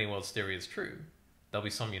 if the many worlds theory is true, there'll be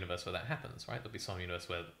some universe where that happens, right? There'll be some universe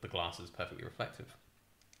where the glass is perfectly reflective.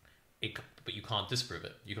 But you can't disprove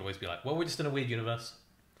it. You can always be like, well, we're just in a weird universe,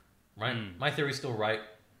 right? My theory's still right?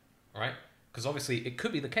 Because obviously it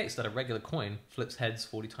could be the case that a regular coin flips heads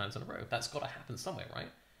 40 times in a row. That's got to happen somewhere, right?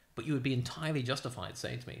 But you would be entirely justified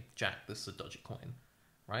saying to me, Jack, this is a dodgy coin,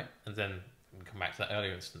 right? And then we come back to that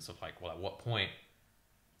earlier instance of like, well, at what point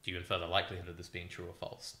do you infer the likelihood of this being true or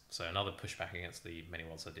false? So another pushback against the many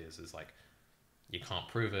worlds ideas is like, you can't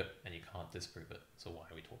prove it and you can't disprove it. So why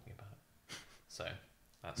are we talking about it? So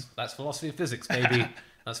that's philosophy of physics, baby.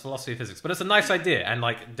 That's philosophy of physics. But it's a nice idea. And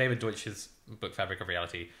like David Deutsch's book, Fabric of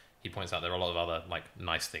Reality, he points out there are a lot of other like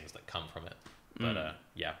nice things that come from it. But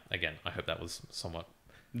yeah, again, I hope that was somewhat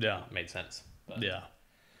made sense. But, yeah.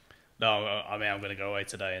 No, I mean, I'm going to go away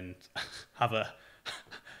today and have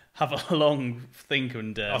have a long think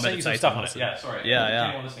and I'll send you some meditate stuff on on it. it. Yeah, sorry. Yeah, For yeah.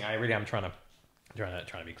 anyone listening, I really am trying to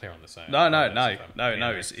be clear on this.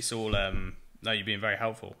 No. It's all no. You're being very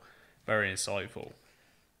helpful, very insightful.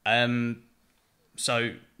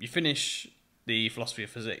 So you finish the philosophy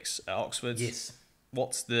of physics at Oxford. Yes.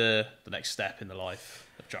 What's the next step in the life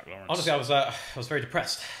of Jack Lawrence? Honestly, I was very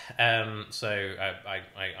depressed. So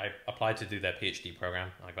I applied to do their PhD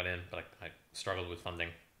program. I got in, but I struggled with funding,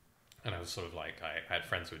 and I was sort of like I had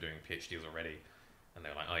friends who were doing PhDs already, and they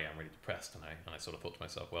were like, "Oh yeah, I'm really depressed," and I sort of thought to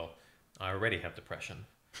myself, well, I already have depression,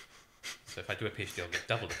 so if I do a PhD, I'll get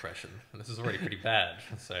double depression, and this is already pretty bad.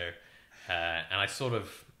 So, and I sort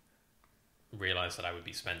of realized that I would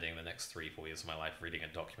be spending the next 3-4 years of my life reading a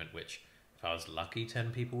document which, if I was lucky,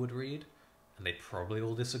 10 people would read, and they'd probably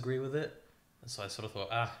all disagree with it. And so I sort of thought,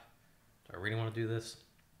 do I really want to do this?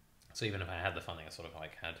 So even if I had the funding, I sort of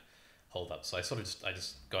like had hold up. So I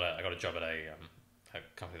got a job at a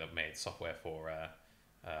company that made software for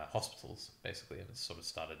hospitals, basically, and it sort of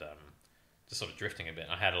started just sort of drifting a bit.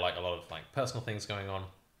 I had like a lot of like personal things going on.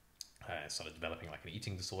 I started developing like an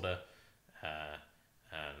eating disorder,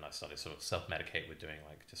 and I started sort of self-medicate with doing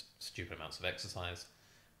like just stupid amounts of exercise.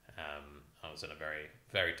 I was in a very,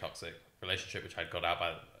 very toxic relationship, which I'd got out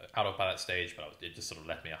of by that stage, but it just sort of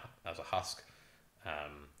left me as a husk,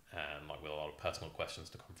 and like with a lot of personal questions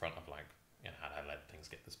to confront of like, you know, how did I let things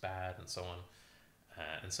get this bad and so on.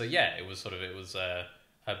 And so yeah, it was a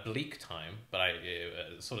bleak time, but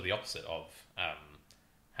sort of the opposite of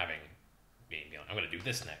being like, I'm going to do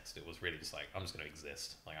this next. It was really just like, I'm just going to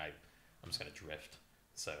exist. Like I'm just going to drift.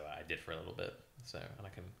 So I did for a little bit. So, and I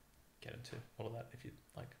can get into all of that if you'd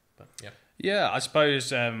like. But yeah. Yeah, I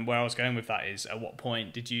suppose where I was going with that is, at what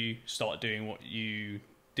point did you start doing what you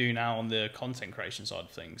do now on the content creation side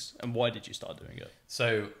of things, and why did you start doing it?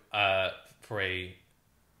 So for a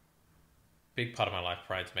big part of my life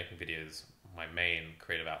prior to making videos, my main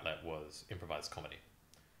creative outlet was improvised comedy,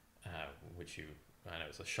 which I know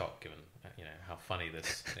it's a shock given how funny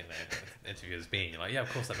this interview has been. You're like, yeah,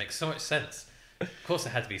 of course that makes so much sense. Of course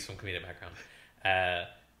there had to be some comedic background.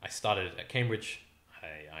 I started at Cambridge.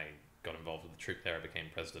 I got involved with the troupe there. I became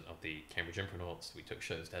president of the Cambridge Impronauts. We took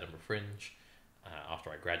shows to Edinburgh Fringe. After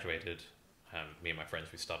I graduated, me and my friends,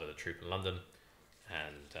 we started a troupe in London.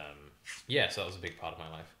 And so that was a big part of my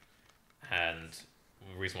life. And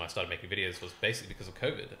the reason why I started making videos was basically because of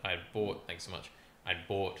COVID. Thanks so much, I'd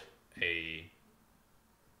bought a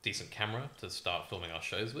decent camera to start filming our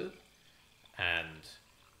shows with. And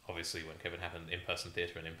obviously when COVID happened, in-person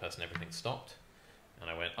theatre and in-person everything stopped. And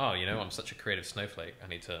I went, I'm such a creative snowflake. I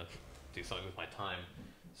need to do something with my time.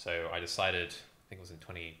 So I decided, I think it was in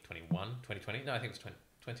 2020. No, I think it was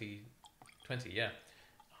 2020, yeah.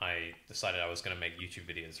 I decided I was going to make YouTube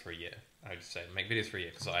videos for a year. I just said, make videos for a year,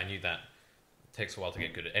 because I knew that it takes a while to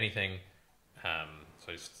get good at anything. So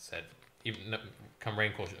I just said, even come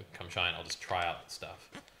rain, come shine, I'll just try out the stuff.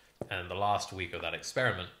 And the last week of that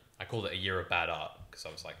experiment, I called it a year of bad art, because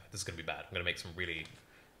I was like, this is going to be bad. I'm going to make some really,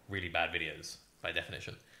 really bad videos, by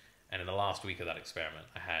definition. And in the last week of that experiment,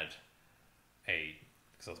 I had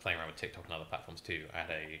because I was playing around with TikTok and other platforms too, I had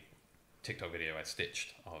a TikTok video I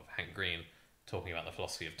stitched of Hank Green talking about the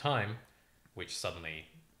philosophy of time, which suddenly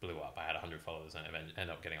blew up. I had 100 followers and it ended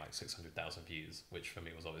up getting like 600,000 views, which for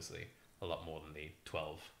me was obviously a lot more than the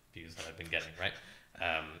 12 views that I've been getting, right?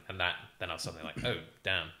 And then I was suddenly like, oh,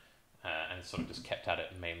 damn. And sort of just kept at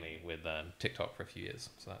it mainly with TikTok for a few years.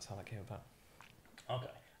 So that's how that came about.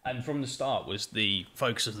 Okay. And from the start, was the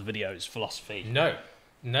focus of the videos philosophy? No.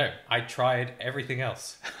 I tried everything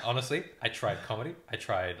else. Honestly, I tried comedy. I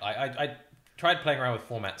tried playing around with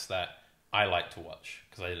formats that I like to watch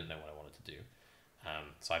because I didn't know what I wanted to do.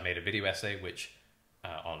 So I made a video essay which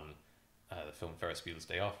on the film Ferris Bueller's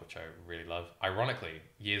Day Off, which I really love. Ironically,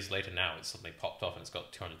 years later now, it's suddenly popped off and it's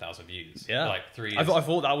got 200,000 views. Yeah, like 3 years. I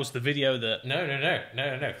thought that was the video that no.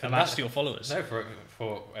 amassed your followers. No, for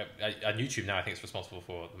on YouTube now, I think it's responsible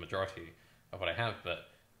for the majority of what I have. But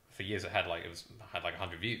for years, it had like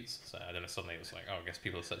 100 views. So I don't know. Suddenly, it was like, I guess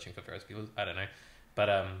people are searching for Ferris Bueller. I don't know,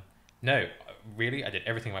 but no, really, I did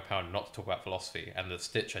everything in my power not to talk about philosophy. And the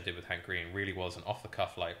stitch I did with Hank Green really was an off the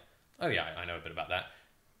cuff, like, oh yeah, I know a bit about that.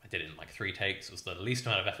 I did it in like 3 takes. It was the least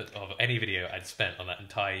amount of effort of any video I'd spent on that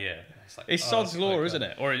entire year. It's Sod's Law, isn't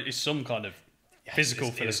it? Or it's some kind of physical,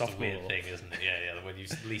 philosophical weird thing, isn't it? Yeah, the one you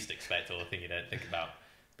least expect or the thing you don't think about.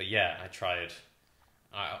 But yeah, I tried,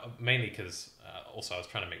 mainly because also I was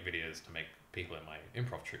trying to make videos to make people in my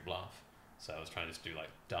improv troupe laugh. So I was trying to just do like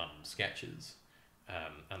dumb sketches.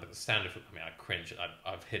 And the standard, I mean, I cringe.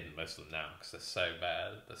 I've hidden most of them now because they're so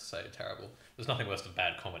bad. They're so terrible. There's nothing worse than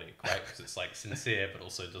bad comedy, right? Because it's like sincere, but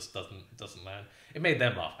also just doesn't land. It made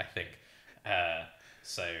them laugh, I think.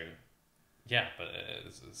 So yeah,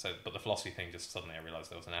 but the philosophy thing, just suddenly I realized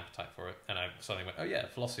there was an appetite for it, and I suddenly went, oh yeah,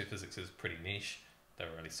 philosophy of physics is pretty niche. There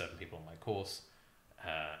were only 7 people on my course,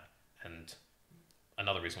 and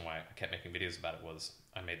another reason why I kept making videos about it was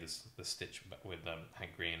I made this stitch with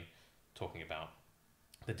Hank Green talking about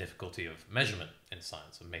the difficulty of measurement in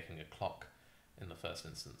science, of making a clock in the first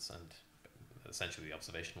instance. And essentially the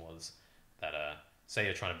observation was that say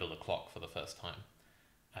you're trying to build a clock for the first time,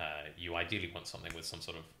 you ideally want something with some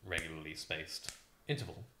sort of regularly spaced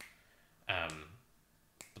interval, but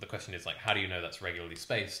the question is, like, how do you know that's regularly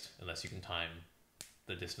spaced unless you can time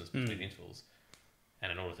the distance between the intervals?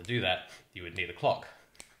 And in order to do that, you would need a clock.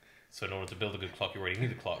 So in order to build a good clock, you already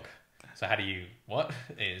need a clock. So how do you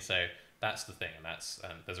so that's the thing. And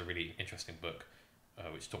there's a really interesting book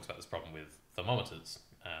which talks about this problem with thermometers,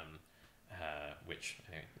 which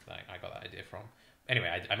I got that idea from.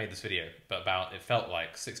 Anyway, I made this video, but it felt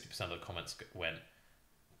like 60% of the comments went,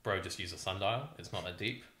 bro, just use a sundial, it's not that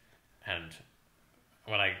deep. And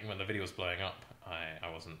when the video was blowing up, I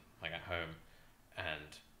wasn't like at home,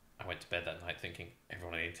 and I went to bed that night thinking,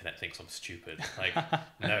 everyone on the internet thinks I'm stupid. Like,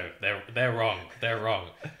 no, they're wrong.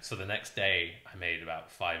 So the next day I made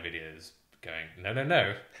about 5 videos going,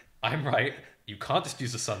 no, I'm right. You can't just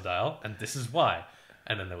use a sundial, and this is why.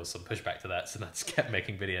 And then there was some pushback to that, so I just kept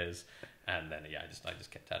making videos. And then I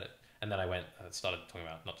just kept at it. And then I started talking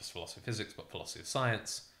about not just philosophy of physics, but philosophy of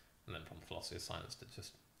science. And then from philosophy of science to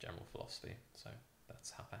just general philosophy. So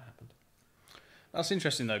that's how that happened. That's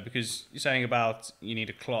interesting, though, because you're saying about you need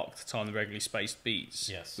a clock to time the regularly spaced beats.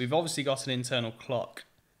 Yes. We've obviously got an internal clock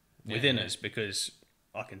within us, because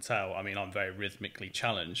I can tell, I mean, I'm very rhythmically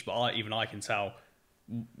challenged, but I can tell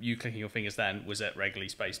you clicking your fingers then was at regularly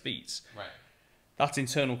spaced beats. Right. That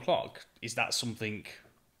internal clock, is that something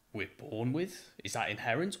we're born with? Is that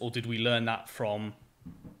inherent? Or did we learn that from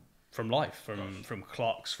life, from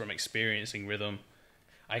clocks, from experiencing rhythm?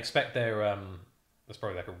 I expect there's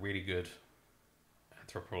probably like a really good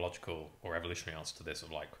anthropological or evolutionary answer to this,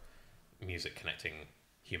 of like music connecting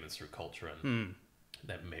humans through culture, and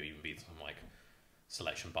there maybe even be some like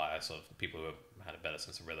selection bias of people who had a better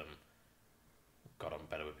sense of rhythm got on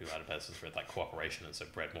better with people who had a better sense of rhythm, like cooperation, and so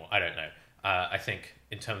bred more. I don't know. I think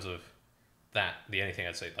in terms of that, the only thing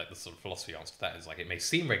I'd say, like the sort of philosophy answer to that, is like, it may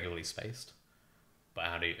seem regularly spaced, but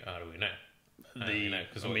how do we know?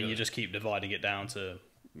 Because you just keep dividing it down to,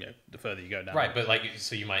 the further you go down. Right, but like,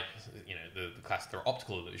 so you might, the class, there are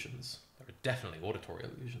optical illusions. There are definitely auditory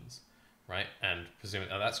illusions, right? And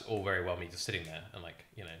presumably, that's all very well me just sitting there and like,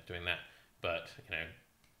 doing that. But,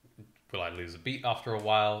 will I lose a beat after a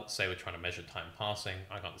while? Say we're trying to measure time passing.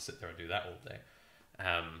 I can't just sit there and do that all day.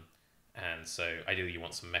 And so ideally you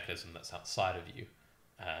want some mechanism that's outside of you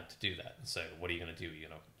to do that. So what are you going to do? You're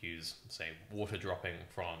going to use, say, water dropping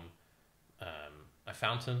from a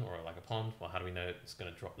fountain or like a pond. Well, how do we know it's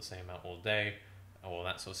going to drop the same amount all day? All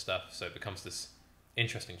that sort of stuff. So it becomes this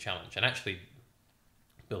interesting challenge. And actually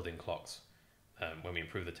building clocks, when we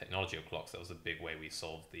improved the technology of clocks, that was a big way we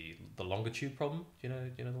solved the longitude problem. Do you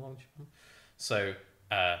know the longitude problem? So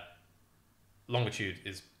longitude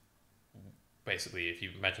is basically, if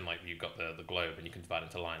you imagine like you've got the globe and you can divide it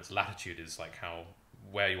into lines. Latitude is like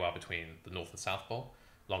where you are between the North and South Pole.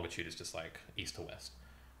 Longitude is just like east to west.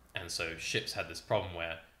 And so ships had this problem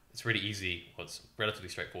where it's really easy, well, it's relatively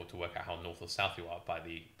straightforward to work out how north or south you are by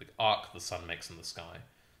the arc the sun makes in the sky.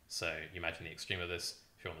 So you imagine the extreme of this.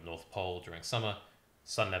 If you're on the North Pole during summer,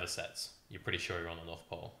 sun never sets. You're pretty sure you're on the North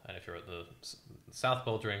Pole. And if you're at the South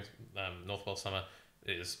Pole during North Pole summer,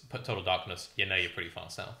 it is total darkness. You're pretty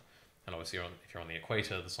far south. And obviously, if you're on the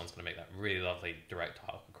equator, the sun's going to make that really lovely direct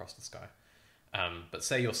arc across the sky. But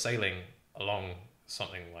say you're sailing along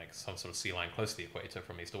something like some sort of sea line close to the equator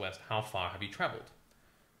from east to west, how far have you traveled?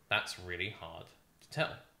 That's really hard to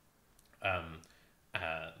tell.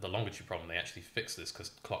 The longitude problem, they actually fixed this because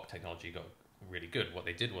clock technology got really good. What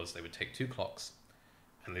they did was they would take 2 clocks,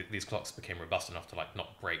 and these clocks became robust enough to like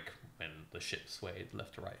not break when the ship swayed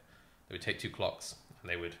left to right. They would take 2 clocks and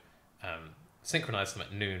they would synchronize them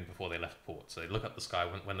at noon before they left port. So they'd look up the sky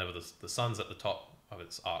whenever the sun's at the top of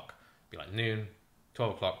its arc, be like noon,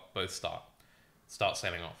 12 o'clock, both start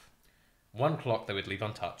sailing off. 1 clock they would leave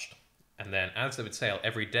untouched, and then as they would sail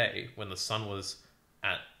every day, when the sun was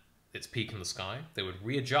at its peak in the sky, they would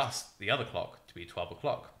readjust the other clock to be 12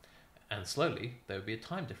 o'clock, and slowly there would be a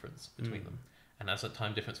time difference between them. And as that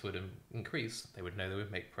time difference would increase, they would know they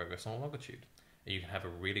would make progress on longitude. And you can have a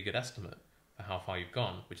really good estimate of how far you've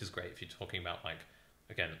gone, which is great if you're talking about like,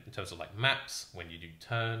 again, in terms of like maps, when you do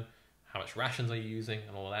turn, how much rations are you using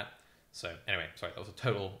and all of that. So anyway, sorry, that was a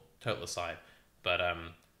total aside. But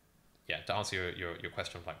yeah, to answer your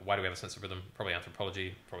question of like, why do we have a sense of rhythm? Probably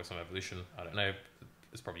anthropology, probably some evolution. I don't know.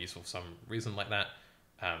 It's probably useful for some reason like that.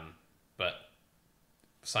 But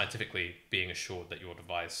scientifically, being assured that your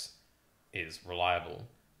device is reliable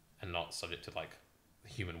and not subject to like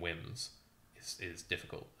human whims is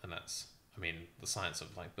difficult. And that's, I mean, the science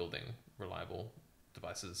of like building reliable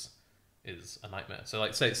devices is a nightmare. So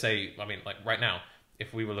like say I mean, like right now,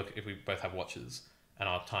 if we both have watches and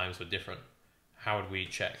our times were different, how would we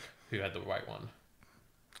check who had the right one?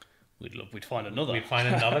 We'd find another. We'd find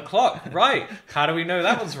another clock, right? How do we know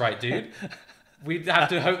that one's right, dude? We'd have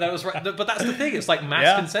to hope that was right. But that's the thing. It's like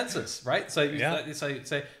mass consensus, right? So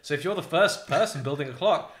so if you're the first person building a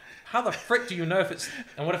clock, how the frick do you know if it's,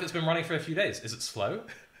 and what if it's been running for a few days? Is it slow?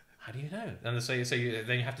 How do you know? And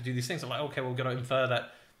then you have to do these things. I'm like, okay, well, we've got to infer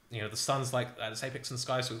that, you know, the sun's like at its apex in the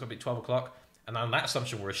sky, so it's got to be 12 o'clock. And on that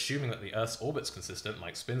assumption, we're assuming that the Earth's orbit's consistent,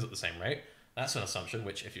 like spins at the same rate. That's an assumption,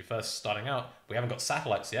 which if you're first starting out, we haven't got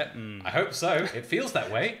satellites yet. I hope so. It feels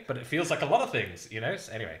that way, but it feels like a lot of things, you know?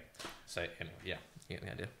 So anyway, yeah, you get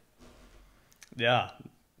the idea. Yeah.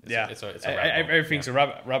 It's a rabbit hole. Everything's a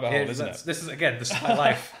rabbit hole, isn't it? This is my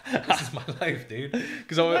life. This is my life, dude.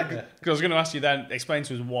 Because I was going to ask you then, explain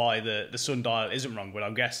to us why the sundial isn't wrong, but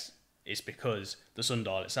I guess it's because the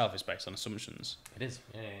sundial itself is based on assumptions. It is.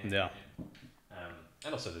 Yeah.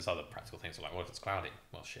 And also there's other practical things like, what if it's cloudy?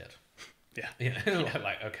 Well, shit. Yeah.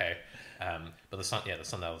 Like, okay. But the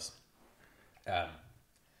sundials, and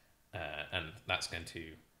that's going to,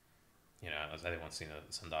 you know, as anyone's seen a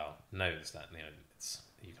sundial knows that, you know,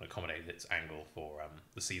 you can accommodate its angle for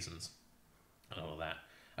the seasons and all of that.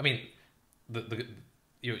 I mean,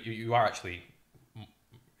 you are actually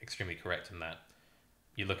extremely correct in that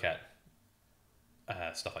you look at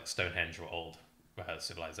stuff like Stonehenge or old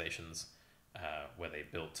civilizations where they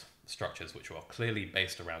built structures which were clearly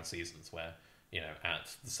based around seasons, where, you know,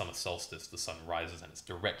 at the summer solstice the sun rises and it's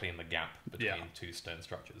directly in the gap between two stone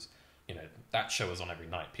structures. You know, that show was on every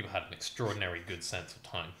night. People had an extraordinary good sense of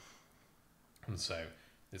time, and so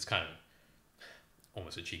it's kind of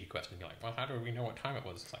almost a cheeky question. You're like, well, how do we know what time it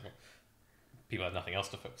was? It's like, well, people had nothing else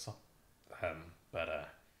to focus on.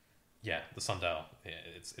 Yeah, the sundial,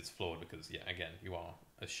 it's flawed because, yeah, again, you are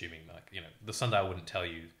assuming, like, you know, the sundial wouldn't tell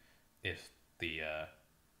you if the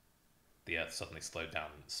Earth suddenly slowed down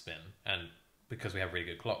in its spin, and because we have really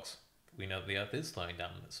good clocks, we know that the Earth is slowing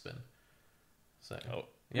down in its spin. So,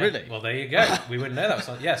 really? Well, there you go. We wouldn't know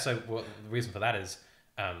that. So the reason for that is,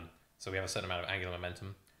 so we have a certain amount of angular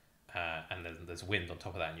momentum, and then there's wind on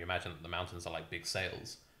top of that, and you imagine that the mountains are like big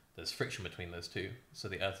sails. There's friction between those two, so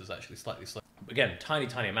the Earth is actually slightly slow. Again, tiny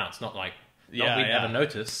amounts, not like we'd ever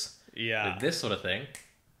notice with this sort of thing,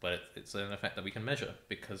 but it's an effect that we can measure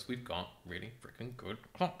because we've got really freaking good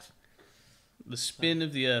clocks. The spin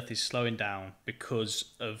of the Earth is slowing down because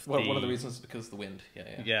of one of the reasons is because of the wind.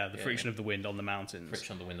 The friction of the wind on the mountains.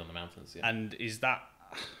 Friction of the wind on the mountains. Yeah. And is that?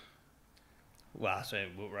 Well, so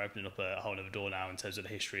we're opening up a whole other door now in terms of the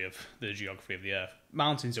history of the geography of the Earth.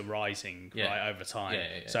 Mountains are rising right over time,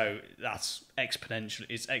 so that's exponentially.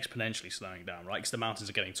 It's exponentially slowing down, right? Because the mountains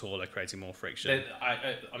are getting taller, creating more friction.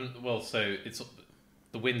 So it's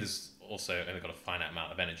the wind is also only got a finite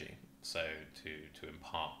amount of energy, so to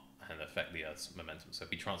impart and affect the Earth's momentum. So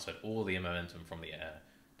if we transferred all the momentum from the air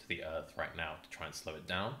to the Earth right now to try and slow it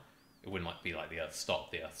down, it wouldn't be like the Earth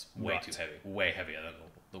stopped. The Earth's way too heavy, way heavier than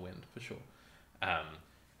the wind for sure.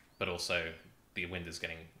 But also the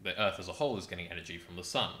Earth as a whole is getting energy from the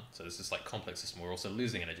sun. So there's this like complex system. We're also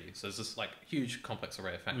losing energy. So there's this like huge complex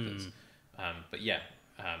array of factors.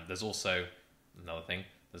 There's also another thing.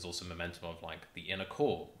 There's also momentum of like the inner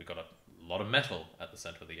core. We've got a lot of metal at the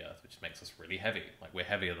center of the Earth, which makes us really heavy. Like we're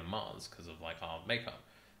heavier than Mars because of like our makeup,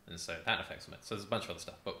 and so that affects it. So there's a bunch of other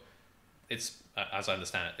stuff. But it's as I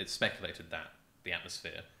understand it, it's speculated that the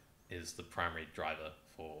atmosphere is the primary driver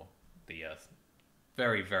for the Earth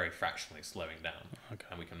very, very fractionally slowing down. Okay.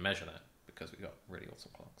 And we can measure that because we've got really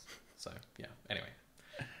awesome clocks. So, yeah, anyway.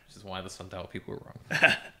 Which is why the sundial people were wrong.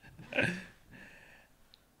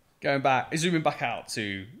 Zooming back out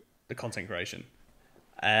to the content creation.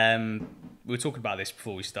 We were talking about this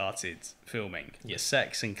before we started filming. Yes. The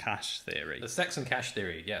sex and cash theory. The sex and cash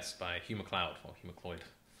theory, yes, by Hugh MacLeod or Hugh MacLeod.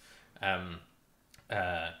 I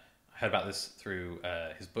heard about this through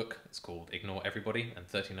his book. It's called Ignore Everybody and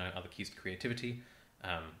 39 Other Keys to Creativity.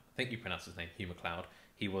 I think you pronounce his name Hugh MacLeod.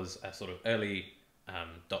 He was a sort of early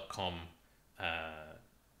 .com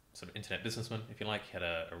sort of internet businessman, if you like. He had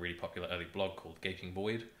a really popular early blog called Gaping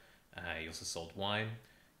Void, He also sold wine.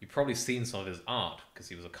 You've probably seen some of his art because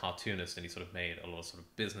he was a cartoonist and he sort of made a lot of sort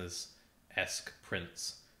of business-esque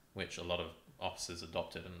prints, which a lot of offices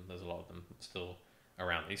adopted, and there's a lot of them still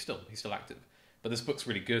around. He's still active. But this book's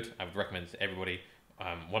really good. I would recommend it to everybody.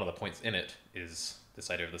 One of the points in it is this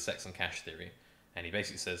idea of the sex and cash theory, and he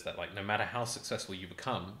basically says that like no matter how successful you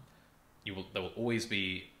become, there will always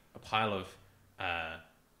be a pile of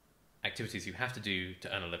activities you have to do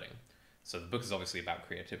to earn a living. So the book is obviously about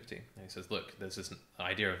creativity. And he says, look, there's this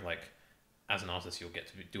idea of like, as an artist, you'll get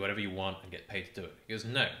to do whatever you want and get paid to do it. He goes,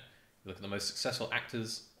 no. You look at the most successful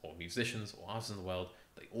actors or musicians or artists in the world,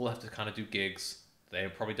 they all have to kind of do gigs. They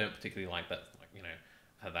probably don't particularly like that, like, you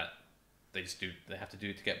know, that they just do, they have to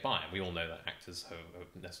do to get by. And we all know that actors have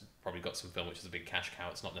probably got some film which is a big cash cow.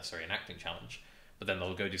 It's not necessarily an acting challenge, but then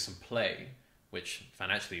they'll go do some play, which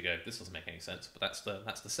financially you go, this doesn't make any sense, but that's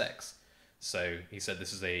the sex. So he said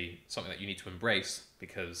this is something that you need to embrace,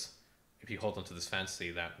 because if you hold on to this fantasy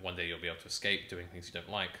that one day you'll be able to escape doing things you don't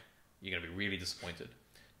like, you're going to be really disappointed.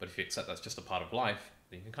 But if you accept that's just a part of life,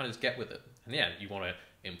 then you can kind of just get with it. And yeah, you want to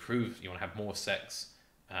improve, you want to have more sex,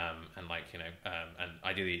 and like, you know, and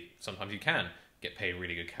ideally sometimes you can get paid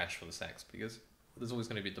really good cash for the sex, because there's always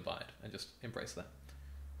going to be a divide, and just embrace that.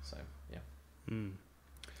 So yeah.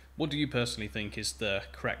 What do you personally think is the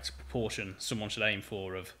correct proportion someone should aim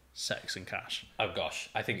for of sex and cash? Oh gosh,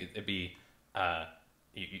 I think it'd be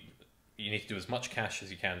you need to do as much cash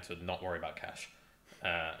as you can to not worry about cash.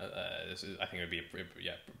 I think it would be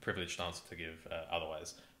a privileged answer to give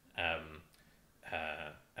otherwise. And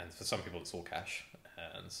for some people, it's all cash.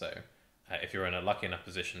 And so, if you're in a lucky enough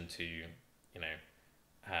position to, you know,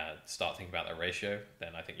 start thinking about that ratio,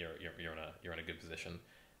 then I think you're in a good position.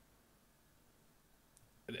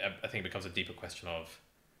 I think it becomes a deeper question of,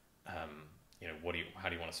 you know, how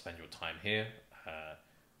do you want to spend your time here?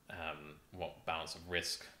 What balance of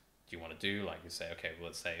risk do you want to do? Like you say, okay, well,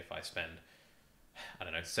 let's say if I spend, I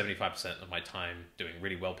don't know, 75% of my time doing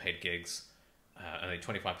really well-paid gigs, and then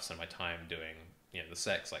 25% of my time doing, you know, the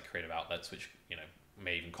sex, like creative outlets, which, you know,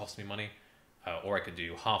 may even cost me money, or I could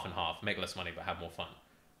do half and half, make less money but have more fun.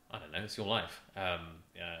 I don't know, it's your life.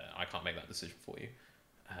 I can't make that decision for you.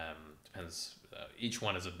 Depends. Each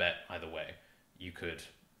one is a bet either way. You could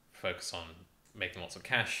focus on making lots of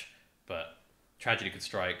cash, but tragedy could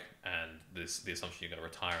strike, and the assumption you're going to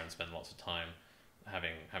retire and spend lots of time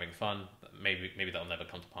having fun. Maybe that'll never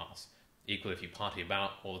come to pass. Equally, if you party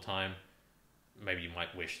about all the time, maybe you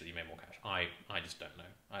might wish that you made more cash. I just don't know.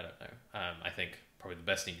 I don't know. I think probably the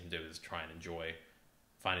best thing you can do is try and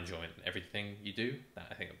find enjoyment in everything you do. That,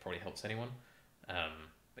 I think, it probably helps anyone.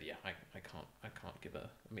 But yeah, I can't give a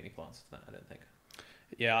meaningful answer to that, I don't think.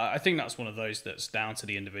 Yeah, I think that's one of those that's down to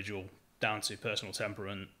the individual, down to personal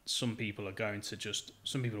temperament. Some people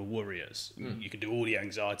are worriers. You can do all the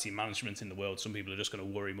anxiety management in the world. Some people are just going to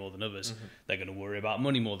worry more than others. Mm-hmm. They're going to worry about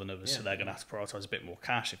money more than others, so they're going to have to prioritize a bit more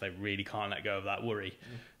cash if they really can't let go of that worry.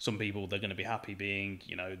 Some people, they're going to be happy being,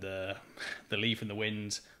 you know, the leaf in the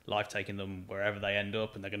wind, life taking them wherever they end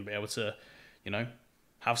up, and they're going to be able to, you know,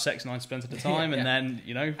 have sex 90% of the time, and then,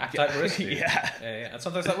 you know, appetite risk. Yeah. And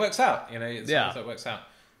sometimes that works out. You know, sometimes that works out.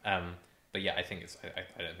 But yeah, I think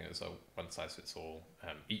I don't think it's a one size fits all.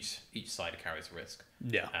 Each side carries a risk.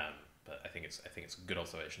 Yeah. But I think it's a good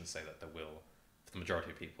observation to say that there will, for the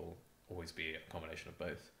majority of people, always be a combination of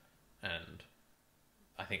both. And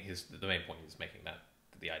I think the main point is making that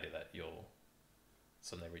the idea that you'll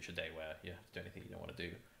suddenly reach a day where you have to do anything you don't want to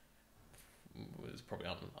do is probably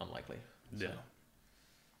unlikely. So. Yeah.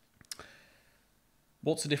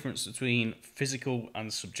 What's the difference between physical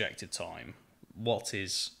and subjective time? What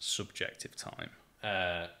is subjective time?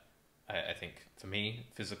 I think, for me,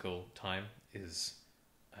 physical time is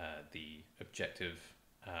the objective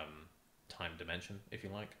time dimension, if you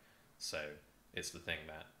like. So it's the thing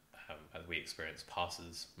that, as we experience,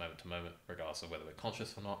 passes moment to moment, regardless of whether we're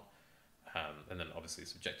conscious or not. And then, obviously,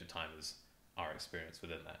 subjective time is our experience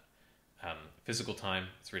within that. Physical time,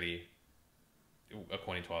 it's really,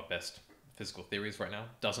 according to our best physical theories right now,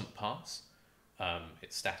 doesn't pass.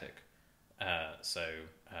 It's static. So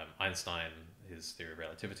Einstein, his theory of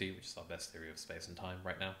relativity, which is our best theory of space and time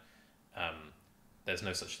right now, there's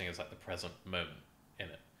no such thing as like the present moment in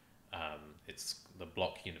it. It's the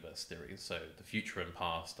block universe theory. So the future and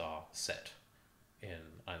past are set in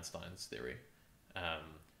Einstein's theory.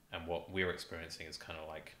 And what we're experiencing is kind of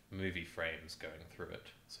like movie frames going through it.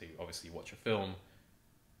 So you obviously watch a film,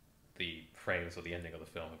 the frames or the ending of the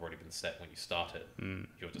film have already been set when you start it.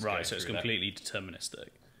 You're just right, so it's completely deterministic.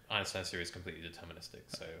 Einstein's theory is completely deterministic.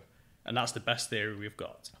 So, and that's the best theory we've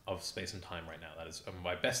got of space and time right now. That is,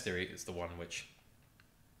 my best theory is the one which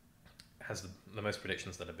has the most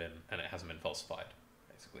predictions that have been, and it hasn't been falsified.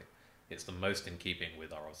 Basically, it's the most in keeping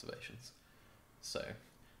with our observations. So,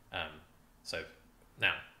 so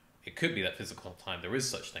now it could be that physical time, there is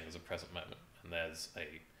such thing as a present moment, and there's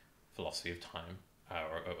a philosophy of time,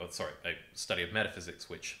 a study of metaphysics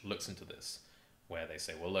which looks into this, where they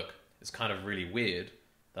say, well, look, it's kind of really weird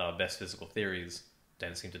that our best physical theories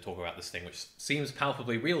don't seem to talk about this thing which seems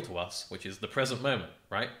palpably real to us, which is the present moment,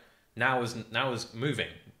 right? Now is moving,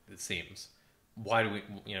 it seems. Why do we,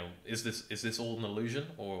 is this all an illusion,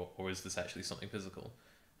 or is this actually something physical?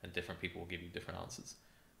 And different people will give you different answers.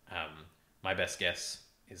 My best guess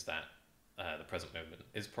is that the present moment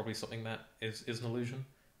is probably something that is an illusion,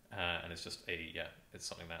 and it's just it's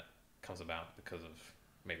something that comes about because of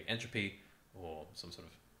maybe entropy or some sort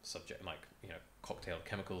of subject, like cocktail of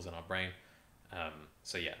chemicals in our brain.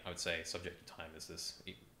 So yeah, I would say subjective time is this.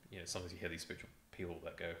 Sometimes you hear these spiritual people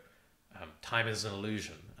that go, time is an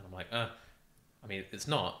illusion, and I'm like, I mean, it's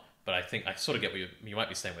not, but I think I sort of get what you might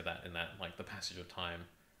be saying with that, in that like the passage of time,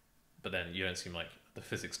 but then you don't seem like the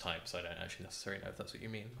physics type, so I don't actually necessarily know if that's what you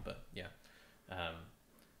mean. But yeah, I'm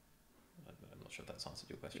not sure if that's answered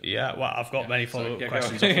your question. Yeah, well, I've got many follow-up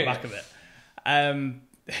questions off the back of it.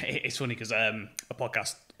 It's funny because a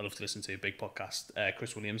podcast I love to listen to, big podcast,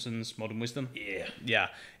 Chris Williamson's Modern Wisdom. Yeah.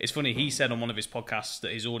 It's funny. He said on one of his podcasts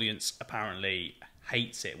that his audience apparently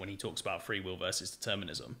hates it when he talks about free will versus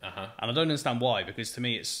determinism, and I don't understand why. Because to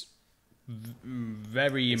me, it's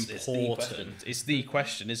very important. It's the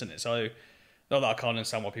question, isn't it? So, not that I can't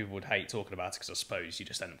understand why people would hate talking about it, because I suppose you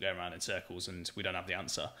just end up going around in circles and we don't have the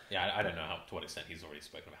answer. Yeah, I don't know to what extent he's already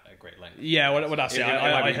spoken about it at great length. Yeah, well, that's it.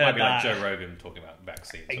 I heard might be like Joe Rogan talking about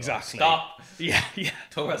vaccines. Exactly. Stop. Yeah.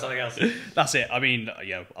 Talk about something else. That's it. I mean,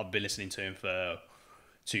 I've been listening to him for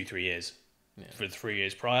 2-3 years. Yeah. For the 3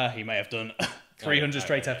 years prior, he may have done 300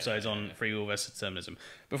 straight episodes on free will versus determinism.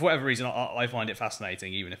 But for whatever reason, I find it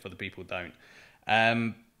fascinating, even if other people don't.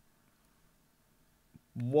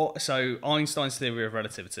 So Einstein's theory of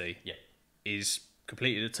relativity is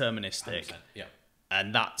completely deterministic, 100%, yeah,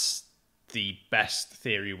 and that's the best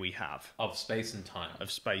theory we have of space and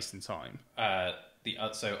time.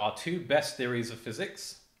 So our two best theories of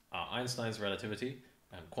physics are Einstein's relativity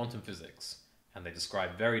and quantum physics, and they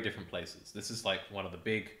describe very different places. This is like one of the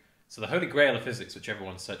big. So the holy grail of physics, which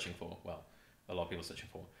everyone's searching for, well, a lot of people are searching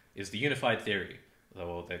for, is the unified theory,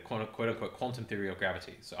 or the quote-unquote quantum theory of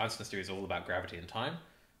gravity. So Einstein's theory is all about gravity and time.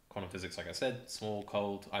 Quantum physics, like I said, small,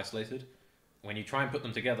 cold, isolated. When you try and put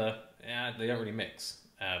them together, they don't really mix.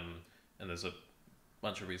 And there's a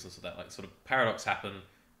bunch of reasons for that. Like, sort of paradox happen,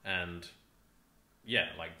 and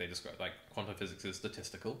like they describe, like quantum physics is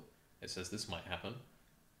statistical. It says this might happen.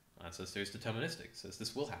 Einstein's theory is deterministic. It says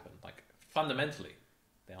this will happen. Like, fundamentally,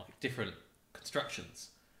 they are like different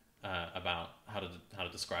constructions about how to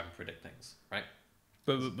describe and predict things, right?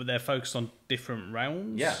 But they're focused on different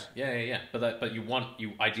realms. Yeah. But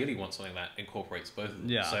you ideally want something that incorporates both of them.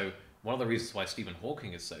 Yeah. So one of the reasons why Stephen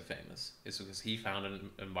Hawking is so famous is because he found an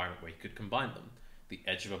environment where he could combine them. The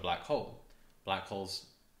edge of a black hole. Black holes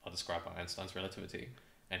are described by Einstein's relativity,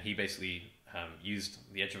 and he basically used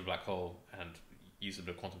the edge of a black hole and used a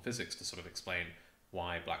bit of quantum physics to sort of explain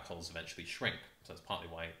why black holes eventually shrink. So that's partly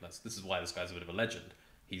why this is why this guy's a bit of a legend.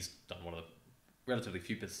 He's done one of the relatively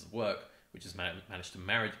few pieces of work which has managed to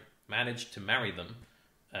marry them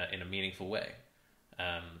in a meaningful way.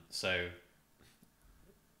 So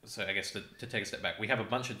I guess to take a step back, we have a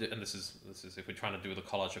bunch of, and this is if we're trying to do the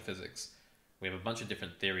collage of physics, we have a bunch of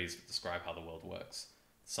different theories that describe how the world works.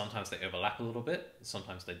 Sometimes they overlap a little bit,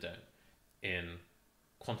 sometimes they don't. In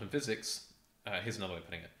quantum physics, here's another way of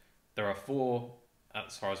putting it. There are 4,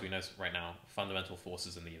 as far as we know right now, fundamental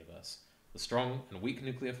forces in the universe. The strong and weak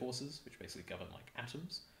nuclear forces, which basically govern like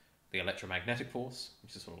atoms. The electromagnetic force,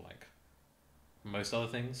 which is sort of like most other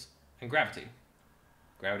things. And gravity.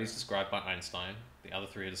 Gravity is described by Einstein. The other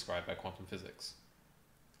 3 are described by quantum physics.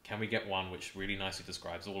 Can we get one which really nicely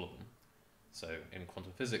describes all of them? So in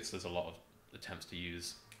quantum physics, there's a lot of attempts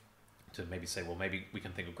to maybe say, well, maybe we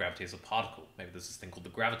can think of gravity as a particle. Maybe there's this thing called the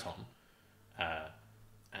graviton.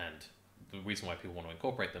 And the reason why people want to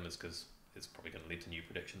incorporate them is because it's probably going to lead to new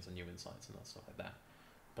predictions and new insights and stuff like that.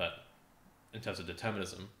 But in terms of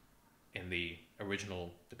determinism, in the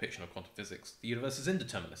original depiction of quantum physics, the universe is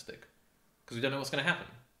indeterministic because we don't know what's going to happen.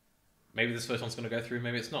 Maybe this photon's going to go through,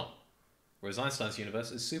 maybe it's not. Whereas Einstein's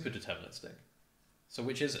universe is super deterministic. So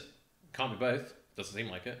which is it? Can't be both. Doesn't seem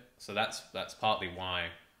like it. So that's partly why,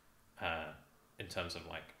 in terms of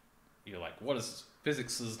like, you're like, what is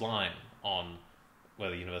physics' line on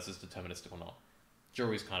whether the universe is deterministic or not?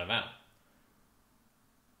 Jury's kind of out.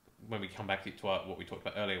 When we come back to what we talked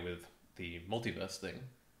about earlier with the multiverse thing,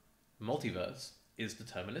 multiverse is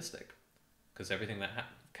deterministic, because everything that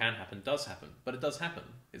can happen does happen, but it does happen.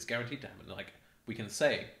 It's guaranteed to happen. Like, we can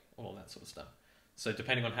say all that sort of stuff. So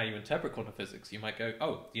depending on how you interpret quantum physics, you might go,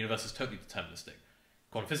 oh, the universe is totally deterministic.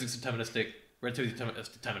 Quantum physics is deterministic, relativity is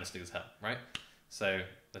deterministic as hell, right? So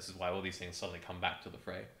this is why all these things suddenly come back to the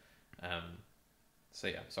fray. So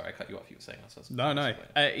yeah, sorry, I cut you off. You were saying that. No.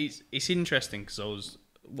 It's interesting because I was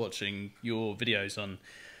watching your videos on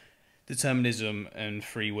determinism and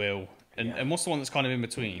free will, and what's the one that's kind of in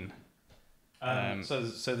between? So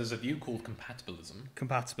there's a view called compatibilism.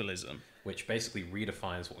 Compatibilism, which basically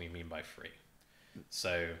redefines what we mean by free.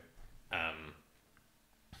 So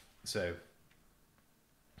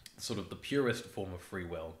sort of the purest form of free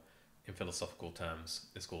will in philosophical terms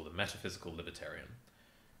is called a metaphysical libertarian,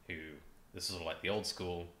 who, this is sort of like the old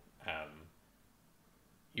school,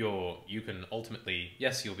 you can ultimately,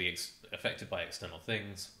 yes, you'll be affected by external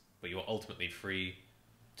things, but you're ultimately free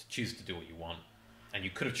to choose to do what you want, and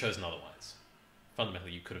you could have chosen otherwise.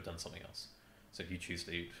 Fundamentally, you could have done something else. So if you choose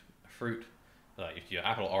to eat a fruit, like if you're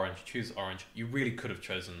apple or orange, you choose orange, you really could have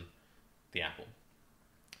chosen the apple.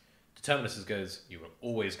 Determinist goes, you were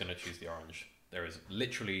always going to choose the orange. There is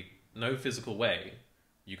literally no physical way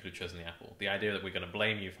you could have chosen the apple. The idea that we're going to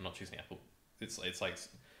blame you for not choosing the apple, it's like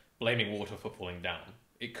blaming water for falling down.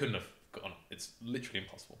 It couldn't have gone. It's literally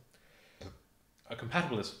impossible. A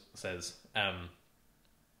compatibilist says,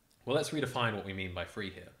 well, let's redefine what we mean by free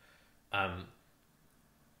here.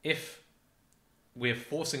 If we're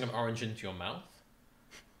forcing an orange into your mouth,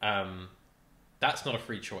 that's not a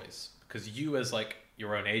free choice, because you, as like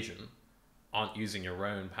your own agent, aren't using your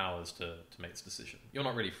own powers to make this decision. You're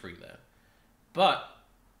not really free there. But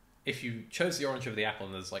if you chose the orange over the apple,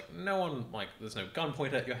 and there's like no one, like there's no gun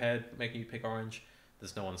pointed at your head making you pick orange,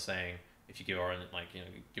 there's no one saying, if you give orange, like, you know,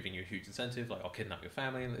 giving you a huge incentive, like I'll kidnap your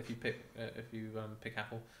family if you pick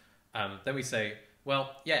apple, then we say,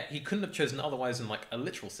 well, yeah, he couldn't have chosen otherwise in like a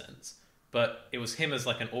literal sense, but it was him as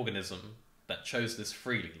like an organism that chose this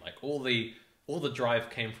freely. Like all the drive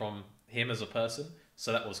came from him as a person,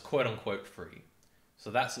 so that was quote unquote free.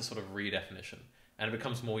 So that's the sort of redefinition, and it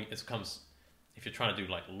becomes, if you're trying to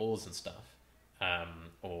do like laws and stuff,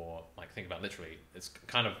 or like think about literally, it's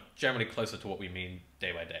kind of generally closer to what we mean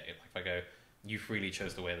day by day. Like if I go, you freely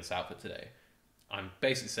chose to wear this outfit today, I'm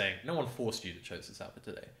basically saying no one forced you to choose this outfit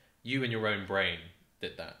today. You in your own brain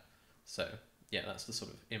did that. So yeah, that's the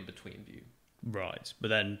sort of in between view. Right, but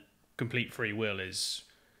then complete free will is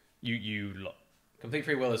complete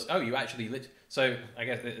free will is, oh, you actually so I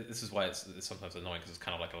guess this is why it's sometimes annoying, because it's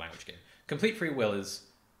kind of like a language game. Complete free will is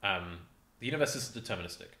the universe is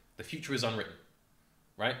deterministic. The future is unwritten,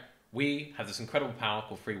 right? We have this incredible power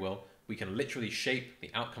called free will. We can literally shape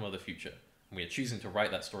the outcome of the future, and we are choosing to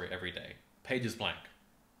write that story every day. Page is blank.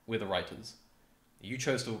 We're the writers. You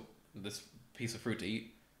chose this piece of fruit to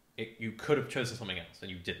eat. You could have chosen something else,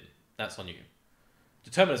 and you didn't. That's on you.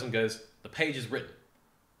 Determinism goes, the page is written.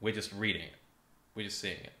 We're just reading it. We're just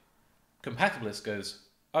seeing it. Compatibilist goes,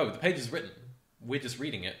 oh, the page is written. We're just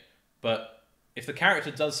reading it. But if the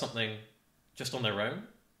character does something just on their own,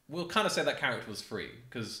 we'll kind of say that character was free,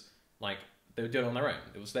 because like they would do it on their own.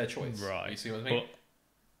 It was their choice. Right. You see what I mean?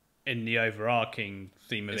 But in the overarching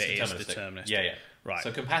theme of it is deterministic. Yeah. Right.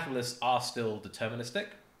 So compatibilists are still deterministic,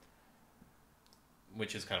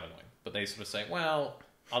 which is kind of annoying. But they sort of say, well,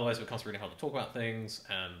 otherwise it becomes really hard to talk about things,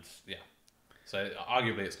 and yeah. So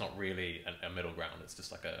arguably it's not really a middle ground. It's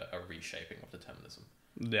just like a reshaping of determinism.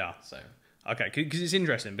 Yeah. So okay, because it's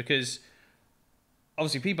interesting, because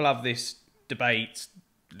obviously people have this debate,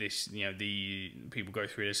 the people go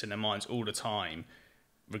through this in their minds all the time,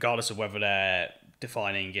 regardless of whether they're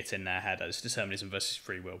defining it in their head as determinism versus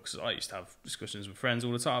free will. Because I used to have discussions with friends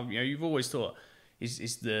all the time. You've always thought, is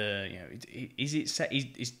it set?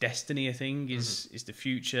 Is destiny a thing? Is the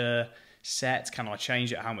future set? Can I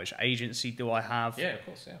change it? How much agency do I have? Yeah, of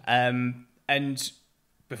course. Yeah. And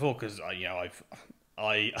before, because I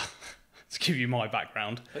to give you my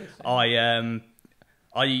background, Please, yeah.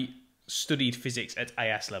 I studied physics at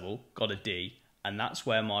AS level, got a D, and that's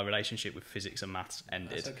where my relationship with physics and maths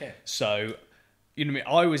ended. That's okay. So, you know what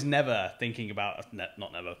I mean? I was never thinking about, not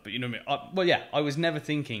never, but you know what I mean? I was never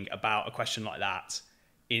thinking about a question like that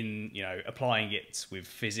in, applying it with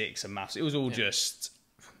physics and maths. It was all just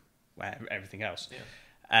everything else.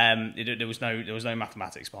 Yeah. There was no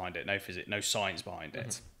mathematics behind it, no physics, no science behind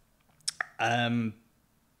it.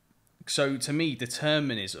 So to me,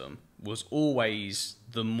 determinism was always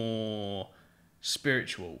the more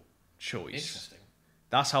spiritual choice. Interesting.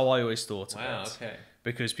 That's how I always thought of it. Wow. Okay.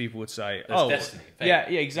 Because people would say, There's destiny. Fate. Yeah,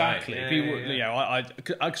 exactly. Right.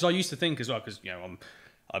 People, because I used to think as well, because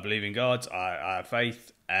I believe in God, I have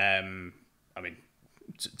faith, I mean,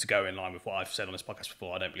 to go in line with what I've said on this podcast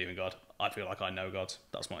before, I don't believe in God. I feel like I know God.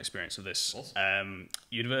 That's my experience of this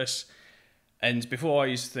universe. And before I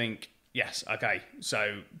used to think, yes, okay,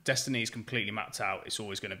 so destiny is completely mapped out. It's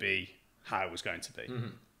always going to be how it was going to be. Mm-hmm.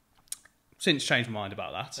 Since changed my mind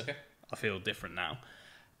about that, I feel different now.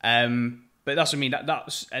 But that's what I mean.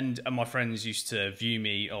 That's and my friends used to view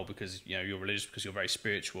me, because you're religious, because you're very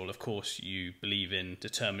spiritual. Of course, you believe in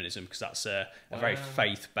determinism because that's a very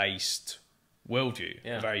faith-based worldview,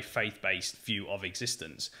 a very faith-based view of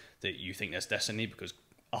existence. That you think there's destiny because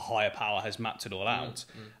a higher power has mapped it all out.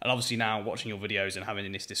 And obviously now watching your videos and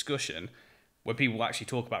having this discussion, when people actually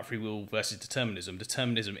talk about free will versus determinism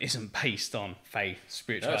isn't based on faith,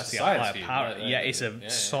 spirituality, or higher power. It's a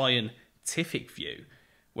scientific view.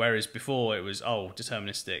 Whereas before it was,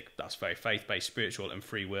 deterministic, that's very faith-based, spiritual, and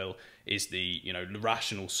free will is the,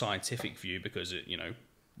 rational scientific view because,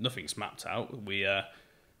 nothing's mapped out. We're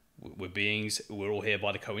beings, we're all here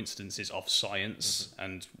by the coincidences of science,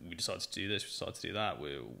 and we decided to do this, we decided to do that.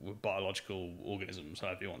 We're biological organisms,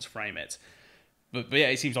 however you want to frame it. But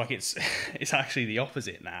it seems like it's actually the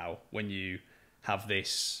opposite now when you have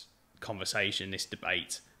this conversation, this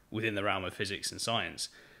debate within the realm of physics and science.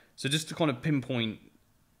 So just to kind of pinpoint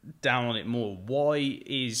down on it more,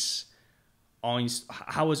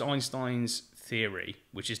 how has Einstein's theory,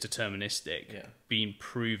 which is deterministic, been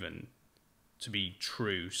proven to be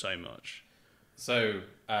true so much? So,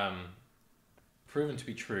 proven to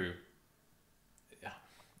be true, it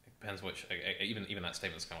depends which, even that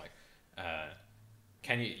statement's kind of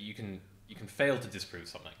like, you can fail to disprove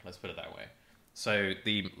something, let's put it that way. So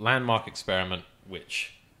the landmark experiment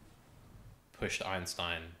which pushed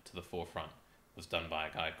Einstein to the forefront was done by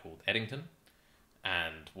a guy called Eddington,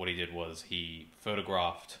 and what he did was he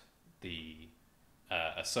photographed a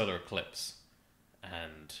solar eclipse,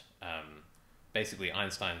 and basically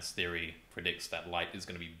Einstein's theory predicts that light is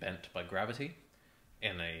going to be bent by gravity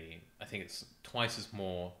I think it's twice as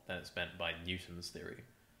more than it's bent by Newton's theory.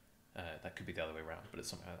 That could be the other way around, but it's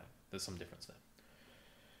something like that. There's some difference there.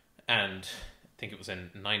 And I think it was in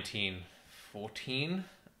 1914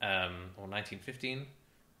 or 1915.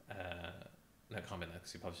 No, it can't be that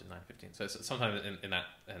because he published it in 1915. So it's sometime in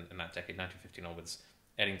that decade, 1915 onwards,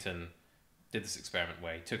 Eddington did this experiment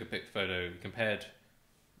where he took a photo, compared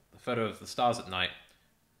the photo of the stars at night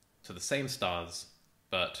to the same stars,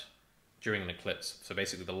 but during an eclipse. So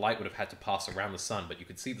basically the light would have had to pass around the sun, but you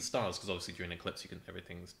could see the stars because obviously during an eclipse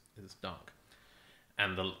everything is dark.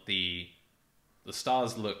 And the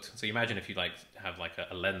stars looked, so you imagine if you have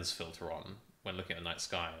a lens filter on when looking at the night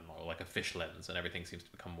sky, or like a fish lens, and everything seems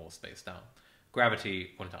to become more spaced out.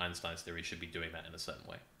 Gravity, according to Einstein's theory, should be doing that in a certain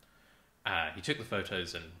way. He took the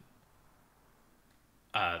photos, and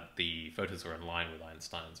the photos were in line with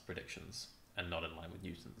Einstein's predictions and not in line with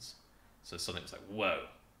Newton's. So suddenly it was like, whoa,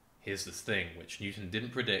 here's this thing which Newton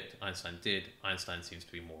didn't predict, Einstein did. Einstein seems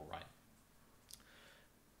to be more right.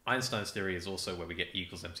 Einstein's theory is also where we get E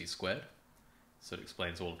equals mc squared. So it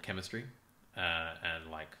explains all of chemistry and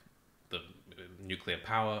the nuclear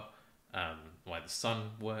power, why the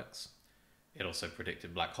sun works. It also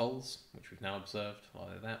predicted black holes, which we've now observed, a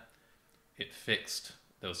lot of that. It fixed,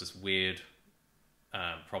 there was this weird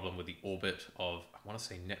problem with the orbit of, I want to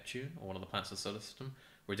say Neptune, or one of the planets of the solar system,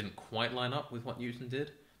 where it didn't quite line up with what Newton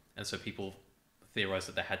did. And so people theorized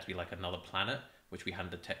that there had to be another planet, which we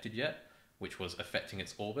hadn't detected yet, which was affecting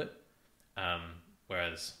its orbit.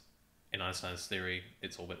 Whereas in Einstein's theory,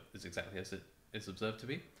 its orbit is exactly as it is observed to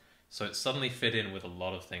be. So it suddenly fit in with a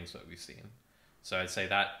lot of things that we've seen. So I'd say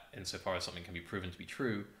that insofar as something can be proven to be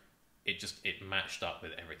true, it matched up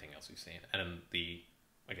with everything else we've seen. And in the,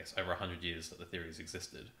 I guess, over 100 years that the theories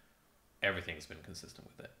existed, everything's been consistent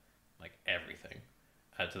with it. Everything.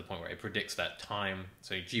 To the point where it predicts that time,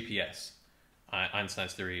 so GPS,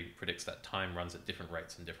 Einstein's theory predicts that time runs at different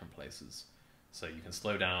rates in different places. So you can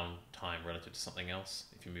slow down time relative to something else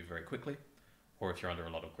if you move very quickly, or if you're under a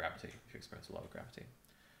lot of gravity, if you experience a lot of gravity.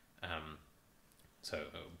 So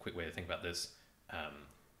a quick way to think about this,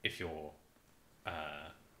 if you're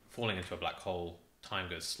falling into a black hole, time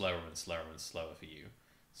goes slower and slower and slower for you.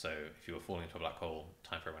 So if you were falling into a black hole,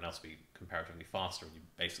 time for everyone else would be comparatively faster, and you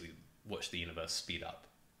basically watch the universe speed up.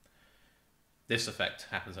 This effect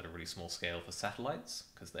happens at a really small scale for satellites,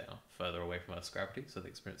 because they are further away from Earth's gravity, so they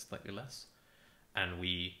experience slightly less. And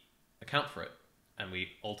we account for it, and we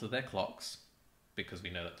alter their clocks, because we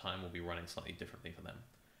know that time will be running slightly differently for them.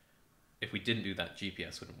 If we didn't do that,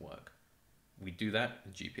 GPS wouldn't work. We do that,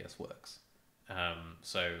 and GPS works.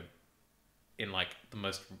 So in the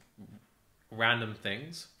most random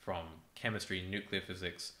things, from chemistry, nuclear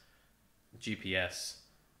physics, GPS,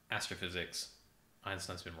 astrophysics,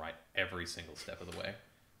 Einstein's been right every single step of the way.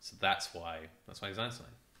 So that's why he's Einstein.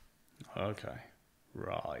 Okay,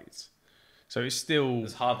 right. So it's still...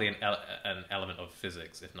 There's hardly an element of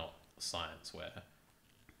physics, if not science, where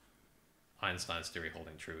Einstein's theory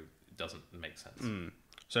holding true doesn't make sense.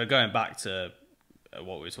 So going back to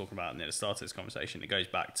what we were talking about near the start of this conversation, it goes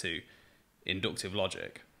back to inductive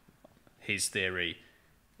logic. His theory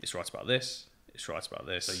is right about this, it's right about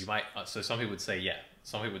this. So you might. So some people would say, yeah.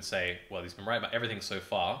 Some people would say, well, he's been right about everything so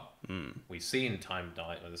far. We've seen time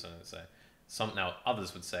die. Some now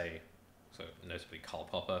others would say, so notably Karl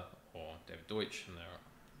Popper or David Deutsch, and there are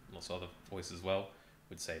lots of other voices as well,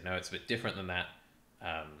 would say, no, it's a bit different than that.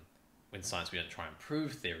 In science, we don't try and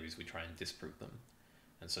prove theories; we try and disprove them.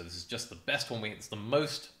 And so this is just the best one. It's the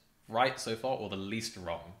most right so far, or the least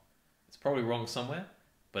wrong. It's probably wrong somewhere,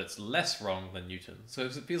 but it's less wrong than Newton. So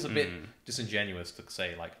it feels a bit disingenuous to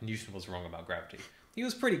say like Newton was wrong about gravity. He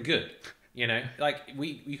was pretty good, you know. Like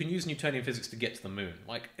you can use Newtonian physics to get to the moon.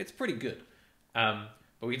 Like it's pretty good, but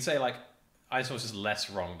we'd say like Einstein was just less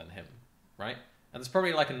wrong than him, right? And there's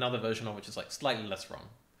probably like another version of which is like slightly less wrong.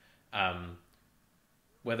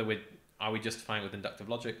 Whether are we justifying it with inductive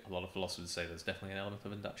logic? A lot of philosophers say there's definitely an element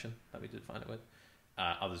of induction that we did find it with.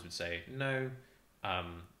 Others would say no.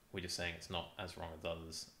 We're just saying it's not as wrong as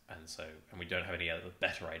others, and we don't have any other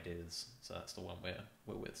better ideas. So that's the one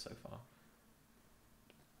we're with so far.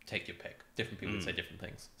 Take your pick. Different people would say different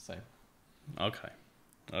things. So, okay.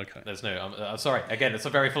 There's no. I'm sorry. Again, it's a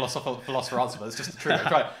very philosopher answer, but it's just the truth.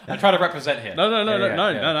 I'm trying to represent here. No.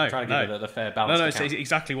 I'm trying to give it the fair balance. No, it's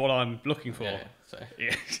exactly what I'm looking for. So,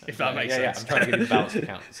 if that makes sense. I'm trying to give you the balanced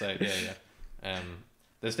account. So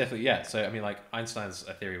there's definitely So I mean, like Einstein's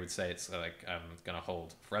theory would say it's like going to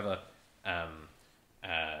hold forever, and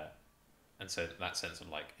so that sense of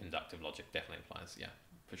like inductive logic definitely applies. Yeah,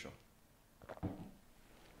 for sure.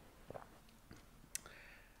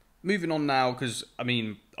 Moving on now, because I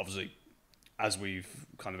mean, obviously, as we've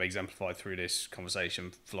kind of exemplified through this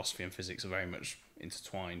conversation, philosophy and physics are very much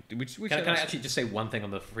intertwined. Can I actually just say one thing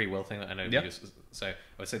on the free will thing that I know? Yeah. So I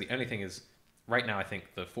would say the only thing is, right now I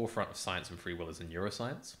think the forefront of science and free will is in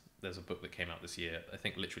neuroscience. There's a book that came out this year, I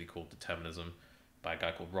think literally called Determinism, by a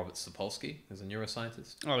guy called Robert Sapolsky, who's a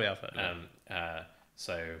neuroscientist. Oh yeah, I've heard of it.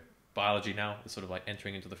 So biology now is sort of like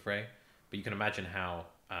entering into the fray, but you can imagine how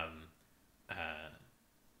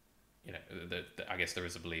I guess there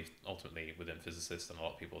is a belief ultimately within physicists and a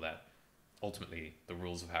lot of people that ultimately the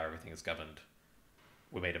rules of how everything is governed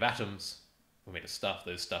were made of atoms, were made of stuff.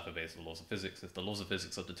 Those stuff are based on the laws of physics. If the laws of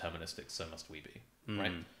physics are deterministic, so must we be,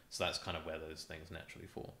 right? So that's kind of where those things naturally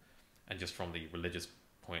fall. And just from the religious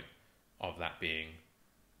point of that being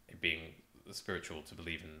spiritual to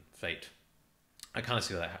believe in fate, I kind of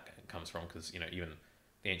see where that comes from, because even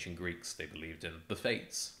the ancient Greeks, they believed in the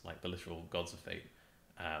fates, like the literal gods of fate.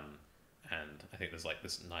 And I think there's like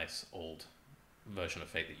this nice old version of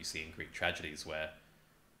fate that you see in Greek tragedies where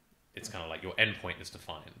it's kind of like your end point is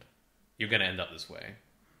defined. You're going to end up this way.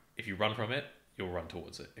 If you run from it, you'll run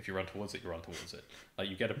towards it. If you run towards it, you run towards it. Like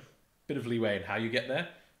you get a bit of leeway in how you get there,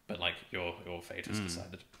 but like your fate is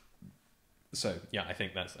decided. So yeah, I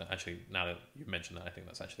think that's actually, now that you've mentioned that, I think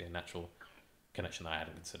that's actually a natural connection that I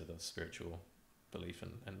hadn't considered of spiritual belief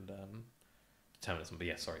and determinism. But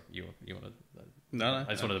yeah, sorry, you want to? No.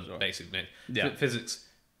 I just wanted to basically Physics.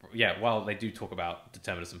 Yeah, while they do talk about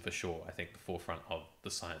determinism for sure, I think the forefront of the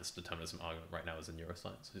science determinism argument right now is in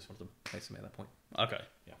neuroscience. I just wanted to basically make that point. Okay.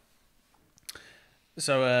 Yeah.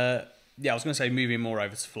 So I was going to say moving more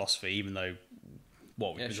over to philosophy, even though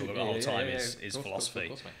what we've been talking about all the time is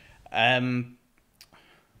philosophy. Of course,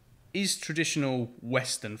 is traditional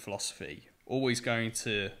Western philosophy always going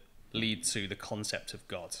to lead to the concept of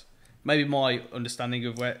God? Maybe my understanding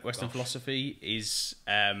of Western philosophy is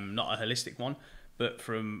not a holistic one, but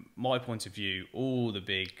from my point of view, all the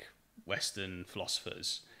big Western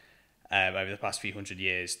philosophers over the past few hundred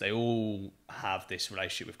years, they all have this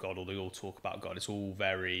relationship with God, or they all talk about God. It's all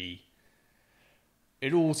very...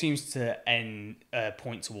 It all seems to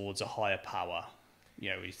point towards a higher power.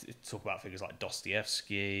 We talk about figures like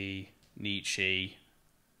Dostoevsky, Nietzsche.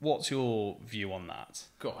 What's your view on that?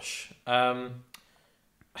 Gosh.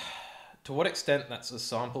 To what extent that's a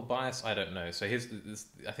sample bias, I don't know. So I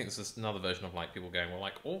think this is another version of like people going, well,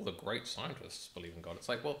 like all the great scientists believe in God. It's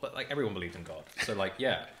like, well, but like everyone believed in God. So like,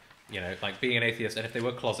 yeah, like being an atheist, and if they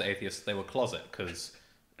were closet atheists, they were closet because,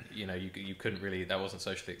 you couldn't really, that wasn't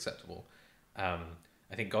socially acceptable. I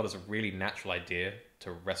think God is a really natural idea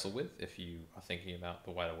to wrestle with if you are thinking about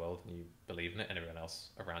the wider world and you believe in it and everyone else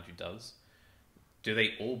around you does. Do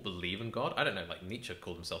they all believe in God? I don't know. Like Nietzsche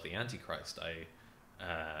called himself the Antichrist.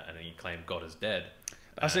 And then he claimed God is dead.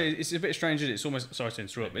 I say it's a bit strange. It's almost, sorry to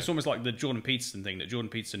interrupt. It's almost like the Jordan Peterson thing, that Jordan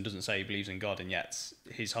Peterson doesn't say he believes in God, and yet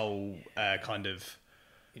his whole kind of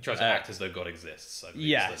he tries to act as though God exists. I believe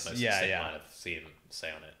yes, is the most succinct line I've seen him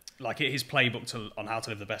say on it. Like his playbook on how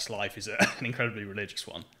to live the best life is an incredibly religious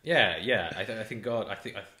one. Yeah. I think God.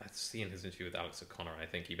 I've seen his interview with Alex O'Connor. I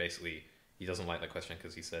think he doesn't like that question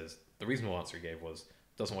because he says the reasonable answer he gave was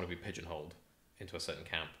doesn't want to be pigeonholed into a certain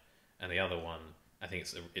camp, and the other one, I think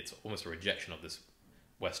it's almost a rejection of this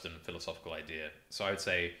Western philosophical idea. So I would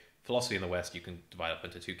say philosophy in the West you can divide up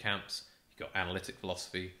into two camps. You've got analytic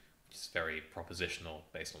philosophy, which is very propositional,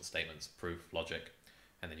 based on statements, proof, logic,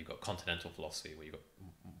 and then you've got continental philosophy, where you've got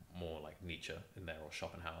more like Nietzsche in there, or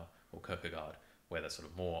Schopenhauer, or Kierkegaard, where they're sort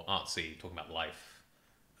of more artsy, talking about life,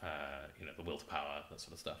 the will to power, that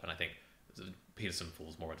sort of stuff. And I think Peterson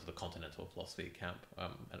falls more into the continental philosophy camp,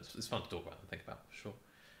 and it's fun to talk about and think about, for sure.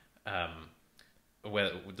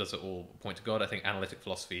 Where does it all point to God? I think analytic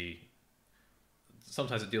philosophy,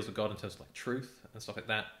 sometimes it deals with God in terms of like truth and stuff like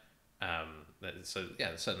that. So yeah,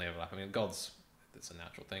 there's certainly overlap. I mean, it's a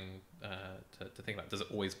natural thing to think about. Does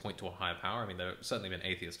it always point to a higher power? I mean, there have certainly been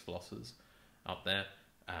atheist philosophers out there.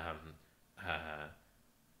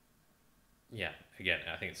 Yeah, again,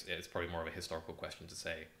 I think it's probably more of a historical question to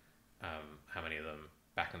say how many of them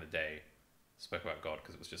back in the day spoke about God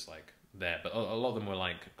because it was just like there. But a lot of them were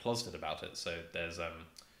like closeted about it. So there's a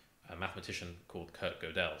mathematician called Kurt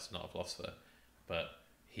Gödel's, not a philosopher, but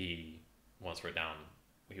he once wrote down,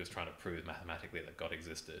 he was trying to prove mathematically that God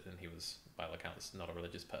existed, and he was, by all accounts, not a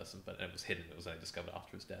religious person, but it was hidden. It was only discovered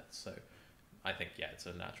after his death. So I think, yeah, it's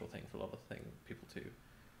a natural thing for a lot of people to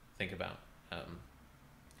think about. I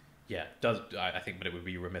think, but it would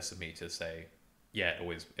be remiss of me to say, yeah, it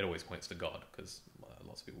always points to God, because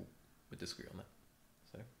lots of people would disagree on that.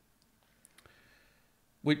 So,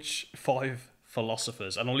 which 5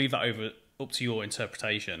 philosophers, and I'll leave that up to your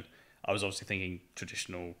interpretation. I was obviously thinking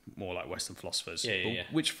traditional, more like Western philosophers. Yeah.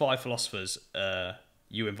 Which 5 philosophers are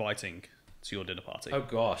you inviting to your dinner party? Oh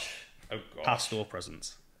gosh. Past or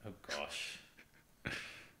present? Oh gosh.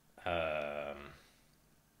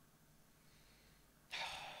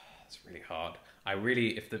 It's really hard.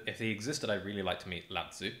 If they existed, I'd really like to meet Lao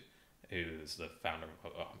Tzu, who's the founder,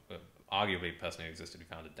 arguably the person who existed who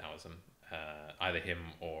founded Taoism. Either him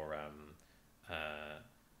or I'm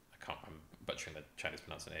butchering the Chinese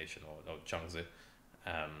pronunciation, or Zhangzi.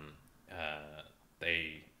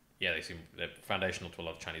 They seem they're foundational to a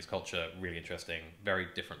lot of Chinese culture, really interesting, very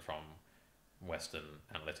different from Western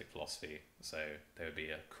analytic philosophy, so they would be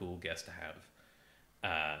a cool guest to have.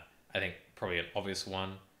 I think probably an obvious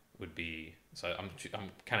one would be, so I'm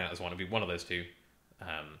counting out as one, would be one of those two.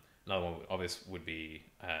 Another one obvious would be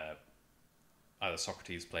either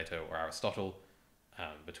Socrates, Plato, or Aristotle.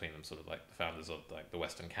 Between them, sort of like the founders of like the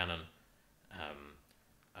Western canon.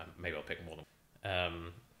 Maybe I'll pick more than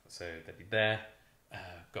so they'd be there.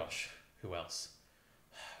 Gosh, who else?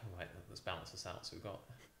 Right, let's balance this out. So we've got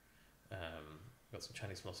some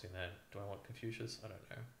Chinese philosophy in there. Do I want Confucius? I don't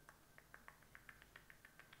know.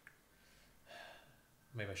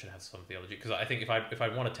 Maybe I should have some theology, because I think if I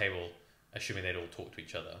want a table, assuming they'd all talk to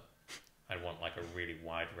each other, I'd want like a really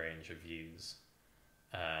wide range of views.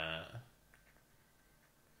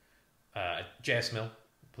 J.S. Mill,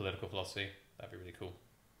 political philosophy, that'd be really cool.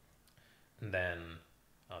 And then,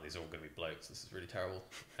 these are all going to be blokes. This is really terrible.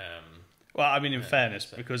 Well, I mean, in fairness,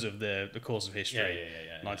 because of the course of history,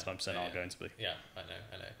 yeah, 99% are going to be. Yeah, I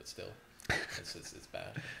know, but still, it's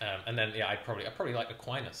bad. And then, I'd probably like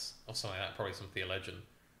Aquinas or something like that, probably some theologian,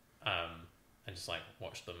 and just like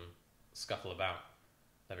watch them scuffle about.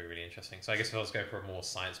 That'd be really interesting. So I guess if I was going for a more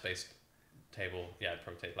science-based table, I'd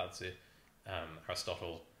probably take Lao Tzu,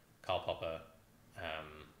 Aristotle, Karl Popper.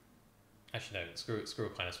 Actually, no, screw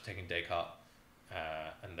Aquinas for taking Descartes,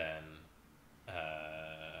 and then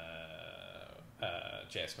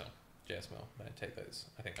J.S. Mill. I'd take those.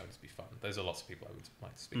 I think that would just be fun. Those are lots of people I would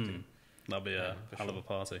like to speak to. That'd be a hell of a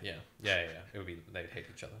party. Yeah. It would be. They'd hate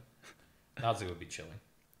each other. Lao Tzu would be chilling.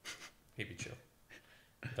 He'd be chill.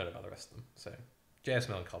 Don't know about the rest of them. So J.S.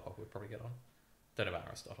 Mill and Karl Popper would probably get on. Don't know about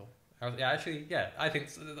Aristotle. I think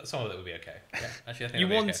some of it would be okay. Yeah, actually, I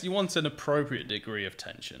think you want an appropriate degree of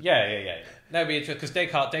tension. Yeah. No, but because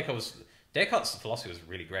Descartes' philosophy was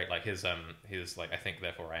really great. Like his like I think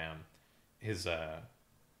therefore I am. His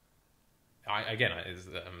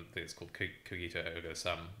it's called Cogito Ergo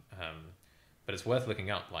Sum, but it's worth looking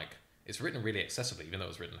up. Like it's written really accessibly, even though it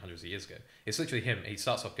was written hundreds of years ago. It's literally him. He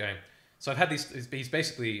starts off going, so I've had these. He's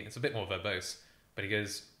basically, it's a bit more verbose, but he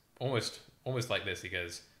goes almost like this. He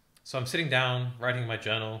goes, so I'm sitting down writing in my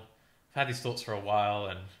journal. I've had these thoughts for a while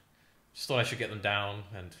and just thought I should get them down,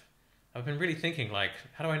 and I've been really thinking, like,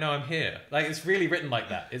 how do I know I'm here? Like, it's really written like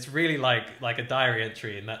that. It's really like a diary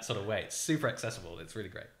entry in that sort of way. It's super accessible. It's really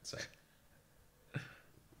great. So,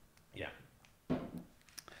 yeah.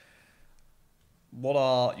 What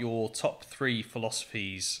are your top 3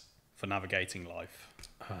 philosophies for navigating life?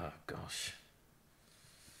 Oh, gosh.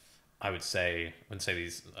 I would say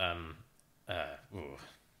these. Ooh.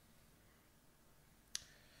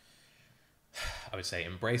 I would say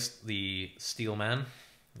embrace the steel man.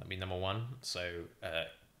 That'd be number 1. So,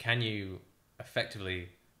 can you effectively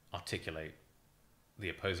articulate the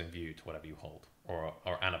opposing view to whatever you hold, or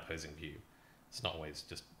an opposing view? It's not always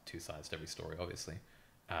just two sides to every story, obviously.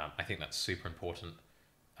 I think that's super important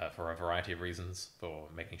for a variety of reasons, for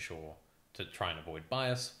making sure to try and avoid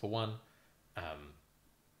bias, for one,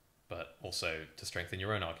 but also to strengthen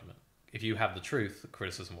your own argument. If you have the truth,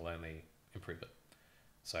 criticism will only improve it.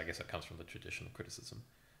 So I guess that comes from the tradition of criticism.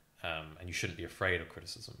 And you shouldn't be afraid of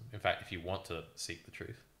criticism. In fact, if you want to seek the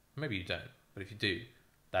truth, maybe you don't, but if you do,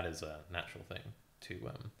 that is a natural thing to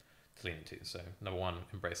lean into. So number 1,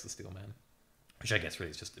 embrace the steel man, which I guess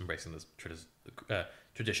really is just embracing this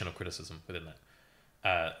tradition of criticism within that.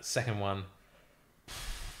 Second one,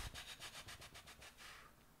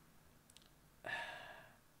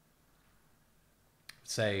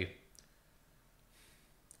 say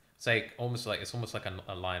almost like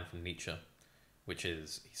a line from Nietzsche, which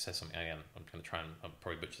is, he says something, again, I'm going to try and I'll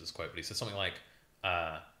probably butcher this quote, but he says something like,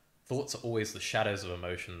 thoughts are always the shadows of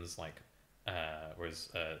emotions, like, whereas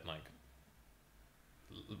like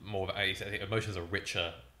more of, I think emotions are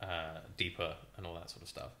richer, deeper, and all that sort of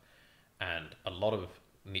stuff. And a lot of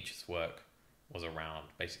Nietzsche's work was around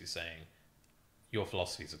basically saying your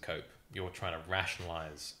philosophy is a cope. You're trying to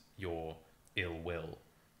rationalize your ill will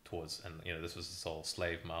towards, and this was this whole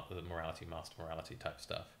slave morality, master morality type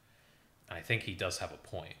stuff. And I think he does have a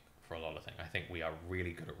point for a lot of things. I think we are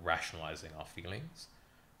really good at rationalizing our feelings,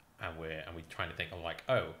 and we're trying to think of like,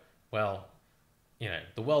 oh, well,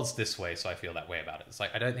 the world's this way, so I feel that way about it. It's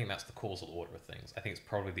like, I don't think that's the causal order of things. I think it's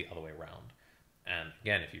probably the other way around. And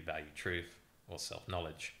again, if you value truth or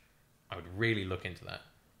self-knowledge, I would really look into that.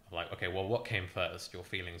 Like, okay, well, what came first, your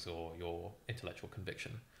feelings or your intellectual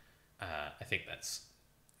conviction? I think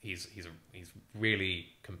he's really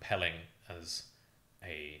compelling as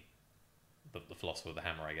the philosopher of the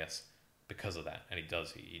hammer, I guess, because of that. And he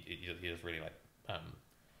does really like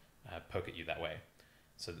poke at you that way.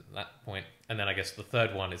 So that point, and then I guess the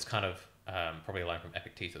third one is kind of probably a line from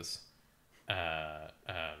Epictetus,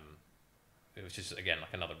 which is again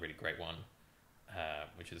like another really great one.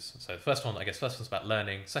 Which is, so the first one's about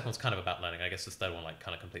learning. Second one's kind of about learning. I guess this third one like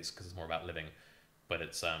kind of completes because it's more about living. But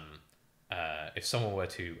it's if someone were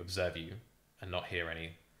to observe you and not hear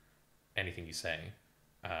anything you say,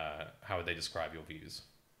 how would they describe your views?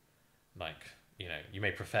 Like, you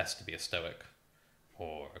may profess to be a Stoic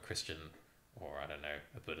or a Christian or I don't know,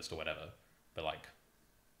 a Buddhist or whatever, but like,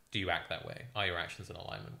 do you act that way? Are your actions in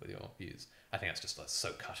alignment with your views? I think that's just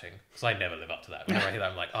so cutting, because I never live up to that. Whenever I hear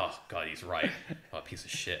that, I'm like, oh god, he's right. Oh, a piece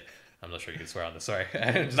of shit. I'm not sure you can swear on this. Sorry.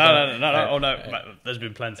 No. Oh no, there's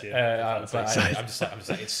been plenty. I'm just like,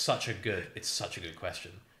 it's such a good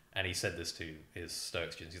question. And he said this to his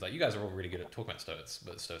Stoic students. He's like, you guys are all really good at talking about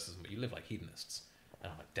Stoicism, but you live like hedonists.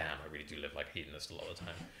 And I'm like, damn, I really do live like a hedonist a lot of the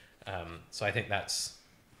time. So I think that's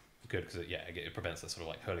good because it prevents that sort of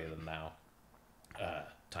like holier than thou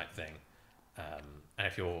type thing. And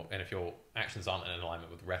if your actions aren't in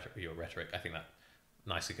alignment with your rhetoric, I think that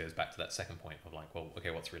nicely goes back to that second point of like, well, okay,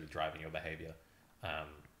 what's really driving your behavior?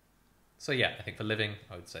 So yeah, I think for living,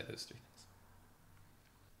 I would say those 3 things.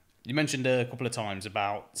 You mentioned a couple of times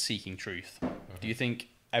about seeking truth. Mm-hmm. Do you think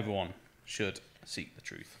everyone should seek the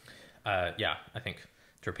truth? Yeah, I think,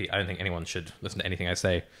 to repeat, I don't think anyone should listen to anything I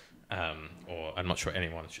say, or I'm not sure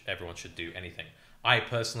everyone should do anything. I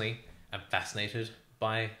personally am fascinated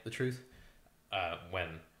by the truth. When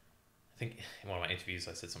I think in one of my interviews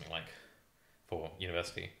I said something like, for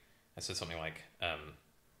university, I said something like,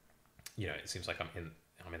 it seems like I'm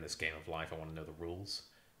in this game of life. I want to know the rules.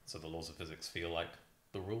 So the laws of physics feel like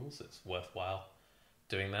the rules. It's worthwhile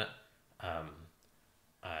doing that.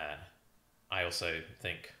 I also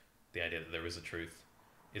think the idea that there is a truth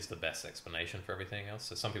is the best explanation for everything else.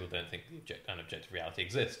 So some people don't think an objective reality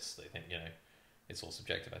exists. They think, it's all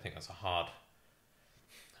subjective. I think that's a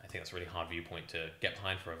really hard viewpoint to get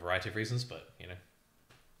behind for a variety of reasons, but,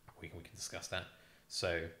 we can discuss that.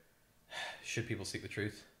 So, should people seek the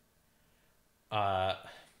truth? I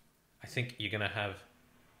think you're going to have...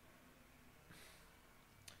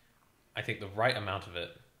 I think the right amount of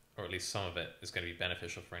it, or at least some of it, is going to be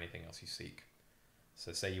beneficial for anything else you seek.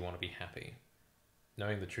 So say you want to be happy.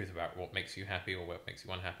 knowing the truth about what makes you happy or what makes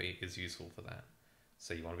you unhappy is useful for that.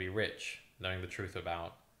 So you want to be rich, knowing the truth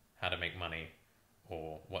about how to make money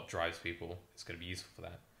or what drives people is going to be useful for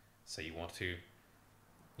that. So you want to,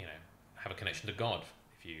 have a connection to God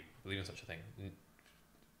if you believe in such a thing.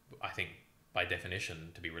 I think by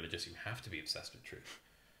definition, to be religious, you have to be obsessed with truth,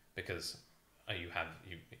 because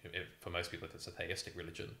for most people, if it's a theistic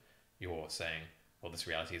religion, you're saying, well, this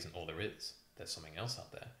reality isn't all there is. There's something else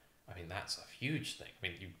out there. I mean, that's a huge thing. I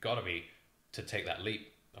mean, you've got to take that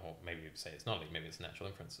leap, or maybe you'd say it's not a leap, maybe it's natural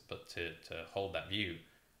inference, but to hold that view,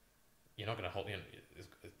 you're not going to hold,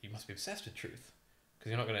 you must be obsessed with truth. Because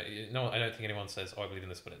you're not going to, no, I don't think anyone says, oh, I believe in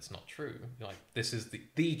this, but it's not true. You're like, this is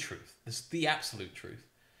the truth. This is the absolute truth.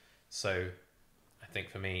 So I think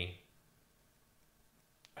for me,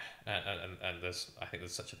 and I think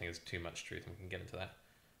there's such a thing as too much truth, and we can get into that.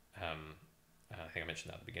 I think I mentioned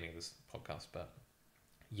that at the beginning of this podcast, but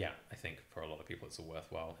yeah, I think for a lot of people it's a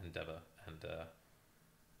worthwhile endeavor, and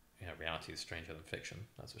reality is stranger than fiction,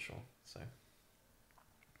 that's for sure. So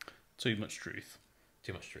too much truth,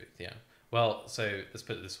 yeah. Well, so let's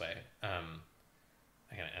put it this way.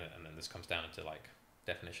 Again, and then this comes down into like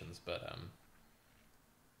definitions, but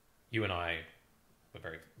you and I, we're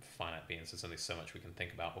very finite beings. There's only so much we can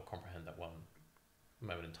think about or comprehend at one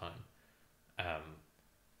moment in time.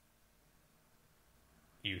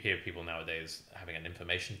 You hear people nowadays having an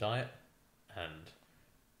information diet, and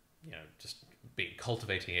just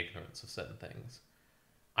cultivating ignorance of certain things.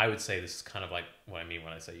 I would say this is kind of like what I mean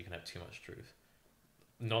when I say you can have too much truth.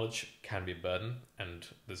 Knowledge can be a burden, and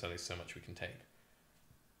there's only so much we can take.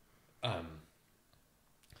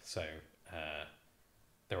 So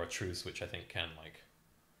there are truths which I think can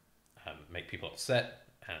make people upset,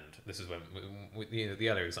 and this is when the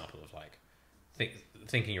other example of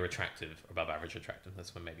thinking you're attractive, above average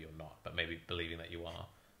attractiveness, when maybe you're not, but maybe believing that you are,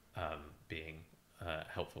 being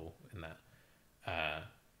helpful in that.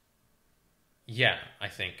 I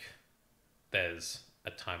think there's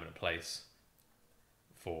a time and a place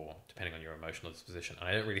for, depending on your emotional disposition. And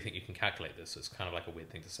I don't really think you can calculate this, so it's kind of like a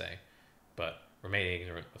weird thing to say, but remaining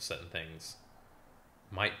ignorant of certain things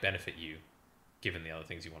might benefit you given the other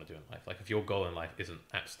things you want to do in life. Like if your goal in life isn't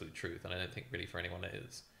absolute truth, and I don't think really for anyone it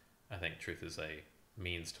is, I think truth is a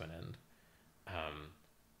means to an end.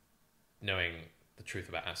 Knowing the truth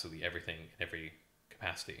about absolutely everything in every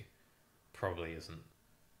capacity probably isn't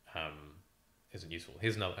useful.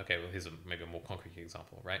 Here's maybe a more concrete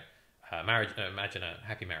example, right? Marriage. Imagine a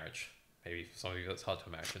happy marriage. Maybe for some of you that's hard to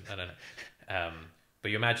imagine. I don't know.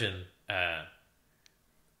 But you imagine,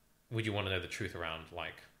 would you want to know the truth around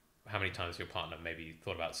how many times your partner maybe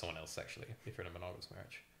thought about someone else sexually if you're in a monogamous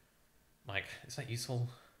marriage? Is that useful?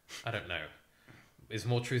 I don't know. Is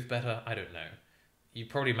more truth better? I don't know. You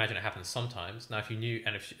probably imagine it happens sometimes. Now, if you knew,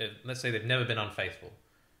 and let's say they've never been unfaithful,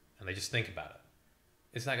 and they just think about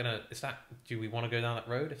it, do we want to go down that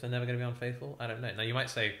road if they're never going to be unfaithful? I don't know. Now, you might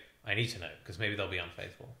say, I need to know, because maybe they'll be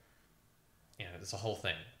unfaithful. It's a whole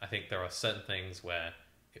thing. I think there are certain things where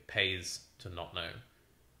it pays to not know,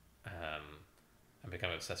 and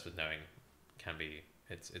becoming obsessed with knowing can be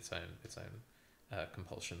its own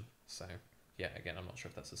compulsion. So yeah, again, I'm not sure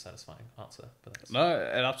if that's a satisfying answer, but no,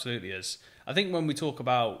 it absolutely is. I think when we talk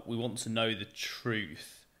about we want to know the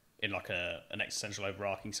truth in an existential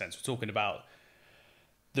overarching sense, we're talking about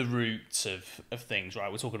the roots of things,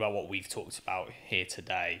 right? We're talking about what we've talked about here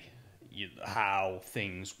today, how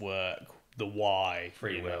things work, the why,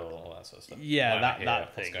 free will, all that sort of stuff. Yeah, that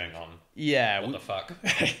thing. What's going on? Yeah, what the fuck?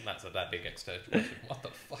 That's that big existential question. What the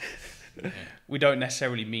fuck? Yeah. We don't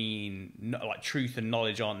necessarily mean truth and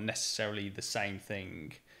knowledge aren't necessarily the same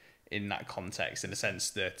thing in that context. In the sense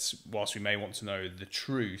that whilst we may want to know the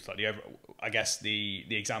truth, I guess the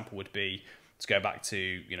example would be to go back to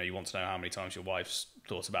you want to know how many times your wife's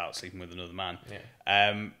thought about sleeping with another man.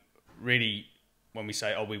 Yeah. Really, when we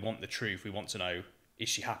say we want the truth, we want to know, is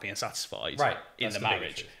she happy and satisfied in the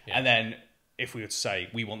marriage? Yeah. And then if we were to say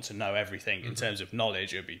we want to know everything in terms of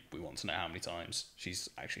knowledge, it would be we want to know how many times she's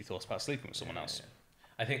actually thought about sleeping with someone else.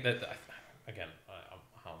 Yeah. I think that, again,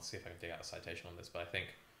 I'll see if I can dig out a citation on this, but I think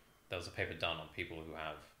there was a paper done on people who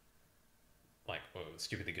have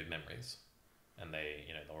stupidly good memories, and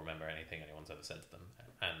they'll remember anything anyone's ever said to them.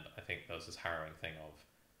 And I think there was this harrowing thing of,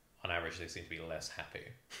 on average, they seem to be less happy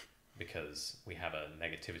because we have a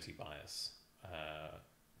negativity bias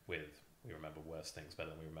we remember worse things better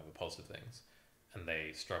than we remember positive things, and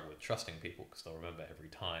they struggle with trusting people because they'll remember every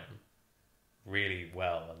time really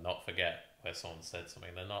well and not forget where someone said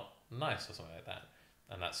something they're not nice or something like that.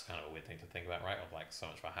 And that's kind of a weird thing to think about, right? Of so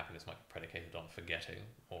much of our happiness might be predicated on forgetting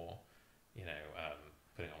or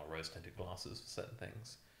putting on a rose tinted glasses for certain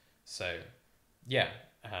things. So Yeah.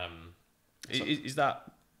 Is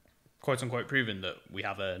that quote unquote proven that we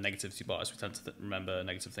have a negativity bias? We tend to remember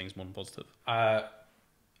negative things more than positive.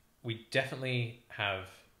 We definitely have.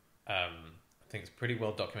 I think it's pretty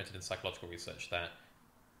well documented in psychological research that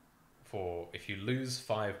if you lose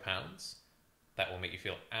 £5, that will make you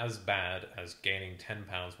feel as bad as gaining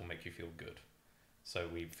 £10 will make you feel good. So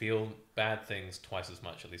we feel bad things twice as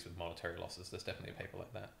much, at least with monetary losses. There's definitely a paper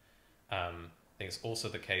like that. I think it's also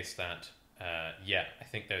the case that, I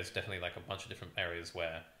think there's definitely like a bunch of different areas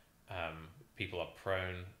where people are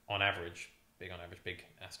prone, on average, big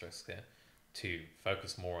asterisk here, to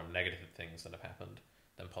focus more on negative things that have happened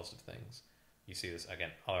than positive things. You see this,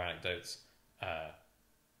 again, other anecdotes.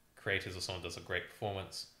 Creators or someone does a great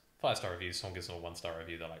performance, 5-star reviews, someone gives them a 1-star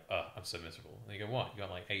review, they're like, oh, I'm so miserable. And you go, what? You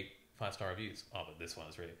got like 8 5-star reviews. Oh, but this one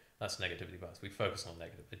is really, that's negativity bias. We focus on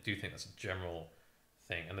negative. I do think that's a general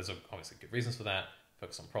thing. And there's obviously good reasons for that.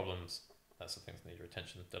 Focus on problems. That's the things that need your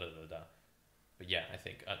attention. But yeah, I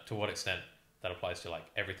think to what extent that applies to like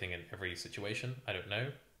everything in every situation, I don't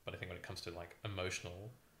know. But I think when it comes to like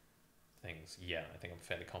emotional things, yeah, I think I'm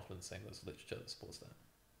fairly confident saying there's literature that supports that.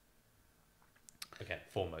 Again,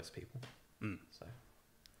 for most people. So,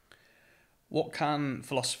 what can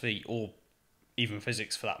philosophy, or even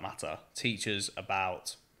physics for that matter, teach us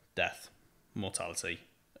about death, mortality,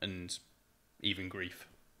 and even grief?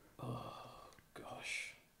 Oh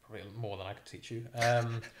gosh, probably more than I could teach you.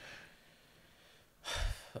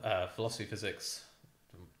 Philosophy, physics,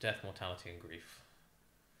 death, mortality, and grief.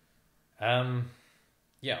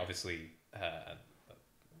 Yeah, obviously,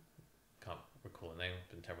 can't recall a name.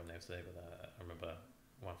 Been terrible names today, but I remember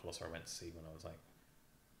one philosopher I went to see when I was like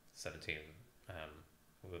 17,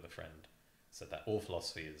 with a friend, said that all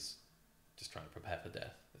philosophy is just trying to prepare for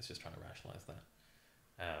death. It's just trying to rationalize that.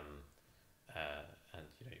 And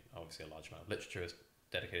obviously a large amount of literature is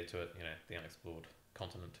dedicated to it. The unexplored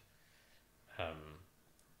continent.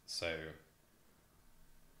 So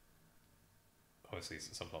obviously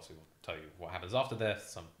some philosophy will tell you what happens after death.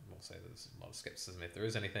 Some will say there's a lot of skepticism if there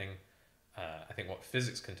is anything. I think what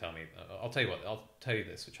physics can tell me, I'll tell you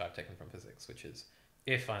this, which I've taken from physics, which is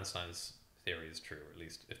if Einstein's theory is true, or at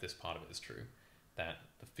least if this part of it is true, that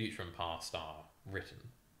the future and past are written,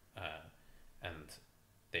 and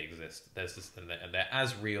they exist. There's this, and they're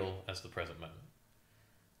as real as the present moment.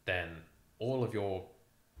 Then all of your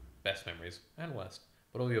best memories and worst,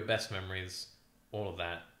 but all your best memories, all of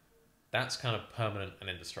that, that's kind of permanent and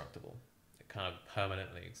indestructible. It kind of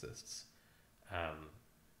permanently exists.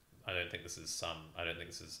 I don't think this is,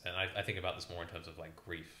 and I think about this more in terms of like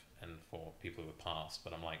grief and for people who have passed,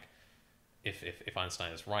 but I'm like, if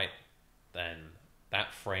Einstein is right, then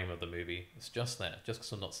that frame of the movie is just there. Just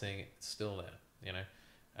because I'm not seeing it, it's still there,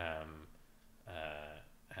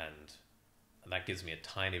 and that gives me a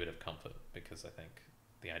tiny bit of comfort, because I think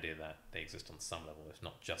the idea that they exist on some level, if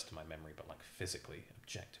not just to my memory, but like physically,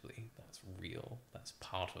 objectively, that's real, that's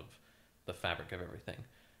part of the fabric of everything.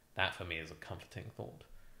 That for me is a comforting thought.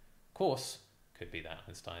 Of course, could be that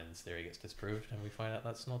Einstein's theory gets disproved and we find out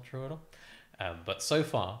that's not true at all. But so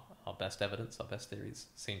far, our best evidence, our best theories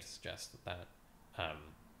seem to suggest that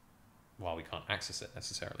while we can't access it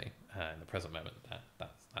necessarily in the present moment,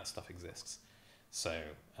 that stuff exists. So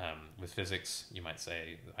with physics, you might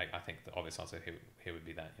say, I think the obvious answer here would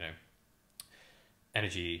be that,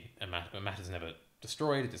 energy and matter is never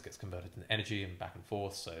destroyed, it just gets converted into energy and back and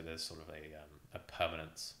forth. So there's sort of a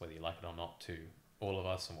permanence, whether you like it or not, to all of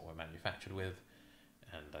us and what we're manufactured with.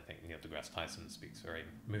 And I think Neil deGrasse Tyson speaks very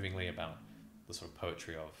movingly about the sort of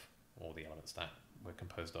poetry of all the elements that we're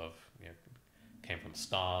composed of, came from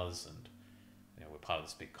stars, and we're part of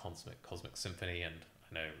this big cosmic symphony. And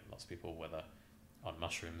I know lots of people, whether on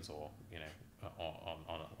mushrooms or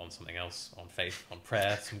on something else, on faith, on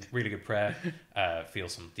prayer, some really good prayer, feel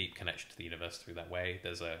some deep connection to the universe through that way.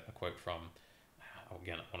 There's a quote from,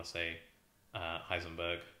 again, I want to say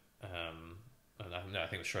Heisenberg, and I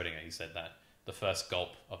think it was Schrödinger. He said that the first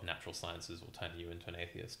gulp of natural sciences will turn you into an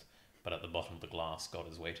atheist, but at the bottom of the glass, God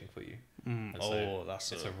is waiting for you.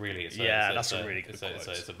 That's a really good quote.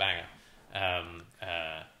 It's a banger. I'm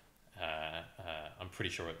pretty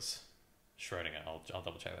sure it's Schrödinger. I'll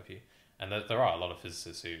double check that for you. And there are a lot of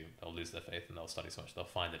physicists who they'll lose their faith and they'll study so much they'll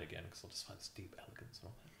find it again because they'll just find this deep elegance and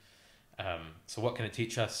all that. So what can it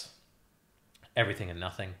teach us? Everything and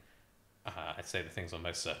nothing. I'd say the things I'm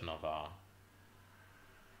most certain of are,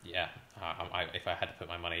 if I had to put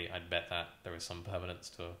my money, I'd bet that there is some permanence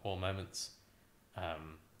to all moments.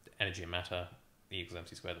 Energy and matter, E equals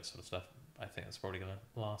MC squared, that sort of stuff, I think that's probably going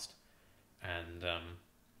to last. And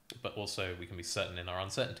but also we can be certain in our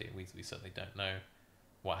uncertainty. We certainly don't know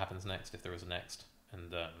what happens next, if there is a next,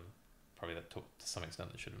 and probably that to some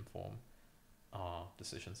extent that should inform our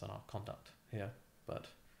decisions and our conduct here. But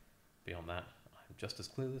beyond that, I'm just as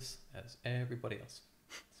clueless as everybody else.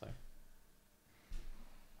 So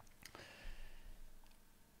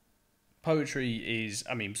poetry is,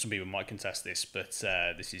 I mean, some people might contest this, but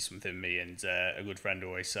this is something me and a good friend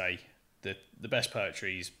always say, that the best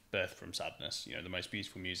poetry is birthed from sadness. You know, the most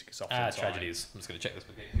beautiful music is often tragedies. I'm just going to check this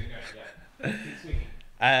book.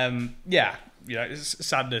 Yeah, you know,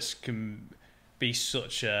 sadness can be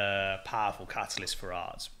such a powerful catalyst for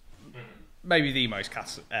art. Maybe the most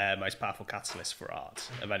powerful catalyst for art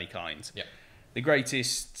of any kind. Yeah. The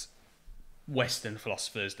greatest Western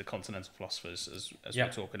philosophers, the continental philosophers, as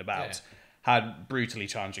we're talking about, had brutally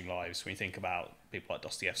challenging lives. When you think about people like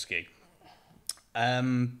Dostoevsky.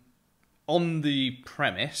 On the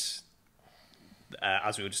premise,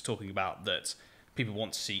 as we were just talking about, that people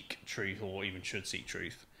want to seek truth or even should seek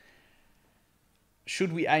truth,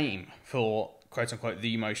 should we aim for, quote unquote,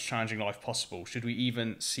 the most challenging life possible? Should we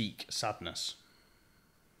even seek sadness?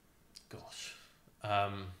 Gosh.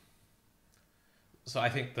 So I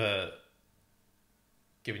think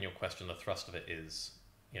given your question, the thrust of it is,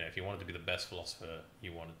 you know, if you wanted to be the best philosopher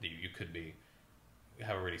you could be,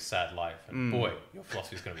 have a really sad life, and boy, your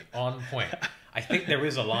philosophy is going to be on point. I think there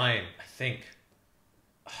is a line. I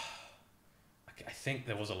think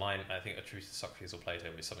there was a line. I think attributed to Socrates or Plato,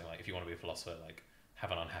 which is something like, if you want to be a philosopher, like, have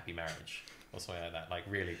an unhappy marriage or something like that. Like,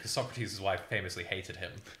 really, because Socrates' wife famously hated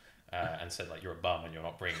him and said, like, you're a bum and you're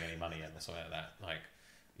not bringing any money in or something like that. Like,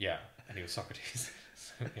 yeah, and he was Socrates.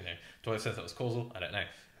 So, you know, do I say that was causal? I don't know.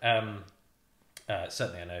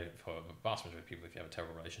 Certainly, I know for a vast majority of people, if you have a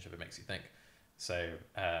terrible relationship, it makes you think. So,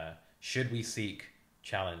 should we seek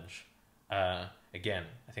challenge? Again,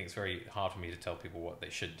 I think it's very hard for me to tell people what they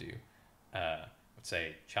should do. I would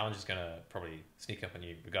say challenge is going to probably sneak up on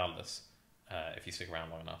you regardless if you stick around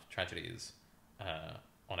long enough. Tragedy is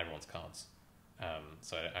on everyone's cards.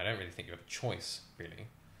 So I don't really think you have a choice, really.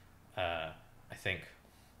 I think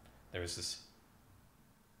there is this...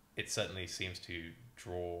 It certainly seems to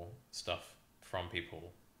draw stuff from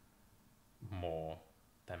people more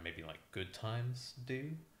than maybe like good times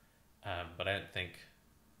do, but I don't think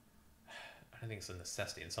it's a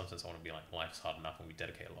necessity. In some sense, I want to be like, life's hard enough and we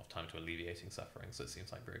dedicate a lot of time to alleviating suffering, so it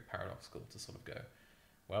seems like very paradoxical to sort of go,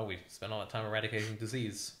 well, we spend all that time eradicating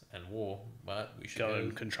disease and war, but we should go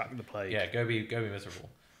and contract the plague. Yeah, go be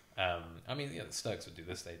miserable. I mean, yeah, the Stoics would do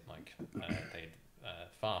this. They'd like they'd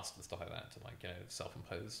fast and stuff like that to, like, you know,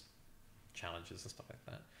 self-impose challenges and stuff like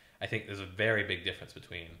that. I think there's a very big difference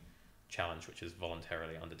between challenge, which is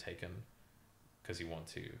voluntarily undertaken because you want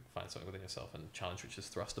to find something within yourself, and challenge, which is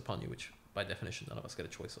thrust upon you, which by definition none of us get a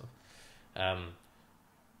choice of. I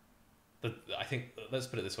think, let's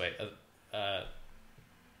put it this way,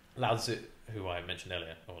 Lao Tzu, who I mentioned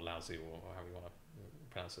earlier, or Lao Tzu, or however you want to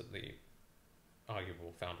pronounce it, the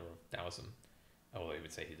arguable founder of Taoism, although he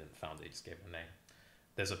would say he didn't found it, he just gave it a name.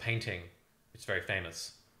 There's a painting which is very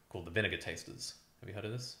famous called The Vinegar Tasters. Have you heard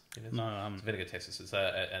of this? No, It's Vinegar Tasters. It's,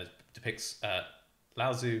 and it depicts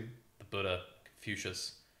Lao Tzu, the Buddha,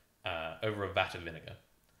 Confucius, over a vat of vinegar,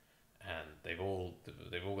 and they've all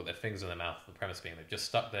got their fingers in their mouth. The premise being they've just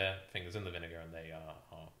stuck their fingers in the vinegar and they are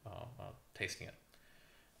tasting it.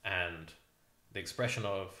 And the expression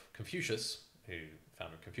of Confucius, who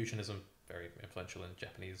founded Confucianism, very influential in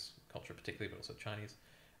Japanese culture particularly, but also Chinese,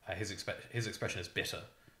 his expression is bitter,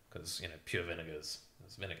 because, you know, pure vinegar is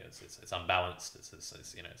vinegar. It's unbalanced. It's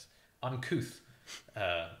you know, it's uncouth.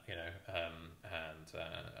 And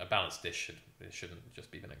a balanced dish shouldn't just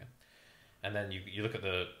be vinegar. And then you look at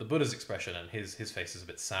the Buddha's expression, and his face is a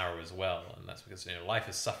bit sour as well, and that's because, you know, life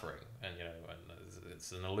is suffering, and, you know, and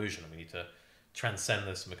it's an illusion, and we need to transcend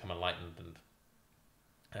this and become enlightened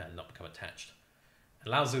and not become attached. And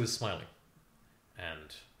Lao Tzu is smiling,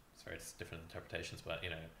 and it's very different interpretations, but, you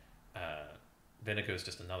know, vinegar is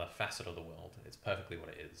just another facet of the world. It's perfectly what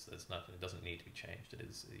it is. There's nothing. It doesn't need to be changed. It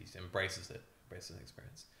is. He embraces it. Embraces the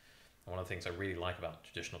experience. And one of the things I really like about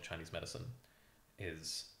traditional Chinese medicine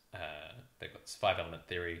is they've got this 5-element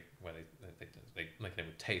theory where they link it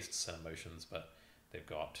with tastes and emotions, but they've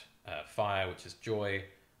got fire, which is joy;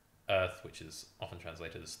 earth, which is often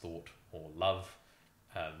translated as thought or love;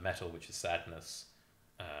 metal, which is sadness;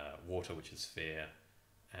 water, which is fear;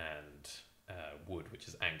 and wood, which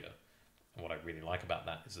is anger. And what I really like about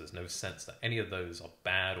that is there's no sense that any of those are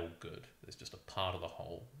bad or good. It's just a part of the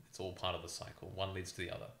whole. It's all part of the cycle. One leads to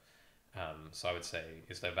the other. So I would say,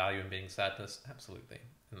 is there value in being sadness? Absolutely.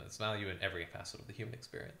 And there's value in every facet of the human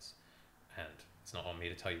experience. And it's not on me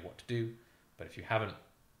to tell you what to do, but if you haven't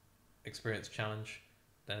experienced challenge,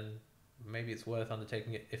 then maybe it's worth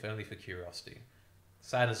undertaking it, if only for curiosity.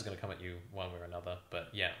 sadness is going to come at you one way or another. But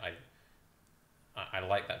yeah, I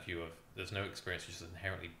like that view of there's no experience which is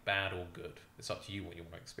inherently bad or good. It's up to you what you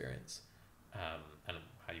want to experience, and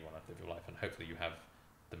how you want to live your life, and hopefully you have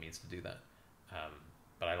the means to do that.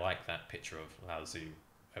 But I like that picture of Lao Tzu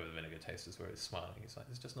over the vinegar tasters where he's smiling. He's like,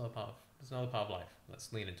 it's just another part of life.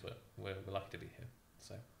 Let's lean into it. We're lucky to be here.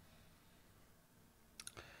 So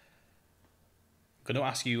I'm going to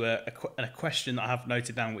ask you a question that I have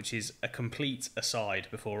noted down, which is a complete aside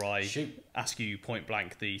before I ask you point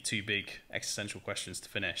blank the two big existential questions to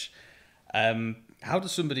finish. How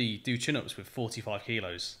does somebody do chin-ups with 45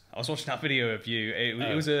 kilos? I was watching that video of you.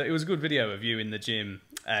 It was a good video of you in the gym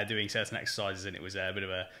doing certain exercises, and it was a bit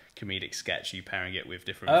of a comedic sketch, you pairing it with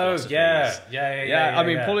different philosophies. Yeah. I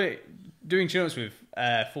mean, doing chin-ups with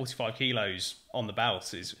 45 kilos on the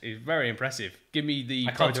belt is very impressive. Give me the.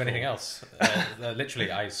 I can't do anything else.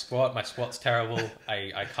 Literally, I squat. My squat's terrible.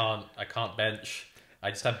 I can't bench.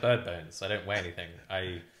 I just have bird bones. I don't weigh anything.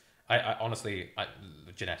 I honestly,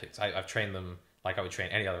 genetics. I've trained them like I would train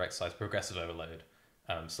any other exercise. Progressive overload,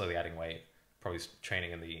 slowly adding weight. Probably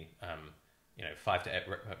training in the 5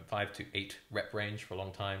 to 8 rep range for a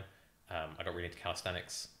long time. I got really into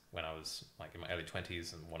calisthenics when I was like in my early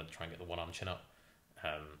 20s and wanted to try and get the one-arm chin-up.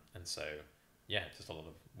 And so, yeah, just a lot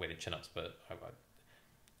of weighted chin-ups. But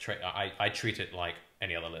I treat it like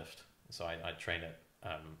any other lift. So I train it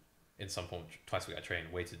in some form twice a week. I train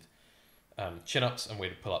weighted chin-ups and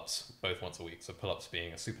weighted pull-ups both once a week. So pull-ups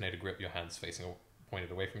being a supinated grip, your hands facing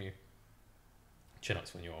pointed away from you.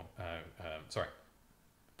 Chin-ups when you're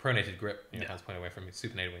pronated grip, your hands pointed away from you.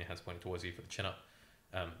 Supinated when your hands pointed towards you for the chin-up.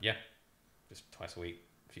 Just twice a week,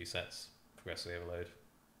 a few sets, progressively overload.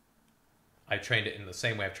 I trained it in the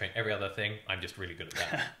same way I've trained every other thing. I'm just really good at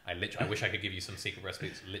that. I wish I could give you some secret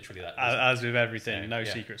recipes. Literally that. As with everything, no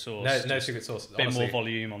secret sauce. No secret sauce. Bit honestly, more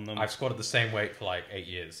volume on them. I've squatted the same weight for like 8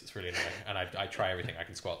 years. It's really annoying. And I try everything. I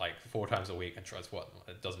can squat like 4 times a week and try to squat.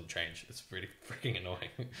 It doesn't change. It's really freaking annoying.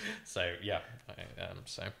 So yeah.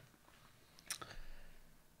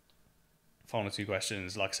 Final 2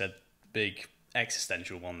 questions. Like I said, big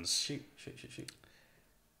existential ones. Shoot.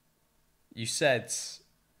 You said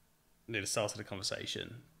near the start of the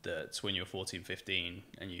conversation that when you were 14, 15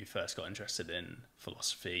 and you first got interested in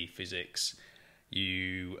philosophy, physics,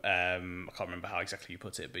 you, I can't remember how exactly you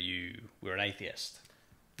put it, but you were an atheist.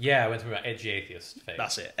 Yeah, I went through an edgy atheist phase.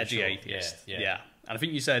 That's it, edgy atheist. Yeah. And I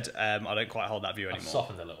think you said, I don't quite hold that view anymore. I've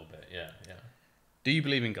softened a little bit, yeah. Do you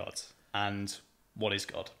believe in God? And what is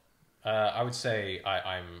God? I would say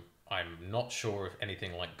I'm not sure if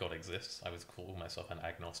anything like God exists. I would call myself an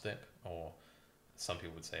agnostic, or some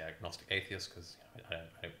people would say agnostic atheist, because I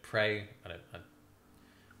don't pray. And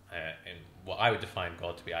what I would define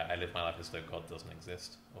God to be, I live my life as though God doesn't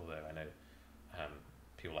exist. Although I know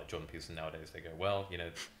people like Jordan Peterson nowadays, they go, well,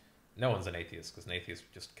 no one's an atheist because an atheist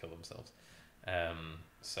would just kill themselves.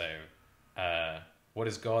 What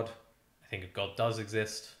is God? I think if God does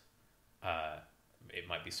exist, it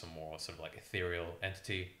might be some more sort of like ethereal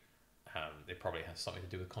entity. It probably has something to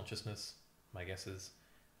do with consciousness, my guess is.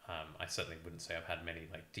 I certainly wouldn't say I've had many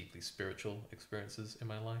like deeply spiritual experiences in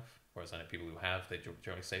my life, whereas I know people who have, they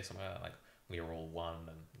generally say something like that, like we are all one,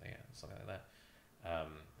 and something like that.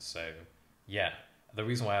 The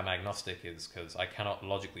reason why I'm agnostic is because I cannot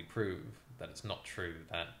logically prove that it's not true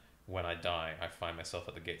that when I die I find myself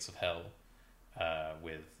at the gates of hell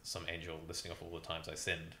with some angel listing off all the times I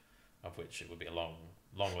sinned, of which it would be a long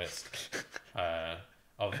list.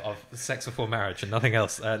 Of sex before marriage and nothing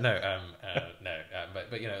else. But there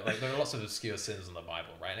are lots of obscure sins in the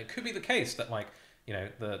Bible, right? And it could be the case that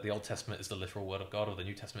the Old Testament is the literal word of God, or the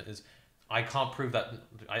New Testament is. I can't prove that.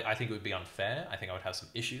 I think it would be unfair. I think I would have some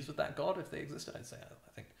issues with that God if they existed. I'd say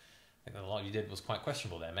I think a lot you did was quite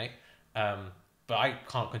questionable there, mate. But I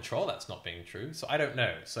can't control that's not being true, so I don't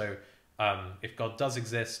know. So if God does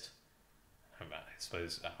exist, I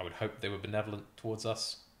suppose I would hope they were benevolent towards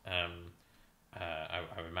us. I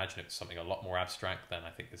would imagine it's something a lot more abstract than I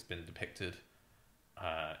think has been depicted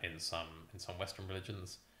in some Western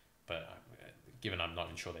religions. But given I'm not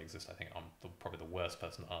even sure they exist, I think I'm probably the worst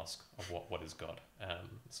person to ask of what is God.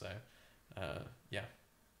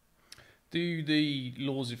 Do the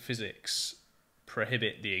laws of physics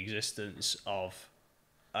prohibit the existence of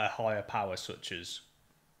a higher power such as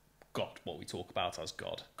God, what we talk about as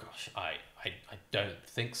God? Gosh, I don't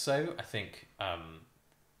think so. I think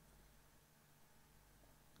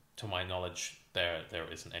to my knowledge, there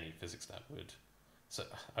isn't any physics that would. So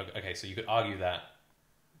you could argue that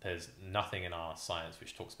there's nothing in our science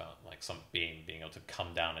which talks about like some being able to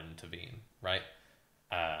come down and intervene, right?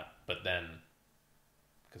 But then,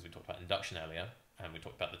 because we talked about induction earlier, and we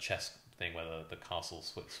talked about the thing where the castle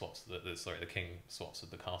swaps the king swaps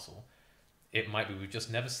with the castle. It might be we've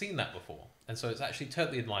just never seen that before, and so it's actually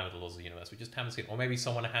totally in line with the laws of the universe. We just haven't seen it, or maybe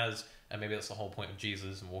someone has, and maybe that's the whole point of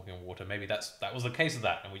Jesus and walking on water. Maybe that was the case of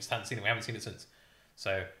that, and we just haven't seen it. We haven't seen it since.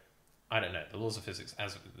 So I don't know. The laws of physics,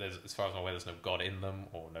 as far as I'm aware, there's no God in them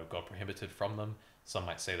or no God prohibited from them. Some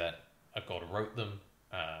might say that a God wrote them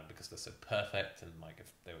because they're so perfect, and like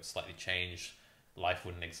if they were slightly changed, life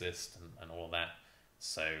wouldn't exist, and all of that.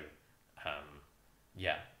 So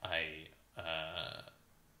yeah,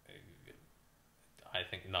 I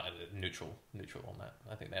think not neutral on that.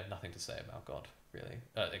 I think they have nothing to say about God really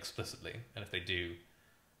explicitly, and if they do,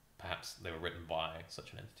 perhaps they were written by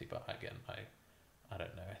such an entity. But again, I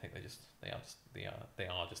don't know. I think they are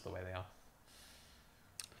just the way they are.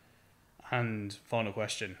 And final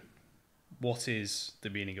question: what is the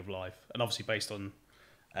meaning of life? And obviously, based on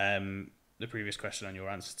the previous question and your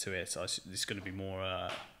answer to it, it's going to be more.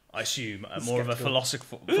 I assume more of a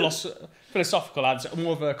philosophical answer,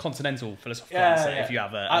 more of a continental philosophical answer. Yeah. If you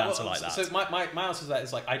have an answer like that. So my answer to that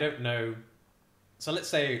is like I don't know. So let's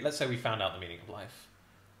say we found out the meaning of life.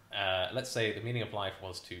 Let's say the meaning of life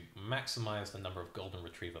was to maximize the number of golden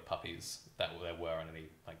retriever puppies that there were at any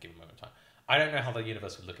like given moment of time. I don't know how the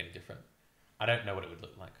universe would look any different. I don't know what it would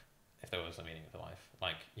look like if there was a meaning of life.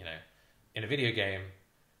 Like, you know, in a video game,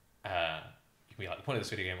 you can be like, the point of this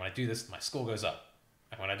video game, when I do this, my score goes up.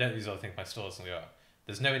 And when I don't do these other things, my score doesn't go up.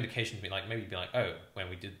 There's no indication to be like, maybe be like, oh, when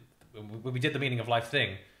we did the meaning of life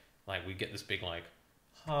thing, like we get this big like,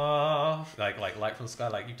 like from the sky,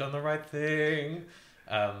 like you've done the right thing.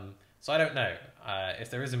 So I don't know. If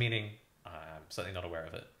there is a meaning, I'm certainly not aware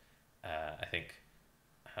of it. I think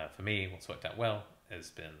for me, what's worked out well has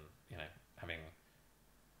been, you know, having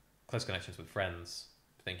close connections with friends,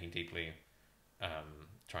 thinking deeply,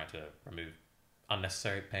 trying to remove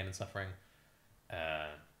unnecessary pain and suffering.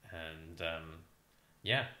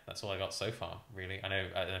 Yeah, that's all I got so far, really. I know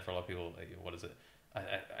for a lot of people, what is it?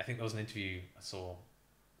 I think there was an interview I saw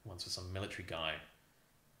once with some military guy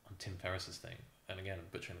on Tim Ferriss's thing. And again,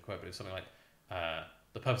 butchering the quote, but it was something like,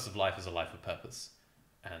 the purpose of life is a life of purpose.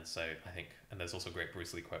 And so I think, and there's also a great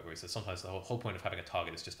Bruce Lee quote where he says, sometimes the whole point of having a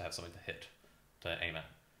target is just to have something to hit, to aim at.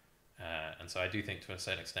 And so I do think to a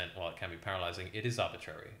certain extent, while it can be paralyzing, it is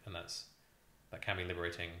arbitrary. And that can be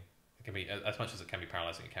liberating. It can be, as much as it can be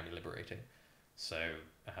paralyzing, it can be liberating. So,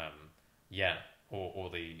 yeah, or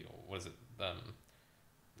what is it,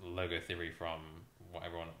 logo theory from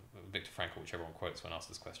Viktor Frankl, which everyone quotes when asked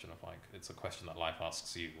this question of like, it's a question that life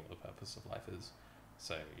asks you what the purpose of life is.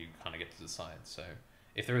 So you kind of get to decide. So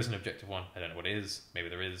if there is an objective one, I don't know what it is. Maybe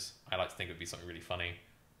there is. I like to think it would be something really funny.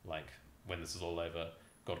 Like when this is all over,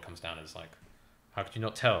 God comes down and is like, how could you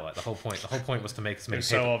not tell? Like the whole point was to make as many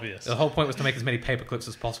so obvious. The whole point was to make as many paper clips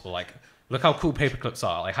as possible. Like, look how cool paper clips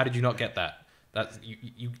are. Like, how did you not get that? That's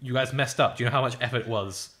you guys messed up. Do you know how much effort it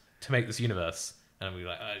was to make this universe? And we're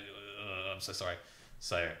like, I'm so sorry.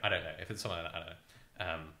 So I don't know if it's something like that. I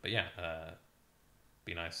don't know. But yeah,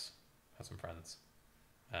 be nice, have some friends,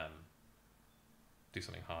 do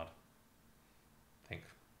something hard. Think,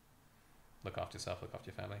 look after yourself, look after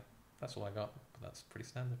your family. That's all I got, but that's pretty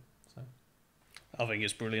standard. So I think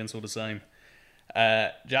it's brilliant all the same.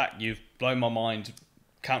 Jack, you've blown my mind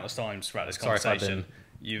countless times throughout this conversation.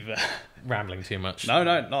 You've rambling too much. No,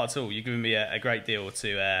 not at all. You've given me a great deal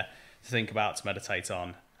to think about, to meditate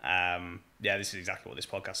on. Yeah, this is exactly what this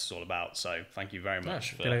podcast is all about. So thank you very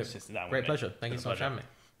much for sitting down with me. Great pleasure. Thank you so much for having me.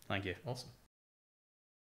 Thank you. Awesome.